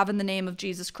that we have in the name of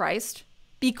Jesus Christ,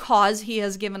 because he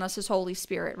has given us his Holy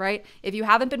Spirit, right? If you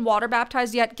haven't been water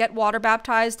baptized yet, get water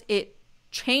baptized. It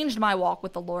changed my walk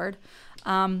with the Lord.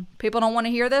 People don't want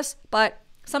to hear this, but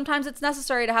sometimes it's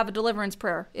necessary to have a deliverance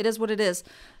prayer. It is what it is,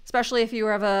 especially if you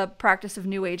have a practice of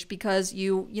New Age, because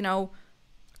you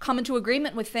come into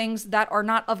agreement with things that are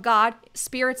not of God,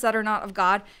 spirits that are not of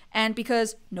God. And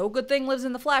because no good thing lives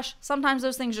in the flesh, sometimes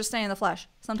those things just stay in the flesh.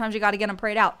 Sometimes you got to get them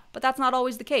prayed out, but that's not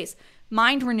always the case.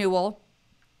 Mind renewal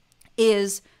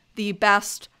is the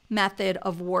best method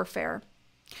of warfare.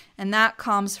 And that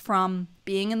comes from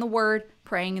being in the Word,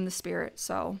 praying in the Spirit.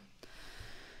 So,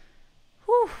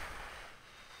 whew.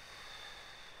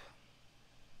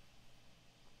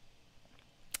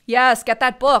 Yes, get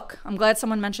that book. I'm glad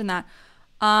someone mentioned that.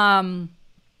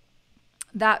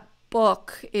 That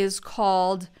book is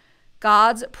called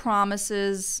God's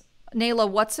Promises. Nayla,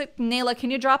 what's it? Nayla,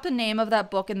 can you drop the name of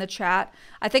that book in the chat?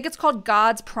 I think it's called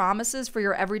God's Promises for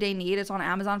Your Everyday Need. It's on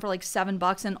Amazon for like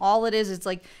 $7. And all it is,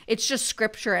 it's just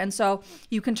scripture. And so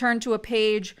you can turn to a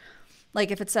page,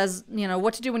 like if it says,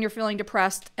 what to do when you're feeling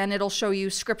depressed, and it'll show you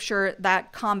scripture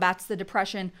that combats the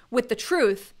depression with the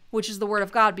truth, which is the word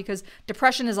of God, because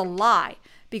depression is a lie,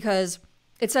 because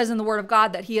it says in the word of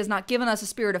God that he has not given us a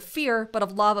spirit of fear, but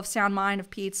of love, of sound mind, of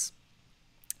peace.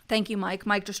 Thank you, Mike.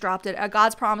 Mike just dropped it.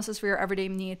 God's Promises for Your Everyday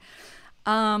Need.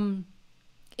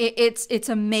 It's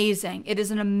amazing. It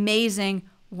is an amazing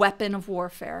weapon of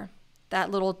warfare, that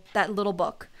little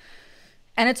book.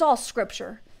 And it's all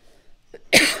scripture.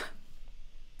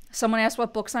 Someone asked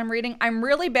what books I'm reading. I'm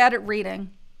really bad at reading.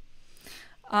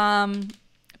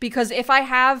 Because if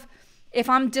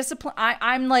I'm disciplined,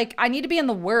 I'm like, I need to be in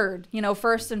the Word,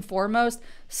 first and foremost.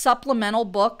 Supplemental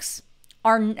books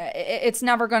it's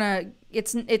never gonna,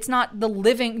 it's not the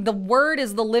Word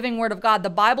is the living Word of God.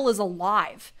 The Bible is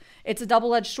alive. It's a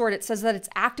double-edged sword. It says that it's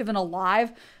active and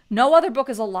alive. No other book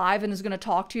is alive and is going to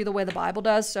talk to you the way the Bible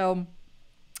does. So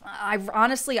I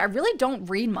really don't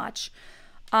read much.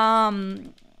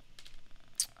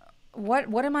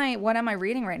 What am I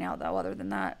reading right now though, other than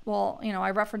that? Well, I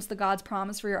reference the God's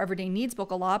Promise for Your Everyday Needs book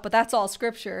a lot, but that's all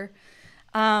scripture.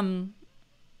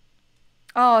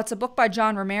 It's a book by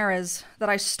John Ramirez that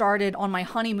I started on my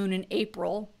honeymoon in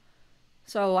April.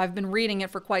 So I've been reading it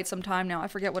for quite some time now. I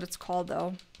forget what it's called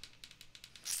though.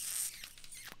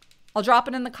 I'll drop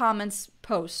it in the comments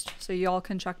post so y'all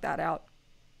can check that out.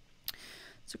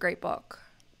 It's a great book.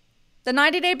 The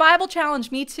 90-Day Bible Challenge,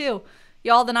 me too.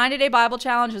 Y'all, the 90-Day Bible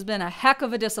Challenge has been a heck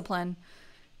of a discipline.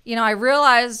 I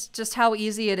realize just how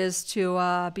easy it is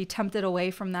to be tempted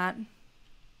away from that.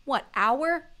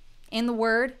 Hour in the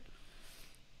Word?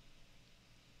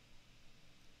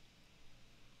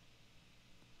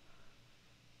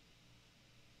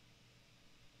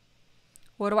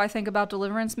 What do I think about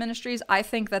deliverance ministries? I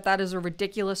think that is a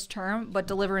ridiculous term, but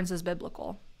deliverance is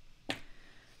biblical.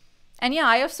 And yeah,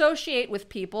 I associate with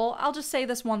people, I'll just say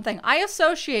this one thing. I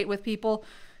associate with people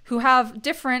who have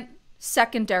different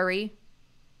secondary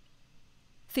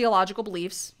theological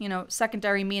beliefs,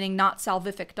 secondary meaning not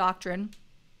salvific doctrine,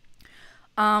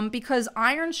 because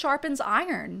iron sharpens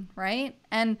iron, right?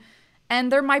 And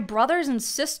they're my brothers and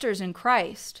sisters in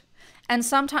Christ. And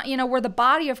sometimes, we're the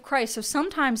body of Christ. So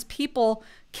sometimes people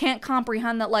can't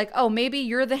comprehend that, like, oh, maybe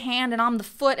you're the hand and I'm the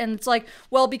foot. And it's like,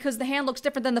 well, because the hand looks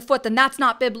different than the foot, then that's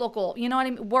not biblical. You know what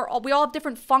I mean? We all have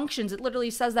different functions. It literally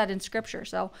says that in scripture.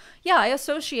 So yeah, I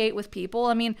associate with people.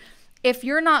 I mean, if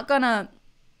you're gonna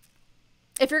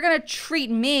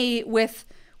treat me with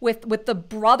the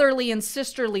brotherly and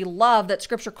sisterly love that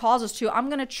scripture calls us to, I'm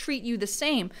going to treat you the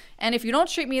same. And if you don't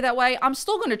treat me that way, I'm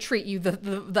still going to treat you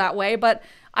that way, but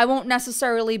I won't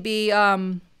necessarily be,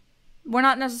 we're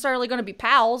not necessarily going to be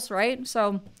pals, right?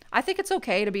 So I think it's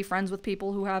okay to be friends with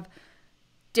people who have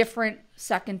different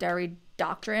secondary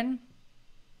doctrine.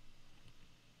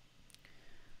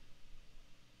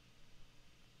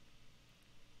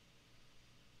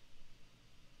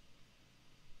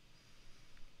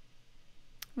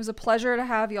 It was a pleasure to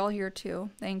have y'all here too.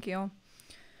 Thank you.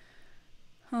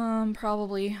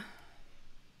 Probably.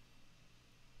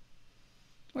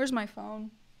 Where's my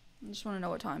phone? I just want to know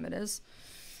what time it is.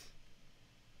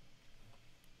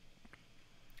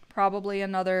 Probably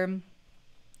another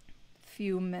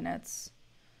few minutes.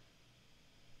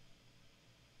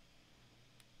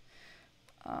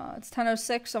 It's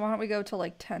 10:06, so why don't we go to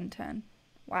like 10:10?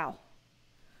 Wow.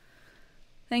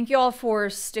 Thank you all for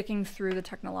sticking through the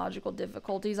technological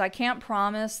difficulties. I can't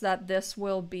promise that this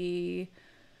will be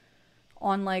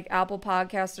on like Apple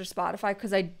Podcasts or Spotify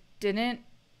because I didn't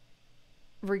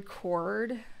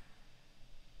record.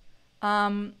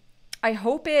 I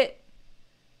hope it...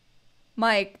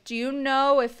 Mike, do you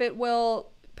know if it will...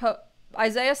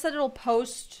 Isaiah said it'll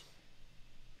post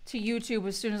to YouTube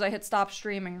as soon as I hit stop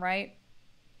streaming, right?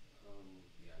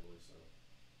 Yeah, I believe so.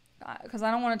 Because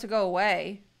I don't want it to go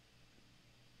away.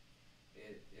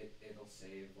 It'll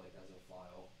save like as a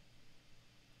file.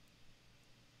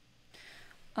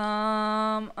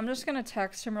 I'm just gonna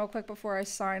text him real quick before I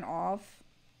sign off.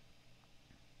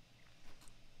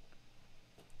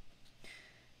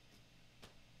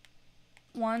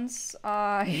 Once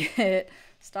I hit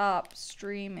stop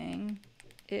streaming,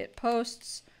 it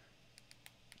posts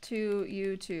to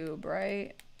YouTube,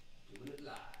 right?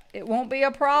 It won't be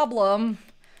a problem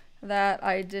that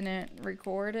I didn't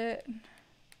record it.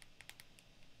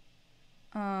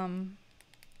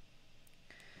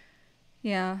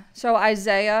 Yeah. So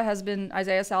Isaiah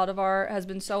Saldivar has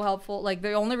been so helpful. Like,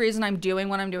 the only reason I'm doing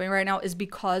what I'm doing right now is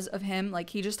because of him.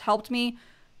 Like, he just helped me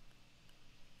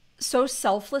so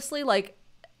selflessly, like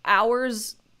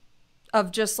hours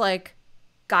of just like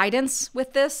guidance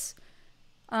with this.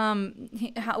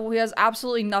 He has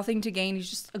absolutely nothing to gain. He's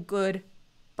just a good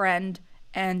friend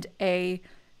and a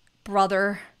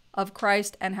brother of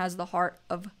Christ and has the heart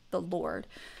of the Lord.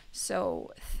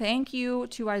 So thank you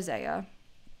to Isaiah.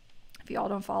 If y'all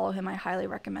don't follow him, I highly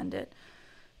recommend it.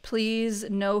 Please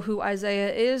know who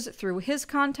Isaiah is through his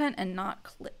content and not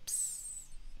clips.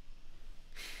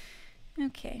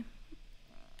 Okay.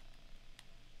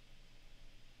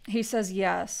 He says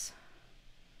yes.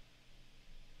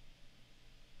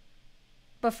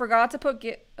 But forgot to put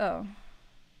oh.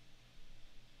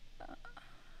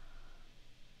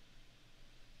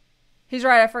 He's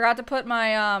right. I forgot to put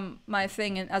my my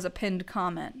thing in as a pinned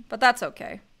comment, but that's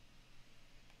okay.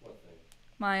 What thing?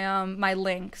 My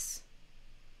links.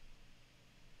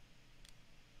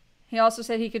 He also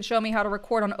said he can show me how to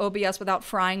record on OBS without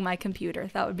frying my computer.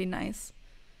 That would be nice.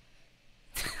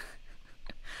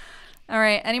 All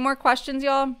right. Any more questions,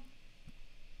 y'all?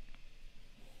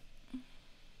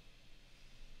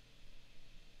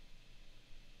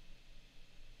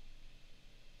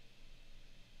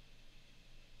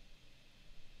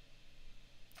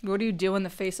 What do you do in the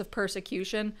face of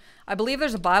persecution? I believe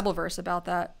there's a Bible verse about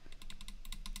that.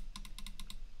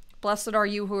 Blessed are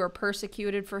you who are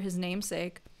persecuted for his name's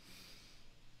sake.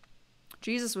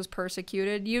 Jesus was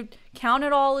persecuted. You count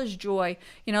it all as joy.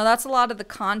 You know, that's a lot of the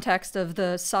context of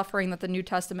the suffering that the New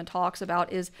Testament talks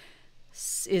about is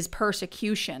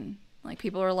persecution. Like,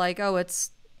 people are like, oh,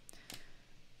 it's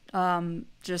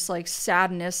just like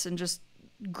sadness and just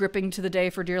gripping to the day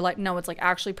for dear life. No, it's like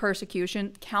actually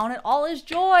persecution. Count it all as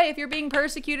joy if you're being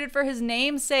persecuted for his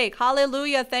name's sake.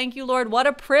 Hallelujah. Thank you, Lord. What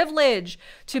a privilege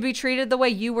to be treated the way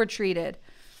you were treated,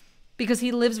 because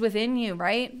he lives within you,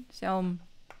 right? So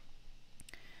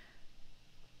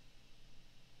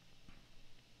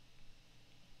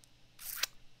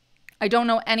I don't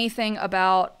know anything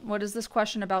about, what is this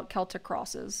question about Celtic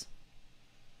crosses?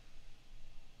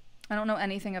 I don't know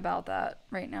anything about that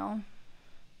right now.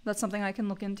 That's something I can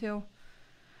look into.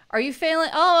 Are you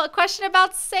failing? Oh, a question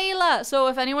about Selah. So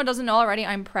if anyone doesn't know already,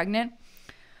 I'm pregnant.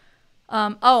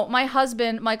 Oh, my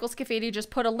husband, Michael Scafidi, just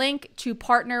put a link to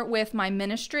partner with my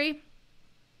ministry.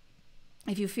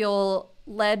 If you feel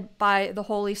led by the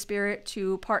Holy Spirit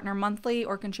to partner monthly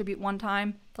or contribute one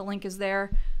time, the link is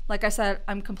there. Like I said,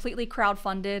 I'm completely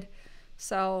crowdfunded,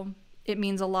 so it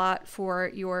means a lot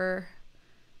for your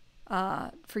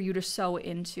for you to sow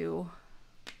into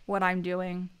what I'm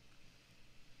doing.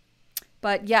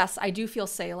 But yes, I do feel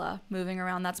Selah moving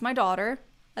around. That's my daughter.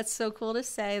 That's so cool to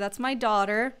say. That's my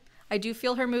daughter. I do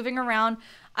feel her moving around.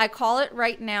 I call it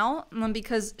right now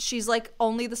because she's like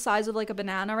only the size of like a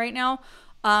banana right now.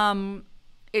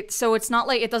 So it's not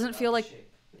like, it doesn't feel like,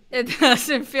 it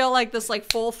doesn't feel like this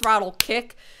like full throttle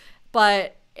kick,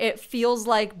 but it feels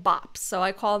like bops. So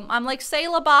I'm like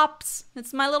Selah bops.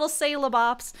 It's my little Selah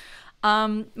bops.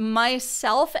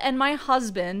 Myself and my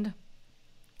husband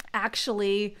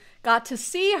actually got to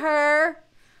see her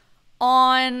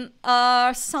on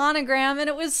a sonogram, and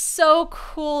it was so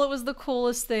cool. It was the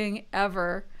coolest thing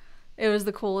ever. It was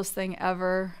the coolest thing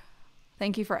ever.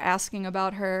 Thank you for asking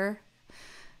about her.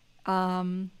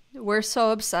 We're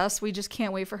so obsessed. We just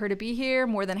can't wait for her to be here.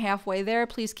 More than halfway there.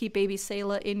 Please keep baby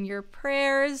Selah in your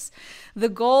prayers. The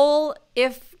goal,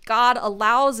 if God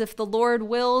allows, if the Lord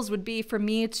wills, would be for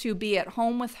me to be at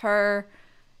home with her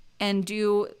and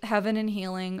do Heaven and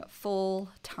Healing full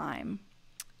time,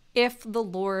 if the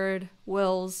Lord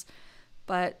wills.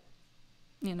 But,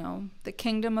 you know, the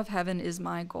kingdom of heaven is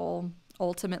my goal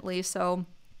ultimately. So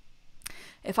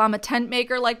if I'm a tent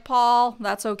maker like Paul,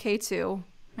 that's okay too,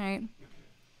 right?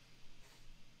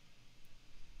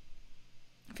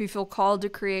 If you feel called to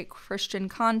create Christian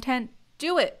content,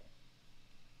 do it.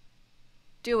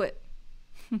 Do it.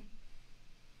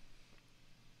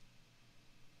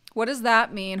 What does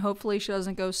that mean? Hopefully she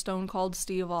doesn't go Stone Cold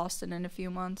Steve Austin in a few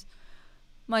months.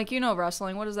 Mike, you know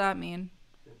wrestling. What does that mean?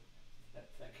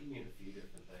 That can mean a few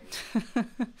different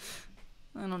things.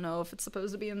 I don't don't know if it's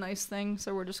supposed to be a nice thing,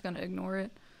 so we're just going to ignore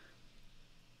it.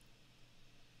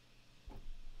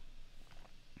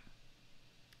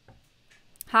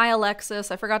 Hi, Alexis.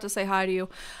 I forgot to say hi to you.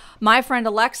 My friend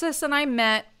Alexis and I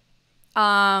met.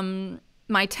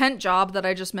 My tent job that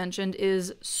I just mentioned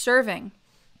is serving.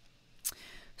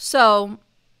 So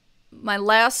my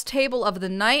last table of the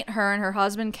night, her and her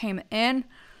husband came in.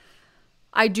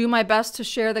 I do my best to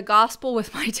share the gospel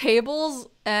with my tables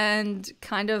and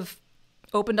kind of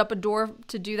opened up a door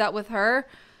to do that with her.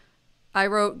 I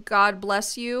wrote "God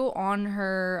bless you" on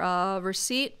her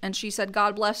receipt, and she said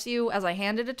 "God bless you" as I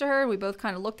handed it to her. We both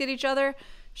kind of looked at each other,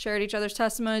 shared each other's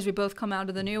testimonies. We both come out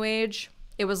of the New Age.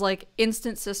 It was like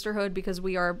instant sisterhood because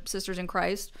we are sisters in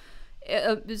Christ.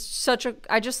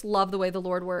 I just love the way the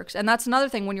Lord works. And that's another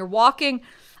thing. When you're walking,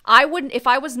 if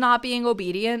I was not being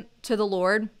obedient to the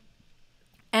Lord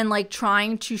and like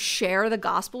trying to share the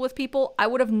gospel with people, I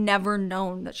would have never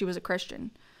known that she was a Christian.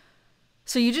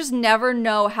 So you just never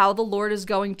know how the Lord is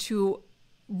going to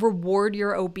reward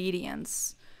your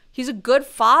obedience. He's a good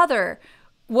father.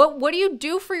 What do you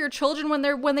do for your children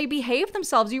when they behave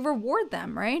themselves? You reward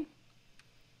them, right?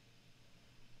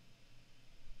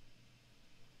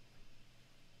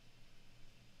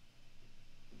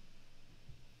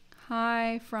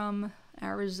 Hi from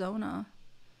Arizona.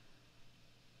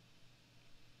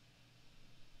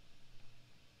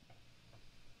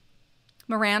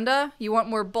 Miranda, you want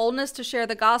more boldness to share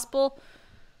the gospel?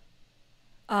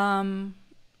 Pray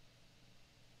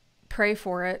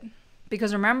for it.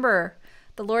 Because remember,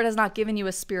 the Lord has not given you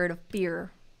a spirit of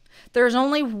fear. There's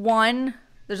only one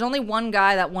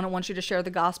guy that wants you to share the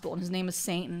gospel, and his name is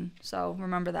Satan. So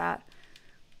remember that.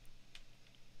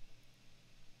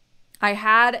 I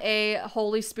had a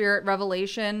Holy Spirit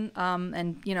revelation,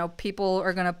 and people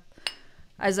are gonna,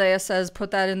 Isaiah says,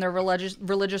 put that in their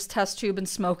religious test tube and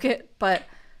smoke it. But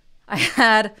I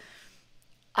had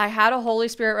a Holy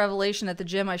Spirit revelation at the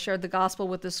gym. I shared the gospel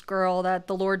with this girl that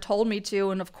the Lord told me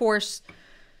to, and of course,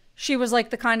 she was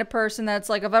like the kind of person that's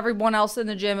like, of everyone else in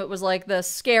the gym, it was like the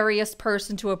scariest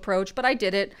person to approach. But I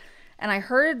did it, and I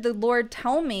heard the Lord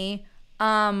tell me,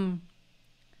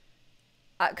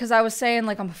 because I was saying,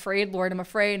 like, I'm afraid, Lord, I'm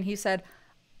afraid. And he said,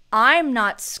 I'm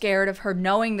not scared of her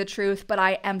knowing the truth, but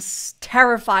I am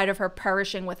terrified of her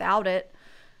perishing without it.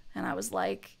 And I was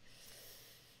like,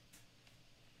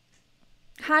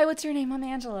 hi, what's your name? I'm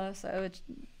Angela. So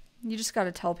you just got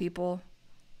to tell people.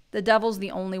 The devil's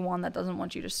the only one that doesn't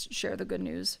want you to share the good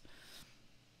news.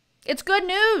 It's good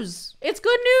news. It's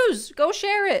good news. Go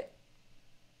share it.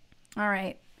 All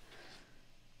right.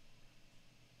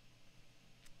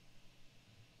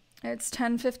 It's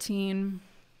 10:15.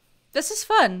 This is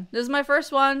fun. This is my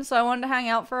first one, so I wanted to hang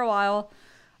out for a while.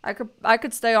 I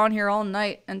could stay on here all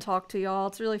night and talk to y'all.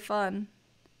 It's really fun.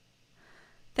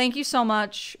 Thank you so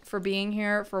much for being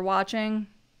here, for watching.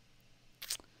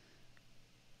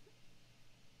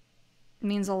 It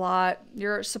means a lot.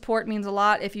 Your support means a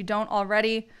lot. If you don't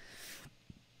already,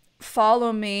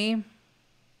 follow me.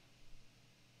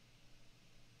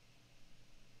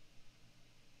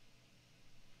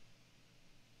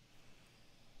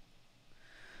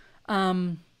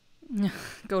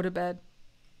 Go to bed.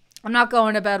 I'm not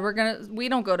going to bed. We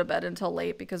don't go to bed until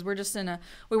late because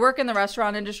we work in the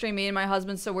restaurant industry, me and my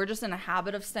husband, so we're just in a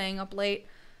habit of staying up late.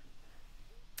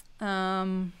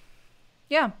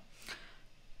 Yeah.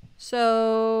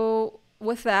 So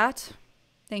with that,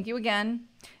 thank you again.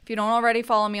 If you don't already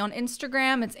follow me on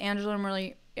Instagram, it's Angela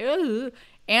Marie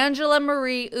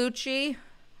Ucci.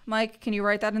 Mike, can you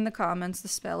write that in the comments, the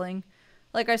spelling?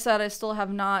 Like I said, I still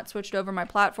have not switched over my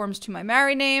platforms to my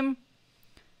married name.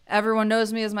 Everyone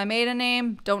knows me as my maiden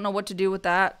name. Don't know what to do with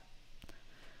that.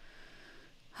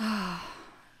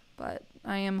 But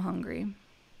I am hungry.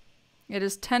 It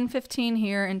is 10:15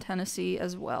 here in Tennessee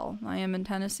as well. I am in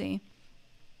Tennessee.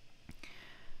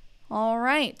 All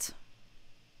right.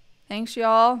 Thanks,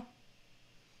 y'all.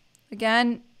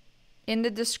 Again, in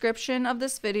the description of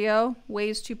this video,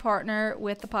 ways to partner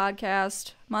with the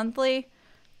podcast monthly.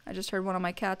 I just heard one of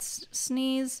my cats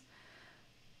sneeze.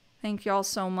 Thank y'all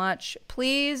so much.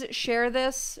 Please share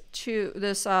this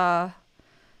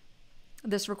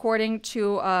recording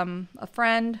to a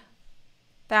friend,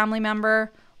 family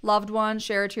member, loved one.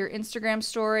 Share it to your Instagram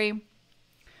story.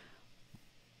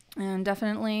 And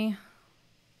definitely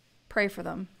pray for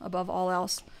them above all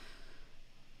else.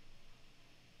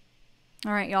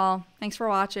 All right, y'all. Thanks for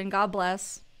watching. God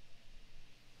bless.